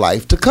out to the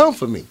life to come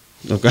for me.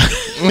 Okay.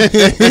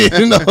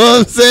 You know what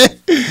I'm saying?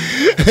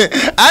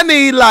 I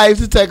need life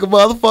to take a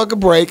motherfucking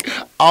break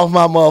off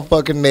my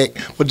motherfucking neck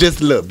for just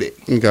a little bit.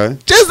 Okay.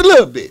 Just a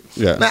little bit.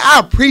 Yeah. Now, I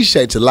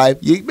appreciate your life.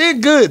 You've been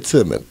good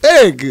to me.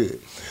 Very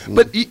good.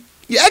 But you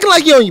acting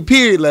like you on your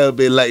period a little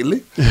bit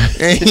lately.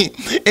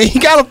 and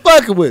you gotta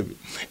fucking with me.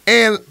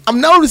 And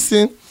I'm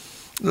noticing,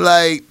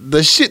 like,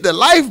 the shit that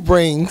life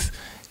brings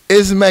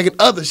is making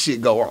other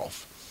shit go off.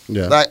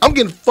 Yeah. Like, I'm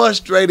getting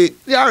frustrated.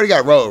 You already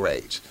got road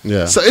rage.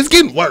 Yeah. So it's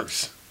getting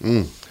worse.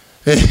 Mm.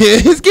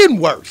 It's getting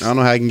worse. I don't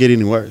know how it can get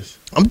any worse.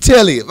 I'm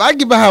telling you, if I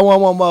get behind one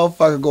more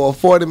motherfucker going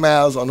 40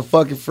 miles on the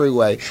fucking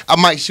freeway, I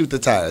might shoot the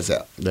tires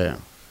out.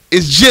 Damn.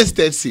 It's just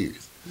that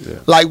serious. Yeah.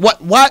 Like,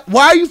 why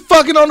are you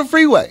fucking on the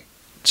freeway?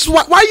 Just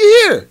why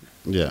you here?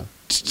 Yeah.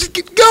 Just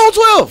get on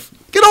 12.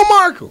 Get on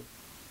Markham.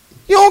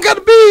 You don't got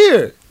to be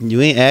here.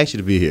 You ain't asked you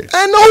to be here.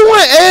 And no one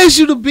asked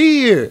you to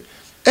be here.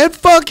 At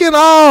fucking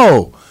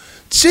all.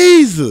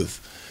 Jesus.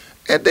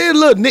 And then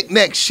little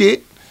knick-knack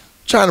shit.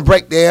 Trying to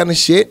break down and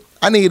shit.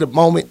 I need a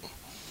moment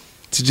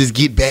to just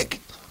get back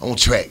on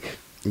track.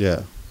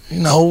 Yeah. You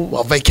know,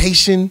 a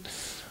vacation,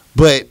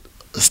 but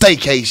a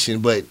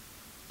staycation, but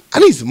I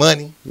need some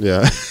money.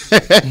 Yeah.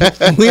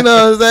 You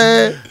know what I'm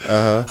saying?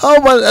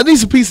 I need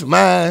some peace of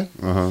mind.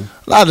 A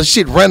lot of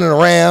shit running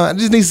around. I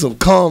just need some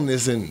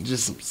calmness and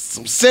just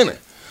some center.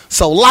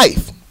 So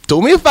life,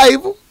 do me a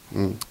favor,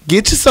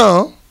 get your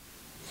son.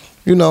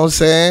 You know what I'm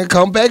saying?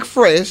 Come back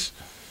fresh.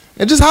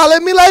 And just holler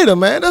at me later,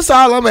 man. That's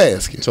all I'm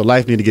asking. So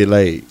life need to get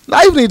laid.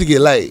 Life need to get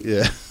laid.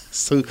 Yeah.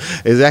 So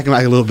it's acting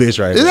like a little bitch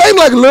right It now. ain't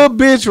like a little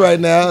bitch right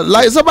now.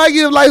 Like somebody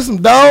give life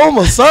some dome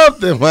or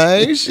something,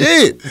 man.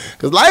 Shit.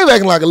 Cause life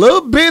acting like a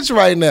little bitch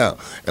right now.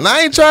 And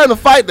I ain't trying to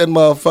fight that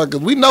motherfucker.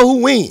 We know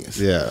who wins.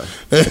 Yeah.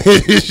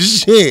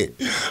 Shit.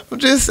 I'm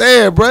just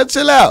saying, bro,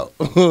 chill out.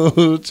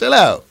 Chill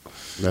out.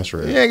 That's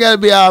right. You ain't got to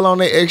be all on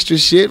that extra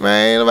shit,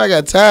 man. Nobody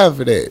got time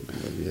for that.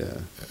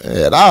 Yeah.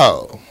 At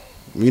all.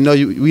 We know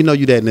you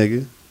that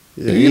nigga.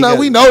 Yeah, You know,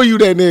 we know you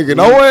that nigga.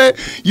 No one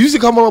you used to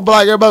come on the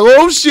block, everybody,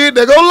 oh shit,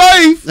 there go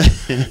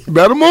Life.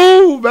 Better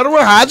move, better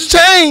run, hide your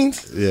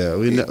chains. Yeah,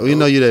 we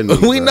know you that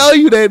nigga. We bro. know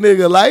you that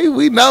nigga, Life.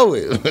 We know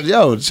it.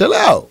 Yo, chill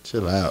out.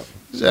 Chill out.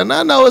 And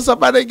I know it's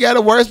somebody that got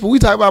it worse, but we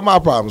talking about my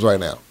problems right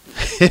now.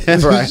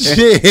 Right.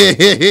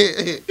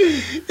 Shit.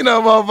 You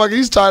know,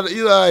 motherfucker,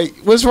 you like,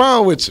 what's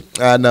wrong with you?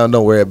 I know,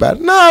 don't worry about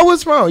it. No,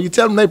 what's wrong? You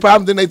tell them their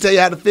problems, then they tell you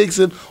how to fix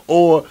it,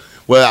 or,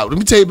 well, let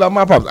me tell you about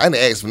my problems. I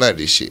didn't ask for none of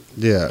this shit.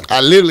 Yeah.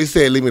 I literally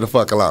said, leave me the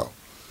fuck alone.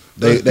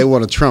 They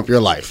want to trump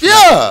your life.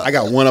 Yeah. I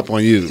got one up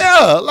on you.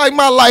 Yeah, like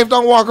my life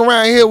don't walk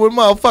around here with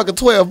motherfucking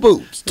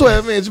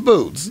 12-inch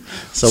boots.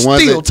 So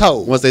once Steel toe.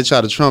 once they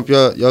try to trump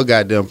your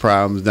goddamn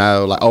problems,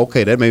 now like,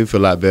 okay, that made me feel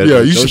a lot better. Yeah,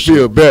 you Your should shit.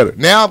 feel better.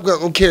 Now I'm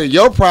gonna carry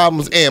your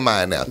problems and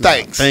mine now.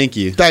 Thanks. Thank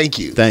you. Thank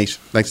you. Thanks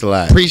a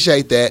lot.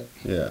 Appreciate that,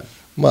 Yeah.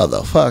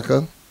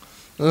 motherfucker.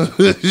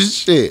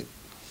 Shit.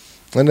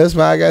 And that's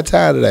why I got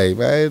time today,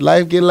 man.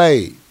 Life get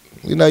laid.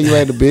 You know you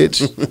ain't a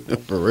bitch.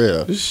 For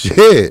real.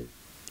 Shit.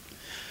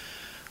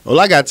 Well,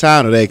 I got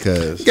time today,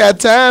 cuz. You got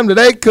time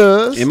today,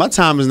 cuz. And my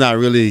time is not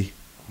really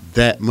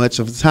that much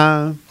of the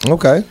time,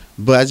 Okay.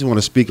 but I just want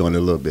to speak on it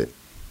a little bit.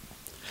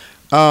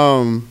 I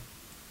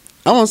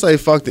want to say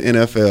fuck the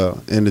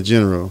NFL in the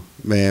general,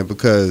 man,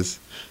 because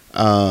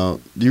all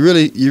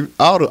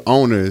the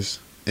owners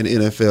in the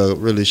NFL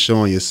really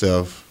showing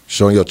yourself,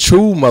 Showing your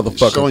true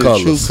motherfucking showing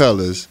colors. your true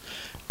colors,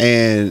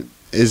 and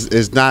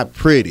it's not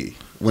pretty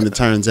when it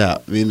turns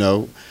out.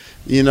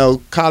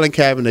 Colin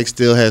Kaepernick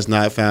still has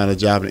not found a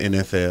job in the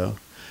NFL,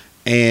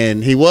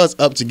 and he was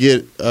up to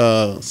get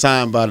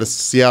signed by the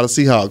Seattle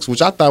Seahawks,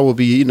 which I thought would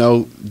be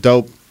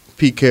dope.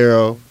 Pete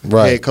Carroll,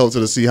 Right. head coach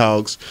of the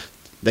Seahawks,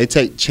 they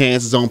take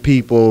chances on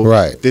people,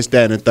 Right. this,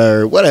 that, and the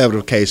third, whatever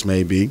the case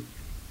may be.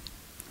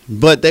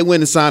 But they went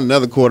and signed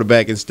another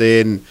quarterback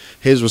instead, and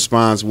his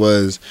response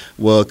was,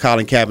 well,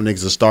 Colin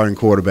Kaepernick's a starting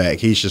quarterback.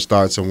 He should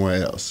start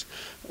somewhere else.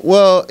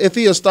 Well, if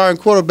he's a starting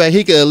quarterback,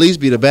 he could at least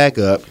be the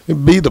backup.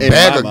 Be the In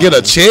bag my or get a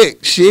mind. check.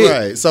 Shit.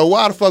 Right. So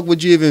why the fuck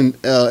would you even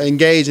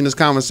engage in this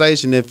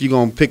conversation if you're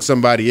going to pick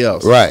somebody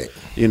else? Right.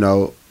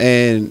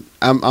 And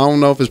I don't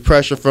know if it's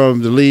pressure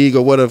from the league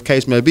or whatever the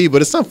case may be,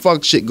 but it's some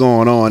fuck shit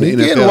going on in He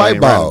the getting NFL I white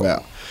ain't right ball.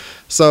 about.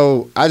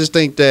 So I just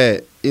think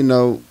that,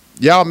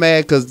 y'all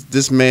mad because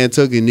this man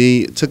took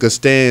a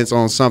stance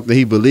on something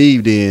he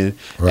believed in,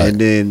 Right. and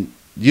then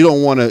you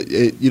don't want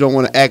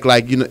to act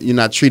like you're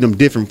not treating him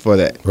different for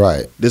that.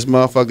 Right. This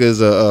motherfucker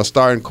is a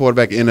starting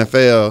quarterback in the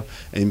NFL,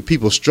 and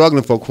people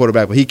struggling for a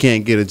quarterback, but he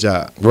can't get a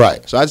job.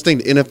 Right. So I just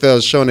think the NFL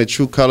is showing their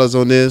true colors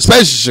on this.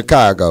 Especially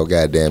Chicago,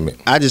 goddammit.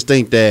 I just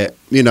think that,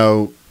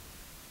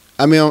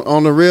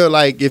 on the real,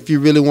 like, if you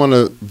really want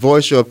to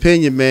voice your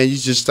opinion, man, you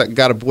just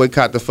got to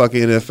boycott the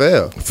fucking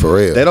NFL. For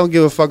real. They don't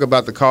give a fuck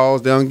about the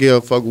cause. They don't give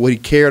a fuck what he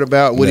cared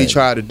about, what he Man.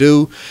 tried to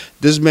do.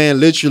 This man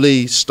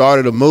literally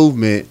started a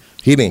movement.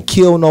 He didn't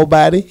kill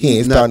nobody. He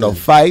ain't start no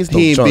Nothing. fights. No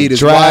He ain't drunk beat his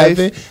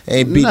driving. wife.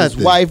 Ain't beat his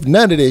Nothing. wife.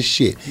 None of this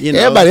shit. You know.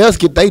 Everybody else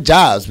get their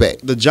jobs back.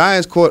 The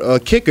Giants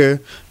kicker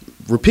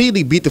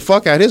repeatedly beat the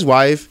fuck out of his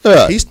wife.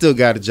 Yeah. He still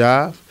got a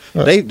job.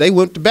 Yeah. They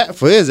went to bat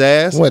for his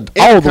ass. Went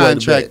In all the way to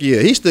contract bat.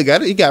 year. He still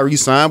got it. He got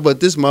re-signed,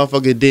 but this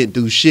motherfucker didn't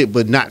do shit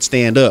but not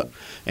stand up.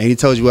 And he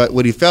told you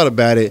what he felt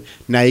about it.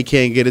 Now he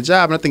can't get a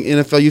job. And I think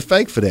NFL, you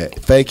fake for that.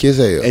 Fake as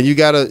hell. And you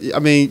gotta,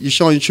 you're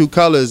showing your true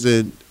colors,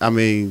 and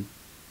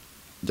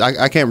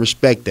I can't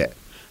respect that.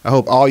 I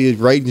hope all your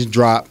ratings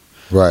drop.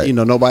 Right.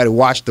 Nobody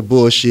watched the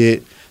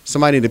bullshit.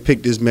 Somebody need to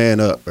pick this man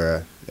up,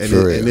 bruh.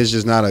 For real. And it's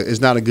just not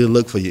a good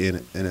look for you in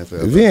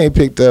NFL. If he ain't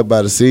picked up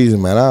by the season,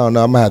 man, I don't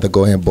know. I'm gonna have to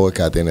go ahead and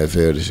boycott the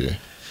NFL this year.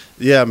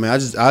 Yeah, man.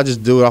 I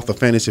just do it off the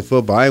fantasy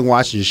football. I ain't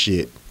watching your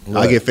shit. I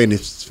Right. get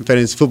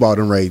fantasy football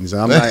them ratings.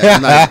 I'm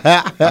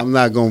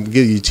not gonna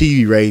give you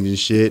TV ratings and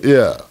shit.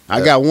 Yeah.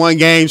 I got one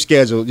game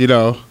scheduled.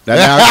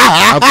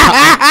 That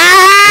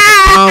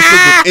I'm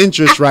conflict of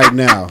interest right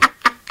now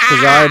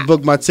because I already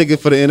booked my ticket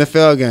for the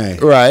NFL game,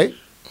 Right.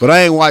 but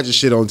I ain't watching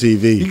shit on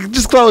TV. You can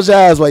just close your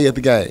eyes while you're at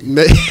the game.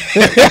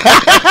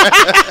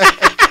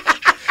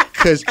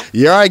 Because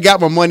you already got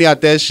my money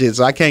out that shit,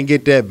 so I can't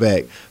get that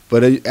back.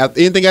 But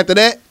anything after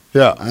that,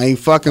 Yeah. I ain't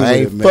fucking I with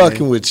ain't it, man.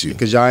 fucking with you.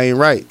 Because y'all ain't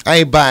right. I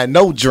ain't buying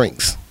no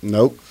drinks.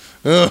 Nope.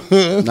 Not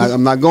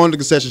I'm not going to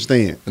the concession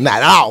stand.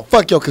 at all.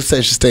 Fuck your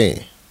concession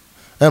stand.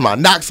 I'm gonna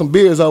knock some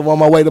beers over on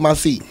my way to my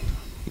seat.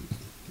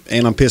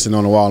 And I'm pissing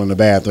on the wall in the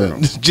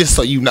bathroom. Just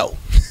so you know.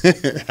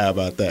 How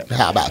about that?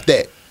 How about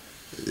that?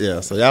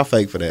 Yeah, so y'all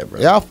fake for that, bro.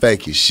 Y'all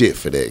fake as shit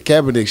for that.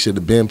 Kaepernick should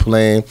have been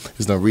playing.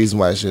 There's no reason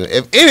why he should.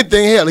 If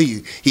anything, hell,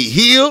 he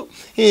healed.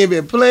 He ain't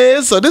been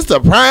playing. So this is the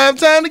prime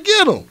time to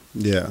get him.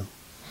 Yeah.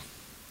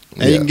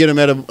 And Yeah. you can get him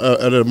at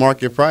a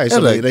market price.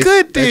 At a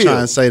good They deal. try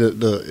and say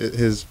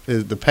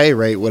the pay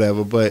rate,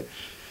 whatever. But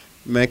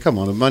man, come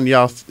on, the money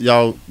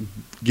y'all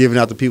giving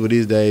out to people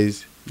these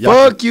days.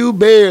 Fuck you,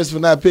 Bears, for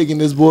not picking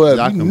this boy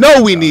Y'all up. You can know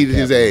fuck we y'all needed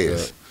his Kaepernick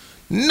ass.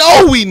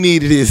 No, we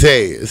needed his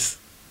ass.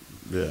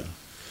 Yeah.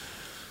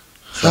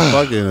 So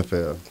fuck the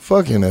NFL.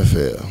 Fuck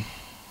NFL.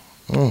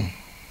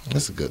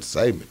 That's a good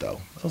statement though.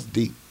 That was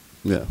deep.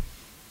 Yeah.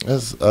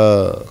 That's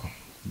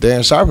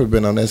Darren Sharper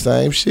been on that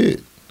same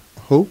shit.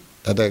 Who?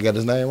 I think I got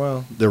his name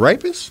wrong. The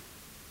rapist?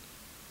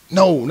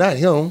 No, not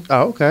him.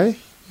 Oh, okay.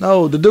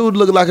 No, the dude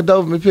looking like a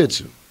Doberman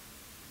picture.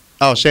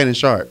 Oh, Shannon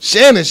Sharp.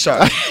 Shannon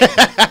Sharp.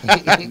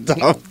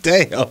 Oh,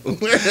 damn.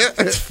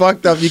 It's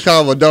fucked up you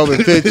call him a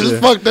Doberman picture. It's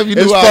fucked up you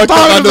knew It's what I was fucked up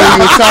I talking knew about.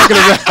 you were talking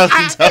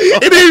about.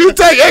 It didn't even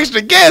take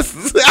extra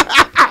guesses.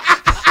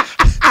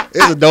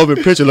 It's a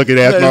Doberman picture looking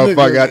ass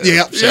motherfucker.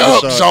 Yep,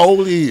 Shannon Sharp.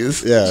 So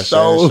is. Yeah,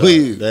 so Shannon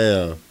is.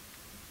 Sharp.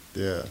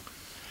 Damn. Yeah.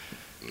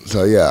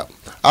 So yeah.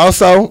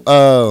 Also,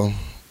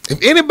 if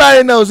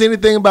anybody knows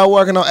anything about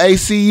working on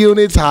AC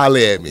units, holler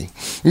at me.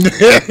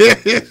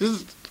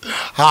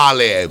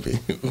 Holler at me.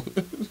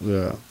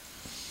 Yeah.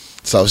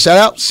 So shout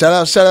outs. Shout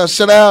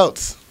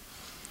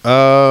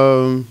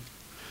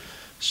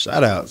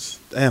outs.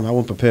 Damn, I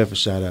wasn't prepared for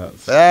shout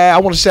outs. I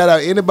want to shout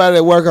out anybody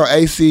that work on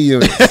AC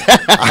units.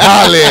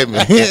 Holler at me.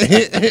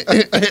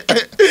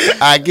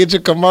 I get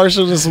your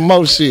commercials and some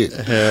more shit.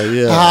 Hell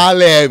yeah.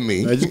 Holler at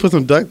me. I just put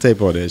some duct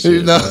tape on that shit.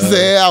 You know what I'm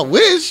saying? I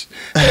wish.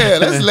 Yeah,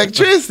 that's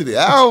electricity.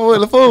 I don't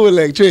really fool with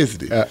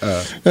electricity.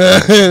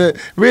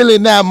 Really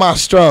not my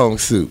strong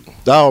suit.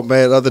 Oh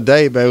man, the other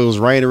day, man, it was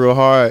raining real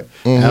hard.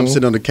 And I'm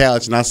sitting on the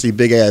couch and I see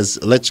big ass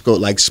electrical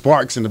like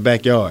sparks in the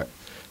backyard.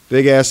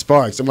 Big ass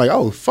sparks. I'm like,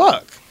 oh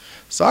fuck.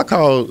 So I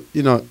called,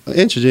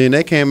 Entergy, and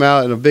they came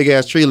out and a big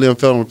ass tree limb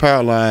fell on the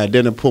power line.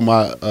 Then they pulled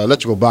my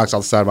electrical box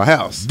outside of my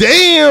house.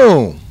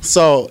 Damn.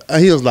 So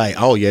he was like,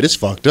 "Oh yeah, this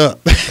fucked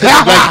up."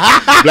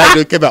 Black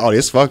dude came out, "Oh,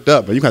 this fucked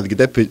up, but you got to get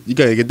that. You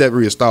got to get that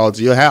reinstalled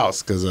to your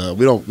house because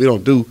we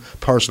don't do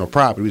personal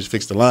property. We just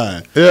fix the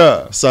line."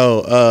 Yeah.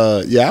 So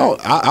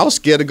I was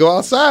scared to go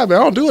outside, man.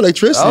 I don't do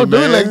electricity. I don't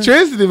do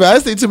electricity, man. I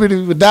see too many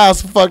people die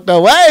some fucked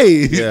up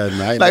ways. Yeah,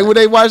 like when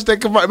they watched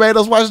that made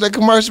us watch that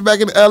commercial back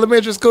in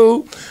elementary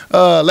school.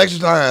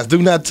 Electric lines do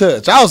not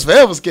touch. I was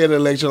forever scared of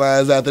electric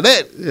lines after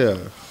that. Yeah.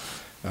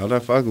 I was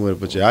not fucking with it,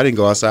 but I didn't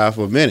go outside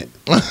for a minute.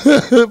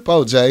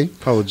 Po J. I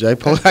got to use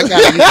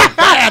the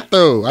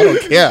bathroom. I don't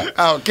care.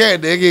 I don't care,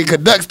 nigga. It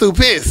conducts through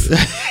piss.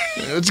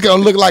 It's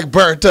gonna look like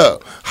burnt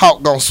up.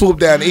 Hawk gonna swoop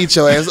down and eat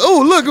your ass.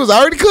 Oh, look, it was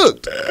already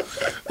cooked.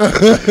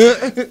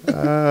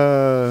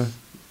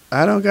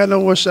 I don't got no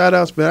more shout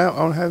outs, but I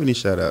don't have any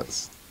shout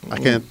outs. I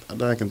can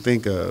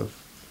think of.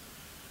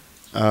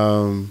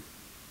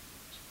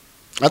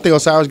 I think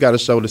Osiris got a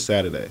show this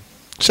Saturday.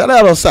 Shout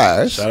out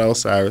Osiris. Shout out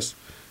Osiris.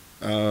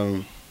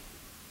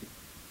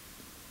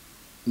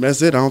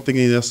 That's it. I don't think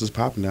anything else is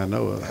popping that I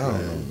know of. I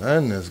don't know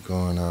nothing that's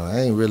going on.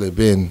 I ain't really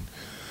been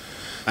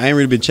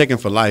checking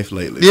for life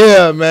lately.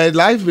 Yeah, man.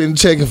 Life been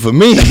checking for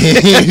me.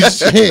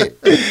 Shit.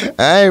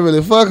 I ain't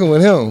really fucking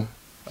with him.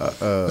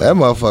 That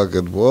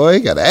motherfucker, boy, he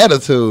got an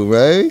attitude,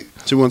 man.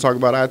 You want to talk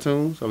about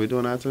iTunes? Are we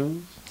doing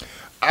iTunes?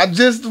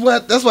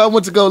 That's what I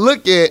went to go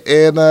look at,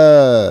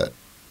 and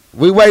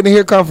we waiting to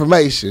hear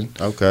confirmation.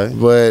 Okay.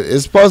 But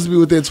it's supposed to be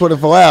within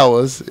 24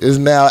 hours. It's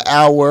now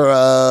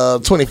hour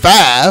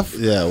 25.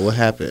 Yeah, what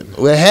happened?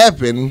 What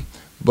happened?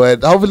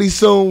 But hopefully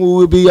soon we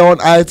will be on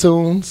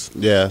iTunes.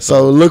 Yeah.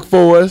 So look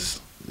for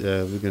us.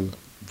 Yeah, we can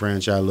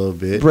branch out a little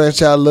bit.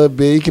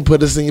 You can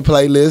put us in your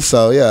playlist.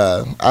 So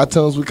yeah,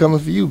 iTunes, we coming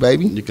for you,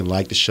 baby. You can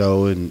like the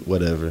show and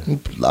whatever.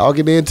 Log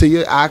it into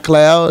your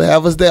iCloud.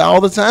 Have us there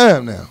all the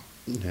time now.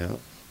 Yeah.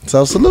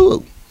 So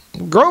salute.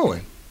 We're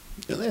growing.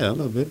 Yeah, a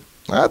little bit.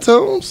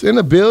 iTunes in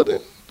the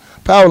building.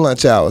 Power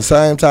Lunch Hour,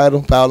 same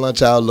title. Power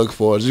Lunch Hour. Look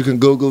for us. You can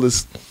Google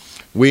us.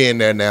 We in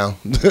there now.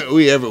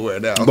 We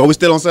everywhere now. But we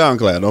still on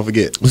SoundCloud. Don't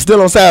forget. We're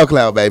still on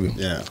SoundCloud, baby.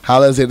 Yeah.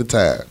 Holla us at the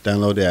time.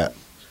 Download the app.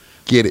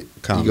 Get it.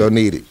 Comment. You gonna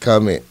need it.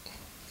 Comment.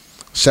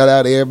 Shout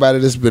out to everybody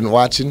that's been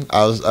watching.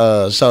 I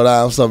was showed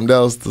out something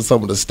else to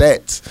some of the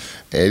stats,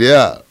 and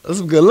yeah, that's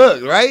some good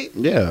look, right?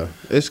 Yeah,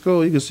 it's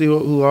cool. You can see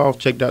who all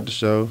checked out the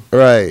show.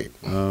 Right.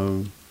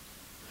 I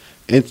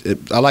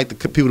like the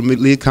people to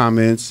leave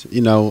comments.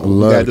 We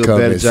love gotta do a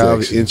better job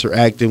section. of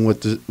interacting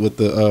with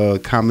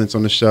the comments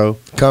on the show.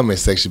 Comment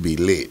section be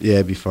lit. Yeah,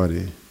 it'd be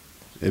funny.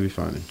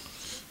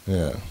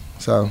 Yeah.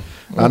 So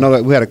I know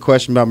that we had a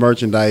question about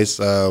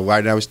merchandise.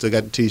 Right now we still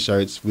got the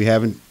T-shirts. We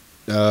haven't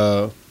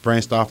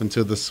branched off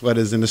into the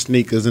sweaters and the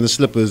sneakers and the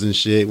slippers and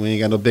shit. We ain't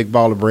got no big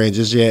baller brand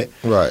just yet.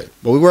 right.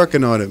 But we're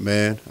working on it,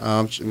 man.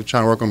 We're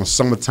trying to work on a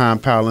summertime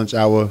Power Lunch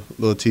Hour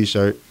little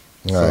T-shirt.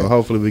 Right. So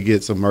hopefully we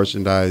get some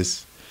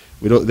merchandise.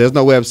 There's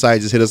no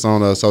website. Just hit us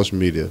on social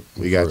media.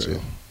 We got you.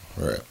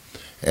 Right.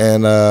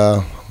 And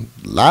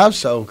live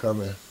show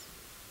coming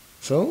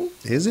soon.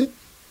 Is it?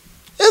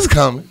 It's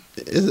coming.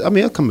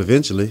 It'll come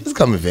eventually. It's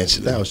coming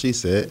eventually. That's what she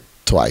said.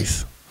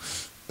 Twice.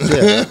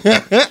 Yeah.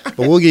 But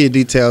we'll give you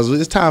details.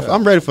 It's time.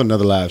 I'm ready for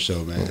another live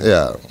show, man.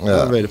 Yeah.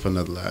 I'm ready for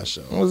another live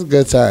show. It was a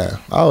good time.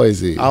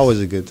 Always is. Always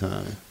a good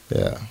time.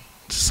 Yeah.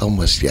 So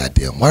much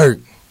goddamn work.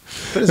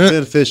 But it's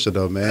beneficial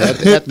though, man.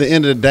 At the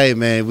end of the day,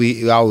 man,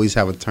 we always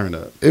have a turn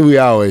up. We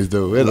always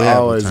do. It We have a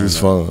always turn is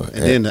up. fun.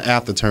 And then the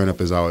after turn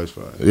up is always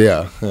fun.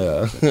 Yeah.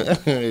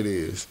 It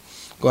is.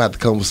 Gonna have to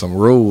come with some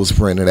rules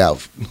printed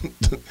out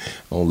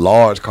on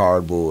large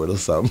cardboard or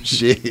some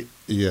shit.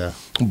 Yeah.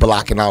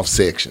 Blocking off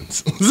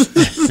sections.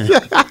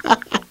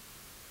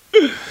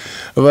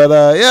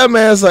 But yeah,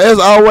 man. So as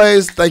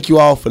always, thank you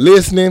all for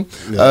listening.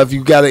 Yeah. If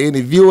you got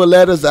any viewer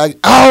letters, I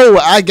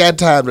got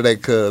time today,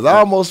 cuz I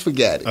almost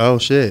forgot it. Oh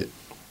shit.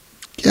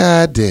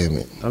 God damn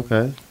it.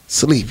 Okay.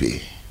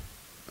 Sleepy.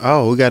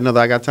 Oh, we got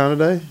another I got time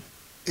today?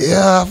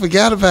 Yeah, I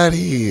forgot about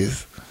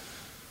his.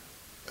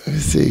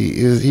 Let's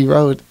see. He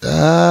wrote,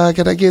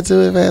 can I get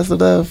to it fast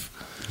enough?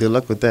 Good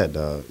luck with that,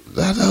 dog.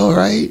 I know,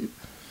 right?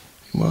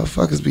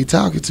 Motherfuckers be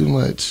talking too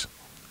much.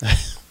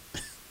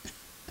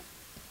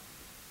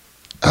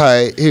 All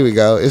right, here we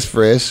go. It's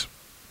fresh.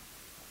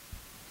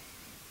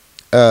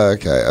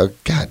 Okay. Oh,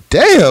 God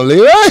damn,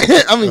 Leroy.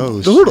 I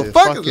mean, who the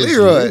fuck is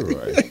Leroy?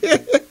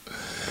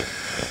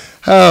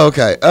 Oh,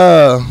 okay.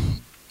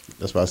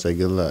 That's why I say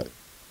good luck.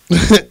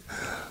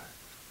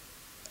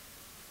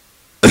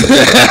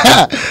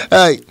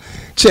 Hey,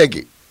 check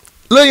it.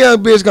 Little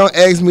young bitch gonna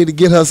ask me to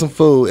get her some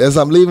food as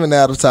I'm leaving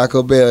out of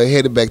Taco Bell and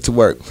headed back to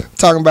work.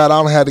 Talking about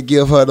I don't have to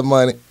give her the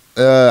money.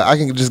 I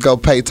can just go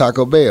pay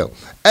Taco Bell.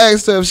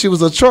 Asked her if she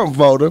was a Trump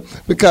voter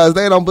because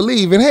they don't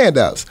believe in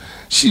handouts.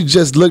 She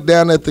just looked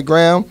down at the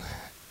ground.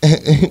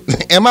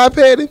 Am I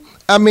petty?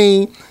 I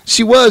mean,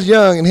 she was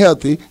young and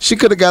healthy. She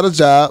could have got a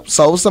job,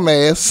 sold some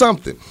ass,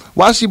 something.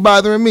 Why she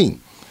bothering me?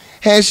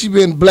 Had she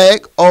been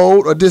black,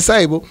 old, or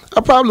disabled, I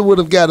probably would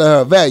have got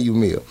her a value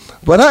meal.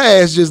 But her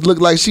ass just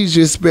looked like she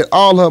just spent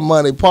all her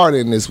money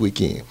partying this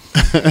weekend.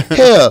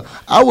 Hell,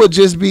 I would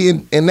just be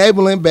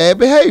enabling bad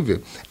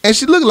behavior. And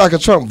she looked like a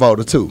Trump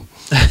voter, too.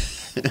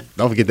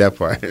 Don't forget that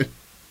part.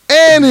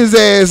 And his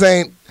ass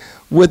ain't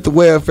with the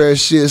welfare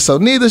shit, so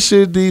neither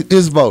should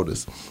his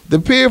voters. The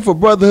period for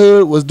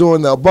brotherhood was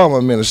during the Obama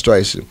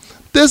administration.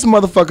 This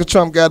motherfucker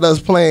Trump got us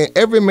playing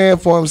every man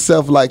for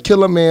himself like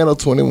Killer Man or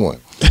 21.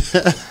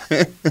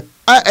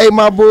 I ate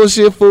my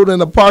bullshit food in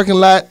the parking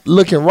lot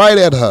looking right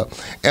at her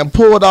and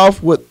pulled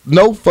off with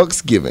no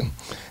fucks given.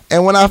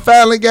 And when I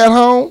finally got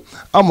home,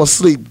 I'ma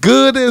sleep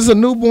good as a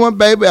newborn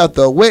baby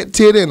after a wet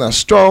titty and a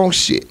strong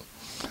shit.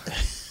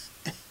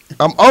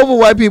 I'm over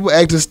white people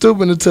acting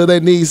stupid until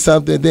they need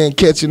something, then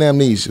catching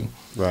amnesia.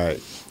 Right.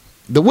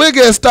 The wig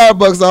at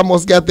Starbucks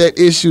almost got that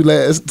issue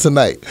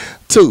tonight,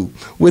 too,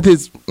 with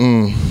his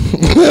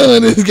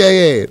his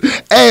gay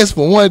ass. Asked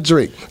for one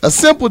drink, a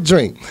simple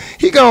drink.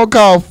 He gonna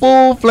call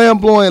full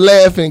flamboyant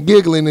laughing,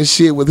 giggling and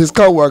shit with his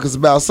coworkers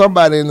about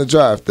somebody in the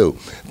drive-thru.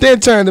 Then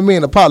turned to me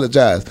and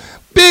apologized.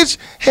 Bitch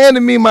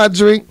handed me my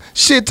drink.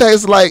 Shit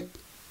tastes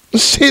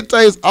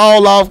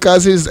all off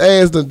cause his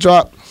ass done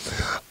dropped.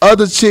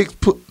 Other chicks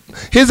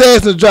his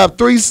ass done dropped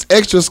 3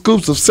 extra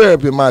scoops of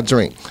syrup in my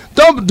drink.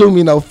 Don't do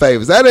me no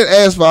favors. I didn't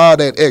ask for all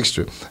that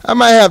extra. I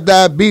might have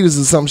diabetes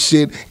or some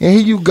shit, and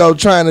here you go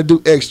trying to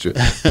do extra.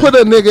 Put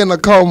a nigga in a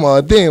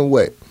coma, then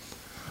what?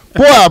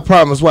 Boy, I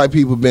promise white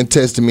people been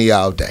testing me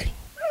all day.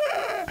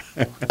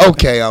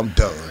 Okay, I'm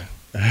done.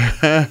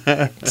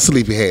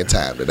 Sleepyhead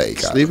time today,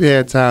 guys.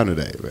 Sleepyhead time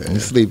today, man.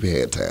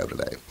 Sleepyhead time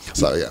today.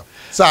 So, yeah.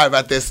 Sorry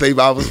about that, Sleep.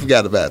 I almost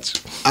forgot about you.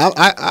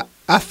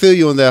 I feel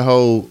you on that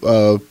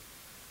whole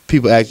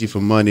people ask you for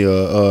money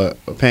or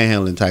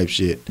panhandling type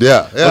shit.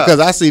 Yeah. Because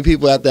I see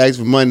people out there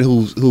asking for money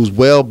who's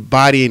well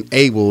body and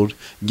abled,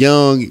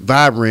 young,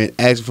 vibrant,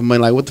 asking for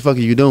money. Like, what the fuck are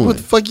you doing? What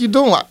the fuck you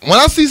doing? When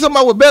I see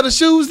somebody with better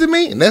shoes than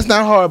me, and that's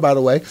not hard, by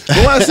the way. But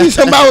when I see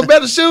somebody with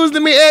better shoes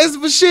than me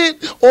asking for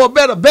shit or a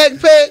better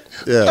backpack,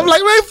 Yeah. I'm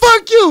like, man,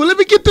 fuck you. Let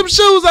me get them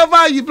shoes off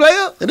of you,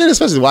 player. And then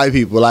especially white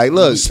people, like,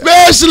 look,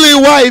 Especially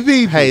white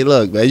people. hey,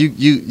 look, man,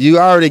 you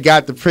already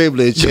got the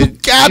privilege. You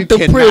got the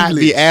cannot privilege.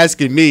 be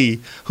asking me,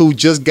 who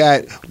just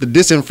got the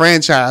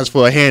disenfranchised,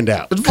 for a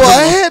handout.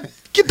 Boy,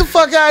 get the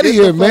fuck out of Get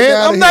here, the fuck man.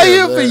 outta I'm not here,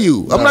 here for man.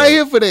 you. I'm No. not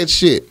here for that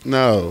shit.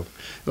 No,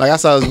 like I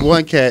saw this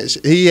one cat.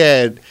 He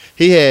had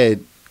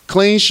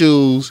clean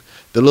shoes,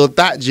 the little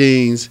thought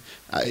jeans.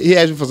 He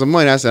asked me for some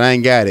money. I said I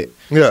ain't got it.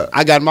 Yeah.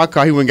 I got in my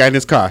car. He went and got in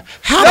his car.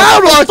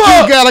 How the fuck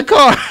you got a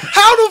car?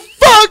 How the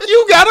fuck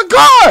you got a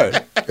car?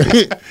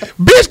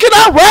 Bitch, can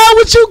I ride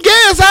with you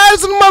gas high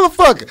as a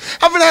motherfucker?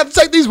 I'm gonna have to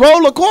take these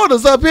roller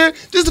quarters up here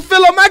just to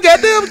fill up my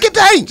goddamn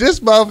tank.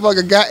 This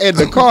motherfucker got in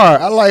the car.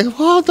 I like,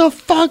 hold the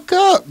fuck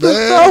up,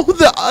 man. Throw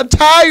the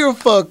entire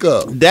fuck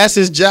up. That's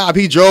his job.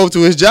 He drove to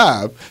his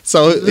job,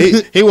 so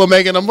he wasn't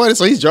making no money,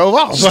 so he drove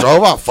off. Just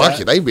drove off. Fuck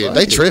it. They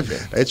tripping.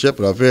 They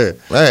tripping up here.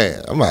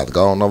 Man, I'm gonna have to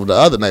go on over to the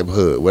other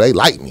neighborhood where they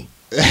like me.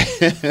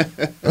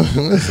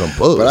 That's some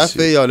bullshit. But I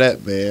feel you on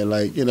that, man.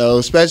 Like, you know,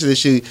 especially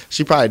she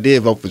probably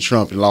did vote for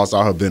Trump and lost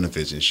all her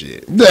benefits and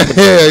shit.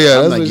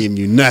 yeah. I'm not giving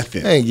you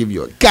nothing. They ain't give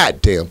you a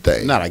goddamn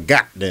thing. Not a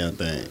goddamn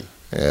thing.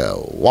 Yeah,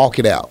 walk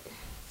it out.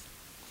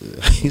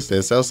 He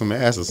said sell some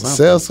ass or something.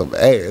 Sell some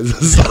ass.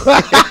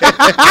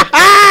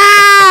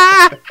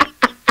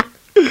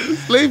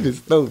 Sleep is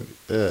stupid.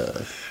 Yeah.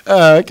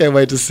 I can't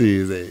wait to see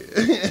his ass.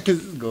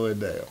 This is going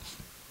down.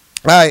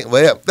 All right,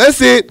 well, yeah, that's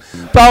it.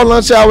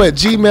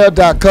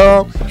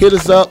 PowerLunchHour@gmail.com. Hit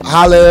us up,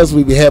 holler at us.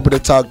 We be happy to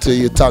talk to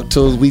you. Talk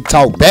to us. We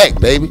talk back,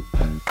 baby.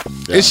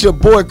 doubt. It's your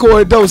boy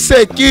Corey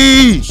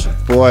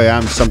Dosecki. Boy,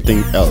 I'm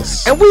something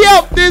else. And we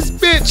out this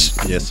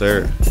bitch. Yes,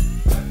 sir.